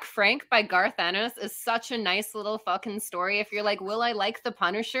Welcome Back, Frank by Garth Ennis is such a nice little fucking story. If you're like, will I like The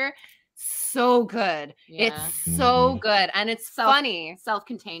Punisher? So good. Yeah. It's so good. And it's funny.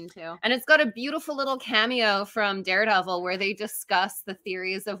 Self-contained too. And it's got a beautiful little cameo from Daredevil where they discuss the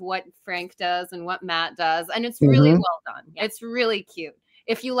theories of what Frank does and what Matt does. And it's really well done. Yeah. It's really cute.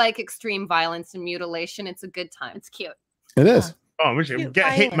 If you like extreme violence and mutilation, it's a good time. It's cute. It is. Oh, we should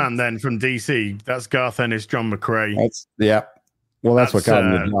get Hitman then from DC. That's Garth Ennis, John McCrae. Well, that's what got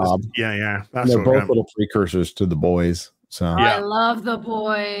him the job. Yeah. They're both little precursors to The Boys. So I love The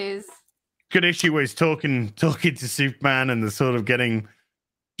Boys. Good issue where he's talking to Superman and they're sort of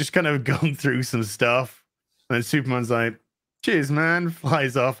just kind of going through some stuff. And then Superman's like, cheers, man.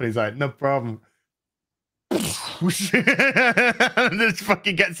 Flies off and he's like, no problem. And then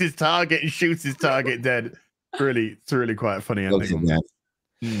fucking gets his target and shoots his target dead. It's really quite a funny ending.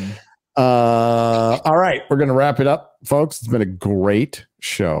 All right, we're gonna wrap it up, folks. It's been a great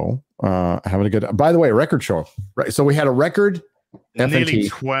show. Having a good. By the way, a record show. Right. So we had a record. Nearly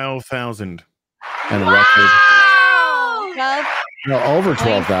 12,000. and a record. Well, No, over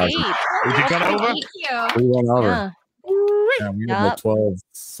 12,000. We just got over. Thank you. We went over. yeah. Yeah, we were at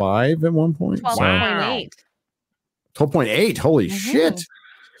 12.5 at one point. 12.8. 12.8. Holy shit.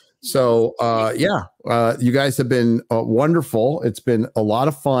 So, you guys have been wonderful. It's been a lot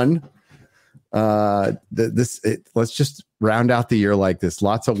of fun. Let's just round out the year like this.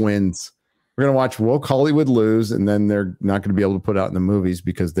 Lots of wins. We're going to watch Woke Hollywood lose, and then they're not going to be able to put out in the movies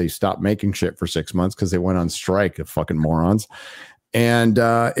because they stopped making shit for 6 months because they went on strike, the fucking morons. And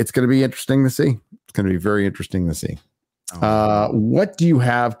it's going to be interesting to see. It's going to be very interesting to see. What do you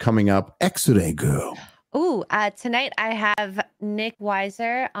have coming up? X-Ray Girl. Ooh, tonight I have Nick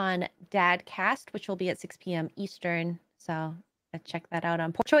Weiser on Dadcast, which will be at 6 p.m. Eastern. So check that out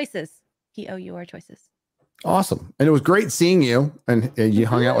on Poor Choices. POUR Choices. Awesome. And it was great seeing you. And you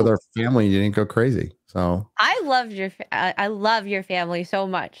hung out with our family and you didn't go crazy. So I love your family so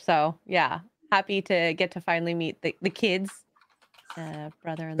much. So yeah, happy to get to finally meet the kids.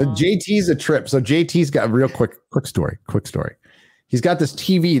 Brother-in-law. JT's a trip. So JT's got a real quick story. He's got this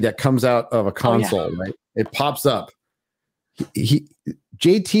TV that comes out of a console, right? It pops up.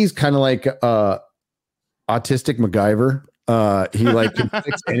 JT's kind of like autistic MacGyver. He like can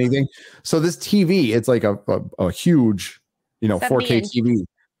fix anything. So this TV, it's like a huge, 4K TV.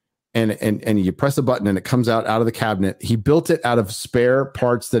 And you press a button and it comes out of the cabinet. He built it out of spare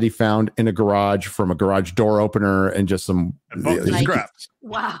parts that he found in a garage from a garage door opener and just some scraps.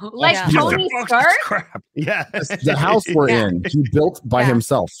 Wow. Like Tony Stark? Yeah. The house we're in, he built by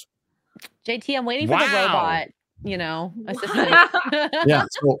himself. JT, I'm waiting for the robot, assistant. Yeah.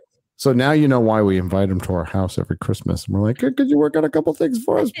 So now you know why we invite him to our house every Christmas. And we're like, could you work on a couple things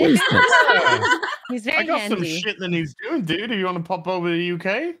for us, please? He's very I got handy. some shit that he's doing, dude. Do you want to pop over to the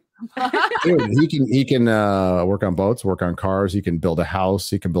UK? Dude, he can work on boats, work on cars. He can build a house.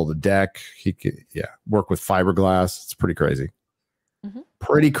 He can build a deck. He can work with fiberglass. It's pretty crazy.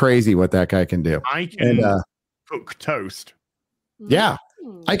 Pretty crazy what that guy can do. I can cook toast. Yeah,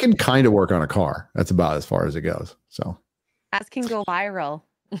 I can kind of work on a car. That's about as far as it goes. So As can go viral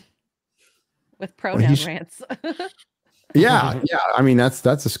with pronoun rants. yeah. I mean, that's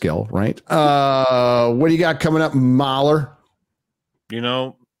a skill, right? What do you got coming up, Mahler?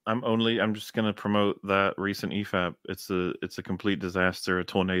 I'm just gonna promote that recent EFAP. It's a complete disaster, a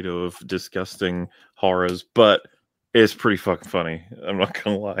tornado of disgusting horrors, but it's pretty fucking funny. I'm not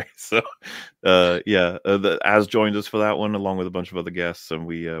gonna lie. So, Az joined us for that one, along with a bunch of other guests, and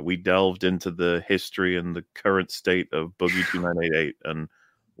we delved into the history and the current state of Boogie 2988, and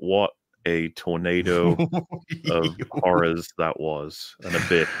what a tornado of horrors that was, and a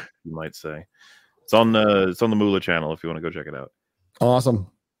bit, you might say. It's on the Moolah channel if you want to go check it out. Awesome.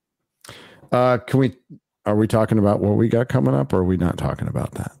 Are we talking about what we got coming up, or are we not talking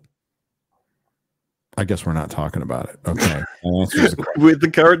about that? I guess we're not talking about it. Okay. With the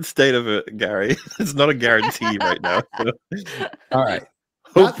current state of it, Gary, it's not a guarantee right now. So. All right.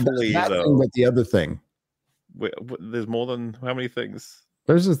 Hopefully, that though. thing, but the other thing. Wait, there's more than how many things?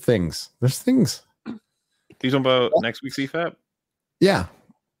 There's things. There's things. You talking about next week's EFAP? Yeah.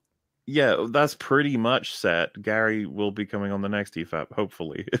 Yeah, that's pretty much set. Gary will be coming on the next EFAP,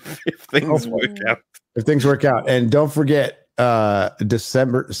 hopefully, if things work out. If things work out. And don't forget,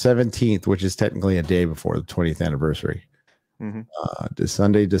 December 17th, which is technically a day before the 20th anniversary.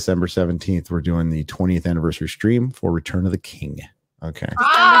 Sunday, December 17th, we're doing the 20th anniversary stream for Return of the King. Okay.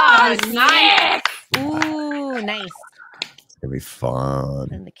 Oh, nice. Ooh, nice. It's going to be fun.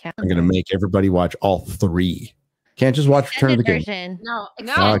 I'm going to make everybody watch all three. Can't just watch Return of the King. No,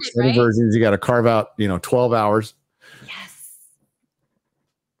 extended versions. You got to carve out, 12 hours. Yes.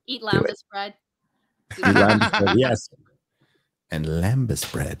 Eat lambus bread. Yes. And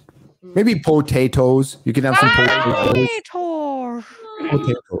lambus bread. Maybe potatoes. You can have some potatoes.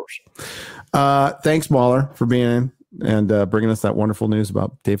 Thanks, Mahler, for being in and bringing us that wonderful news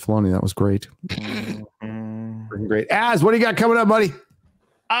about Dave Filoni. That was great. Great. Az, what do you got coming up, buddy?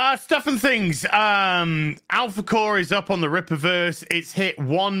 Stuff and things. Alpha Core is up on the Rippaverse. It's hit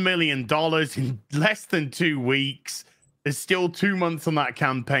 $1 million in less than 2 weeks. There's still 2 months on that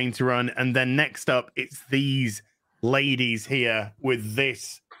campaign to run. And then next up, it's these ladies here with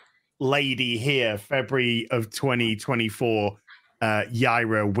this lady here, February of 2024.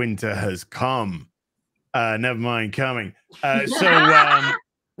 Yaira Winter has come. Never mind coming.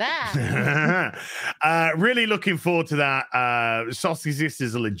 Really looking forward to that. Saucy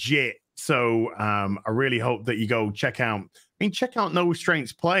Sisters are legit. So I really hope that you go check out No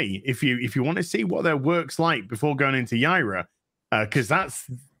Restraints Play if you want to see what their work's like before going into Yaira, because that's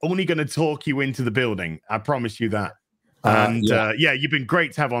only going to talk you into the building. I promise you that. And yeah, you've been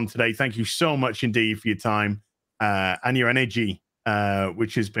great to have on today. Thank you so much indeed for your time and your energy,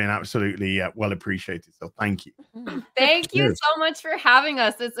 which has been absolutely well appreciated. So thank you. Thank you so much for having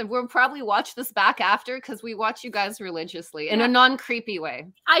us. We'll probably watch this back after because we watch you guys religiously in a non-creepy way.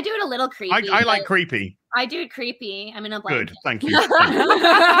 I do it a little creepy. I like creepy. I do it creepy. I'm in a blanket. Good, thank you.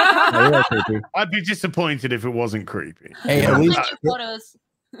 I'd be disappointed if it wasn't creepy. Hey, photos.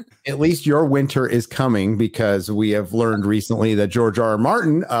 At least your winter is coming because we have learned recently that George R. R.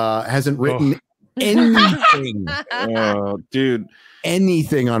 Martin hasn't written anything, dude,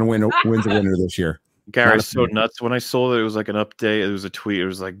 anything on Winds of Winter this year. Gary's so nuts. When I saw that it was like an update, it was a tweet. It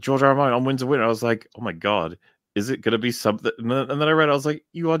was like George R. R. Martin on Winds of Winter. I was like, oh my god, is it gonna be something? And then I read, I was like,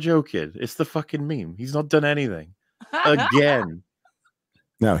 you are joking. It's the fucking meme. He's not done anything again.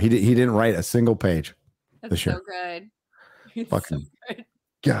 No, he didn't write a single page this year. So good. Fucking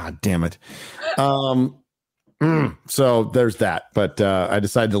god damn it. So there's that, but I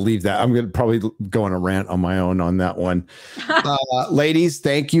decided to leave that. I'm gonna probably go on a rant on my own on that one. Ladies,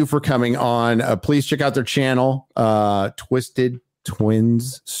 thank you for coming on. Please check out their channel, Twisted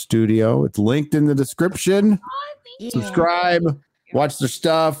Twins Studio. It's linked in the description. Subscribe, watch their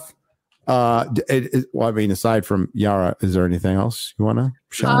stuff. Well, I mean, aside from Yara, is there anything else you want to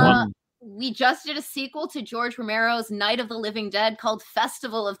shout out? We just did a sequel to George Romero's Night of the Living Dead called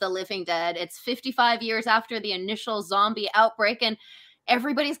Festival of the Living Dead. It's 55 years after the initial zombie outbreak, and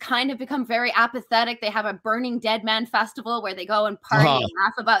everybody's kind of become very apathetic. They have a Burning Dead Man festival where they go and party and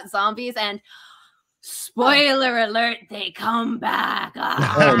laugh about zombies, and spoiler alert, they come back.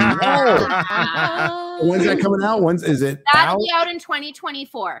 When's that coming out? Is it That'll be out in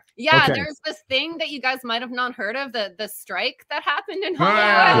 2024. Yeah, Okay. there's this thing that you guys might have not heard of, the strike that happened in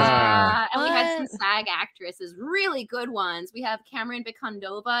Hollywood. And we had some SAG actresses, really good ones. We have Cameron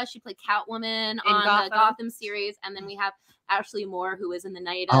Bicondova. She played Catwoman on the Gotham series. And then we have Ashley Moore, who was in the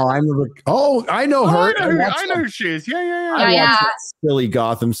Night of... I know her. I know who she is. Yeah. I watched that silly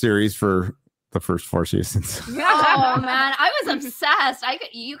Gotham series for the first 4 seasons. Oh man, I was obsessed.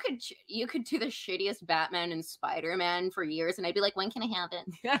 You could do the shittiest Batman and Spider-Man for years, and I'd be like, when can I have it?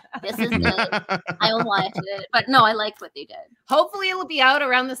 This is good. I will watch it. But no, I liked what they did. Hopefully, it'll be out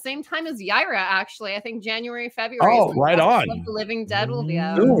around the same time as Yaira. Actually, I think January, February. Oh, right on. The Living Dead will be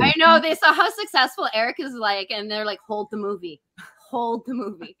out. Ooh. I know they saw how successful Eric is like, and they're like, hold the movie. Hold the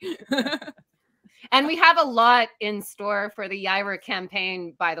movie. And we have a lot in store for the Yaira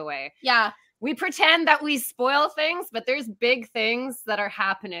campaign, by the way. Yeah. We pretend that we spoil things, but there's big things that are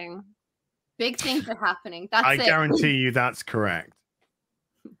happening. Big things are happening. That's I it. guarantee you that's correct.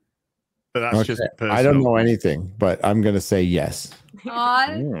 But that's just personal. I don't know anything, but I'm going to say yes.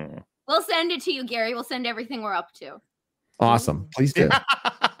 Aw. We'll send it to you, Gary. We'll send everything we're up to. Awesome. Please do.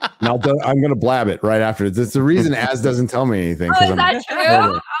 Now I'm going to blab it right after. It's the reason Az doesn't tell me anything. Oh, is that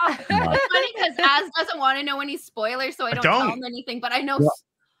true? It's funny because Az doesn't want to know any spoilers, so I don't tell him anything. But I know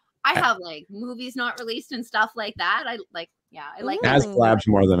I have like movies not released and stuff like that. I like Az blabs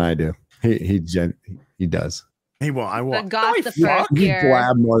more than I do. He does. Hey, what? I what? The first He year.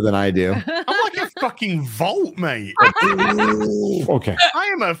 blab more than I do. I'm like a fucking vault, mate. Okay. I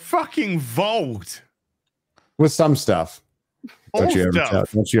am a fucking vault. With some stuff. Don't you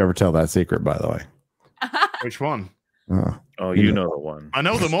ever tell that secret, by the way. Which one? Oh, you know the one. I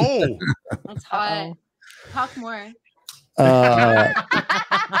know them all. That's hot. Talk more. No.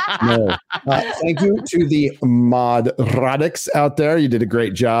 Thank you to the Mod Radix out there. You did a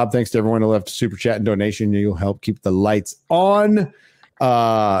great job. Thanks to everyone who left a super chat and donation. You'll help keep the lights on.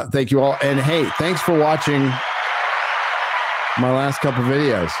 Thank you all. And hey, thanks for watching my last couple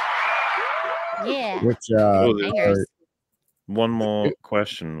videos. Yeah. Which one more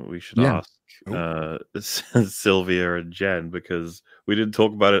question we should ask Sylvia and Jen, because we didn't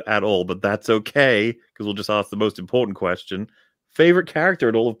talk about it at all, but that's okay because we'll just ask the most important question. Favorite character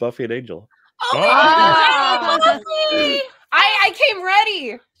in all of Buffy and Angel? Buffy! I came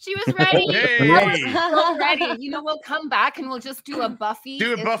ready. She was ready. Hey. So ready. You know, we'll come back and we'll just do a Buffy.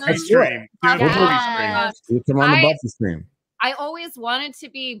 Do a Buffy stream. You come on the Buffy stream. I always wanted to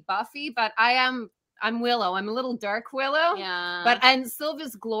be Buffy, but I'm Willow. I'm a little dark Willow. Yeah. And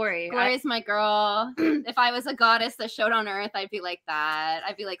Sylvia's Glory. Glory's my girl. If I was a goddess that showed on Earth, I'd be like that.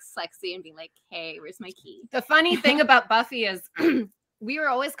 I'd be like sexy and be like, hey, where's my key? The funny thing about Buffy is we were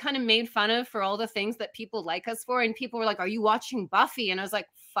always kind of made fun of for all the things that people like us for. And people were like, are you watching Buffy? And I was like,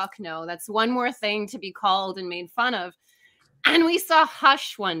 fuck no. That's one more thing to be called and made fun of. And we saw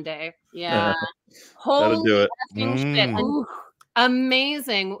Hush one day. Yeah. That'll do it. Shit. And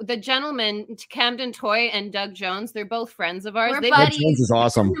Amazing. The gentleman, Camden Toy and Doug Jones, they're both friends of ours. We're Doug buddies. Jones is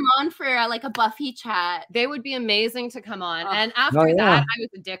awesome. Come on for like a Buffy chat. They would be amazing to come on. Oh. And after that, I was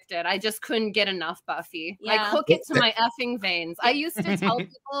addicted. I just couldn't get enough Buffy. Yeah. Like, hook it to my effing veins. I used to tell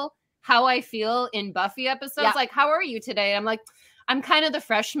people how I feel in Buffy episodes. Yeah. Like, how are you today? I'm like, I'm kind of the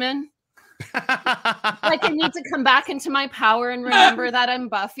freshman. Like, I need to come back into my power and remember that I'm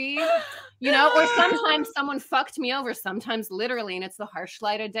Buffy. You know, or sometimes someone fucked me over, sometimes literally, and it's the harsh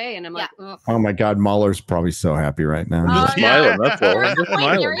light of day. And I'm like, ugh. Oh my God, Mahler's probably so happy right now. I'm just smiling. That's all. I'm just My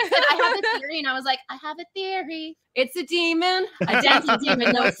smiling. theory said I have a theory, and I was like, I have a theory. It's a demon. A dancing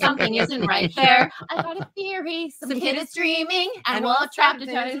demon knows something isn't right there. I got a theory. Some kid is dreaming, and we'll attract it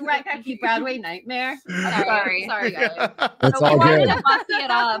to right back. Keep Broadway nightmare. Sorry, guys. It's So all we wanted good. to Buffy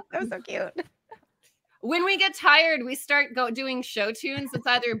it up. That was so cute. When we get tired, we start doing show tunes. It's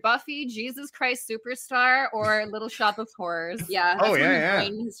either Buffy, Jesus Christ Superstar, or Little Shop of Horrors. Yeah. That's Oh, when yeah, the yeah.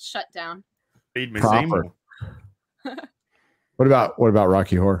 brain is shut down. Read me Proper. Zemo. What about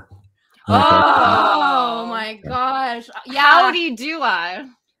Rocky Horror? Oh my gosh. Yeah. Howdy do I?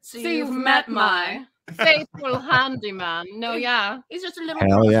 So So you've met my faithful handyman. No, yeah. He's just a little.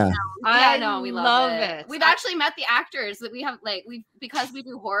 Hell yeah. I know we love it. it. We've actually met the actors that we have, like because we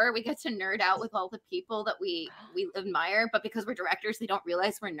do horror, we get to nerd out with all the people that we admire. But because we're directors, they don't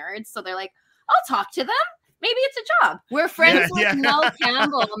realize we're nerds, so they're like, "I'll talk to them. Maybe it's a job." We're friends Yeah, with yeah. Mel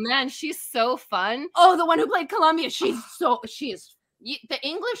Campbell. Man, she's so fun. Oh, the one who played Columbia. She is. The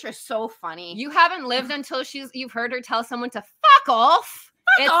English are so funny. You haven't lived until you've heard her tell someone to fuck off.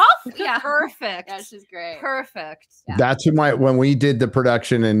 Fuck off. Yeah, perfect. Yeah, she's great. Perfect. Yeah. That's who when we did the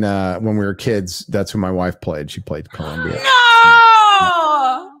production and when we were kids, that's who my wife played. She played Columbia. No.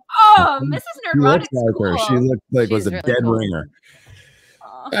 Oh, Mrs. She Nerdrotic. looked like her. She looked like was a really dead cool. ringer.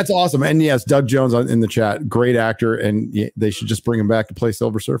 That's awesome. And yes, Doug Jones in the chat, great actor, and they should just bring him back to play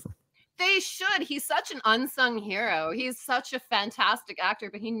Silver Surfer. They should. He's such an unsung hero. He's such a fantastic actor,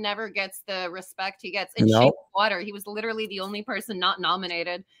 but he never gets the respect he gets. In Shape of Water, he was literally the only person not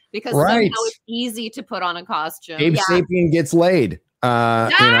nominated because somehow it's easy to put on a costume. Abe Sapien gets laid. You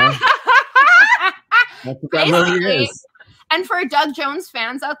know? That's what that movie is. And for Doug Jones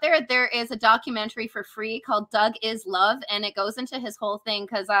fans out there, there is a documentary for free called Doug is Love, and it goes into his whole thing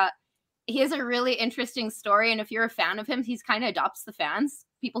because he has a really interesting story. And if you're a fan of him, he's kind of adopts the fans,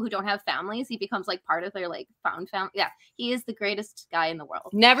 people who don't have families. He becomes like part of their like found family. Yeah, he is the greatest guy in the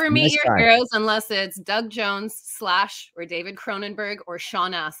world. Never meet Nice your guy. heroes unless it's Doug Jones / or David Cronenberg or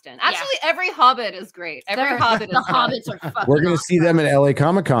Sean Astin. Actually, every Hobbit is great. Every Hobbit is the good. Hobbits are fucking. We're going to awesome. see them at LA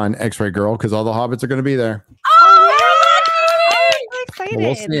Comic Con, X-Ray Girl, because all the Hobbits are going to be there. I'm excited.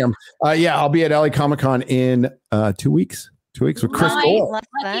 We'll see them. Yeah, I'll be at LA Comic Con in 2 weeks. 2 weeks with Chris Nice. Gore. Love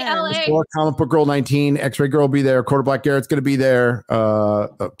Lucky them. LA. Chris Gore, Comic Book Girl 19, X-Ray Girl will be there. Quarter Black Garrett's going to be there.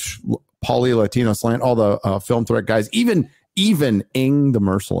 Paulie Latino Slant, all the film threat guys, even Ing the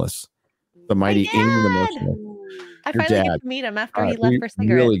Merciless, the mighty Ing the Merciless. I Your finally dad. get to meet him after All he right, left we for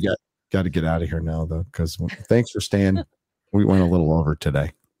cigarettes. really got to get out of here now, though, because thanks for staying. We went a little over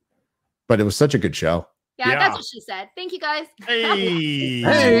today, but it was such a good show. Yeah, Yeah. that's what she said. Thank you guys. Hey.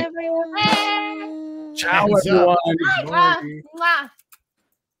 Hey. everyone. Hey. Ciao, Hands up. everyone. Mwah. Mwah.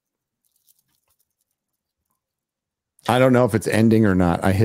 I don't know if it's ending or not. I hit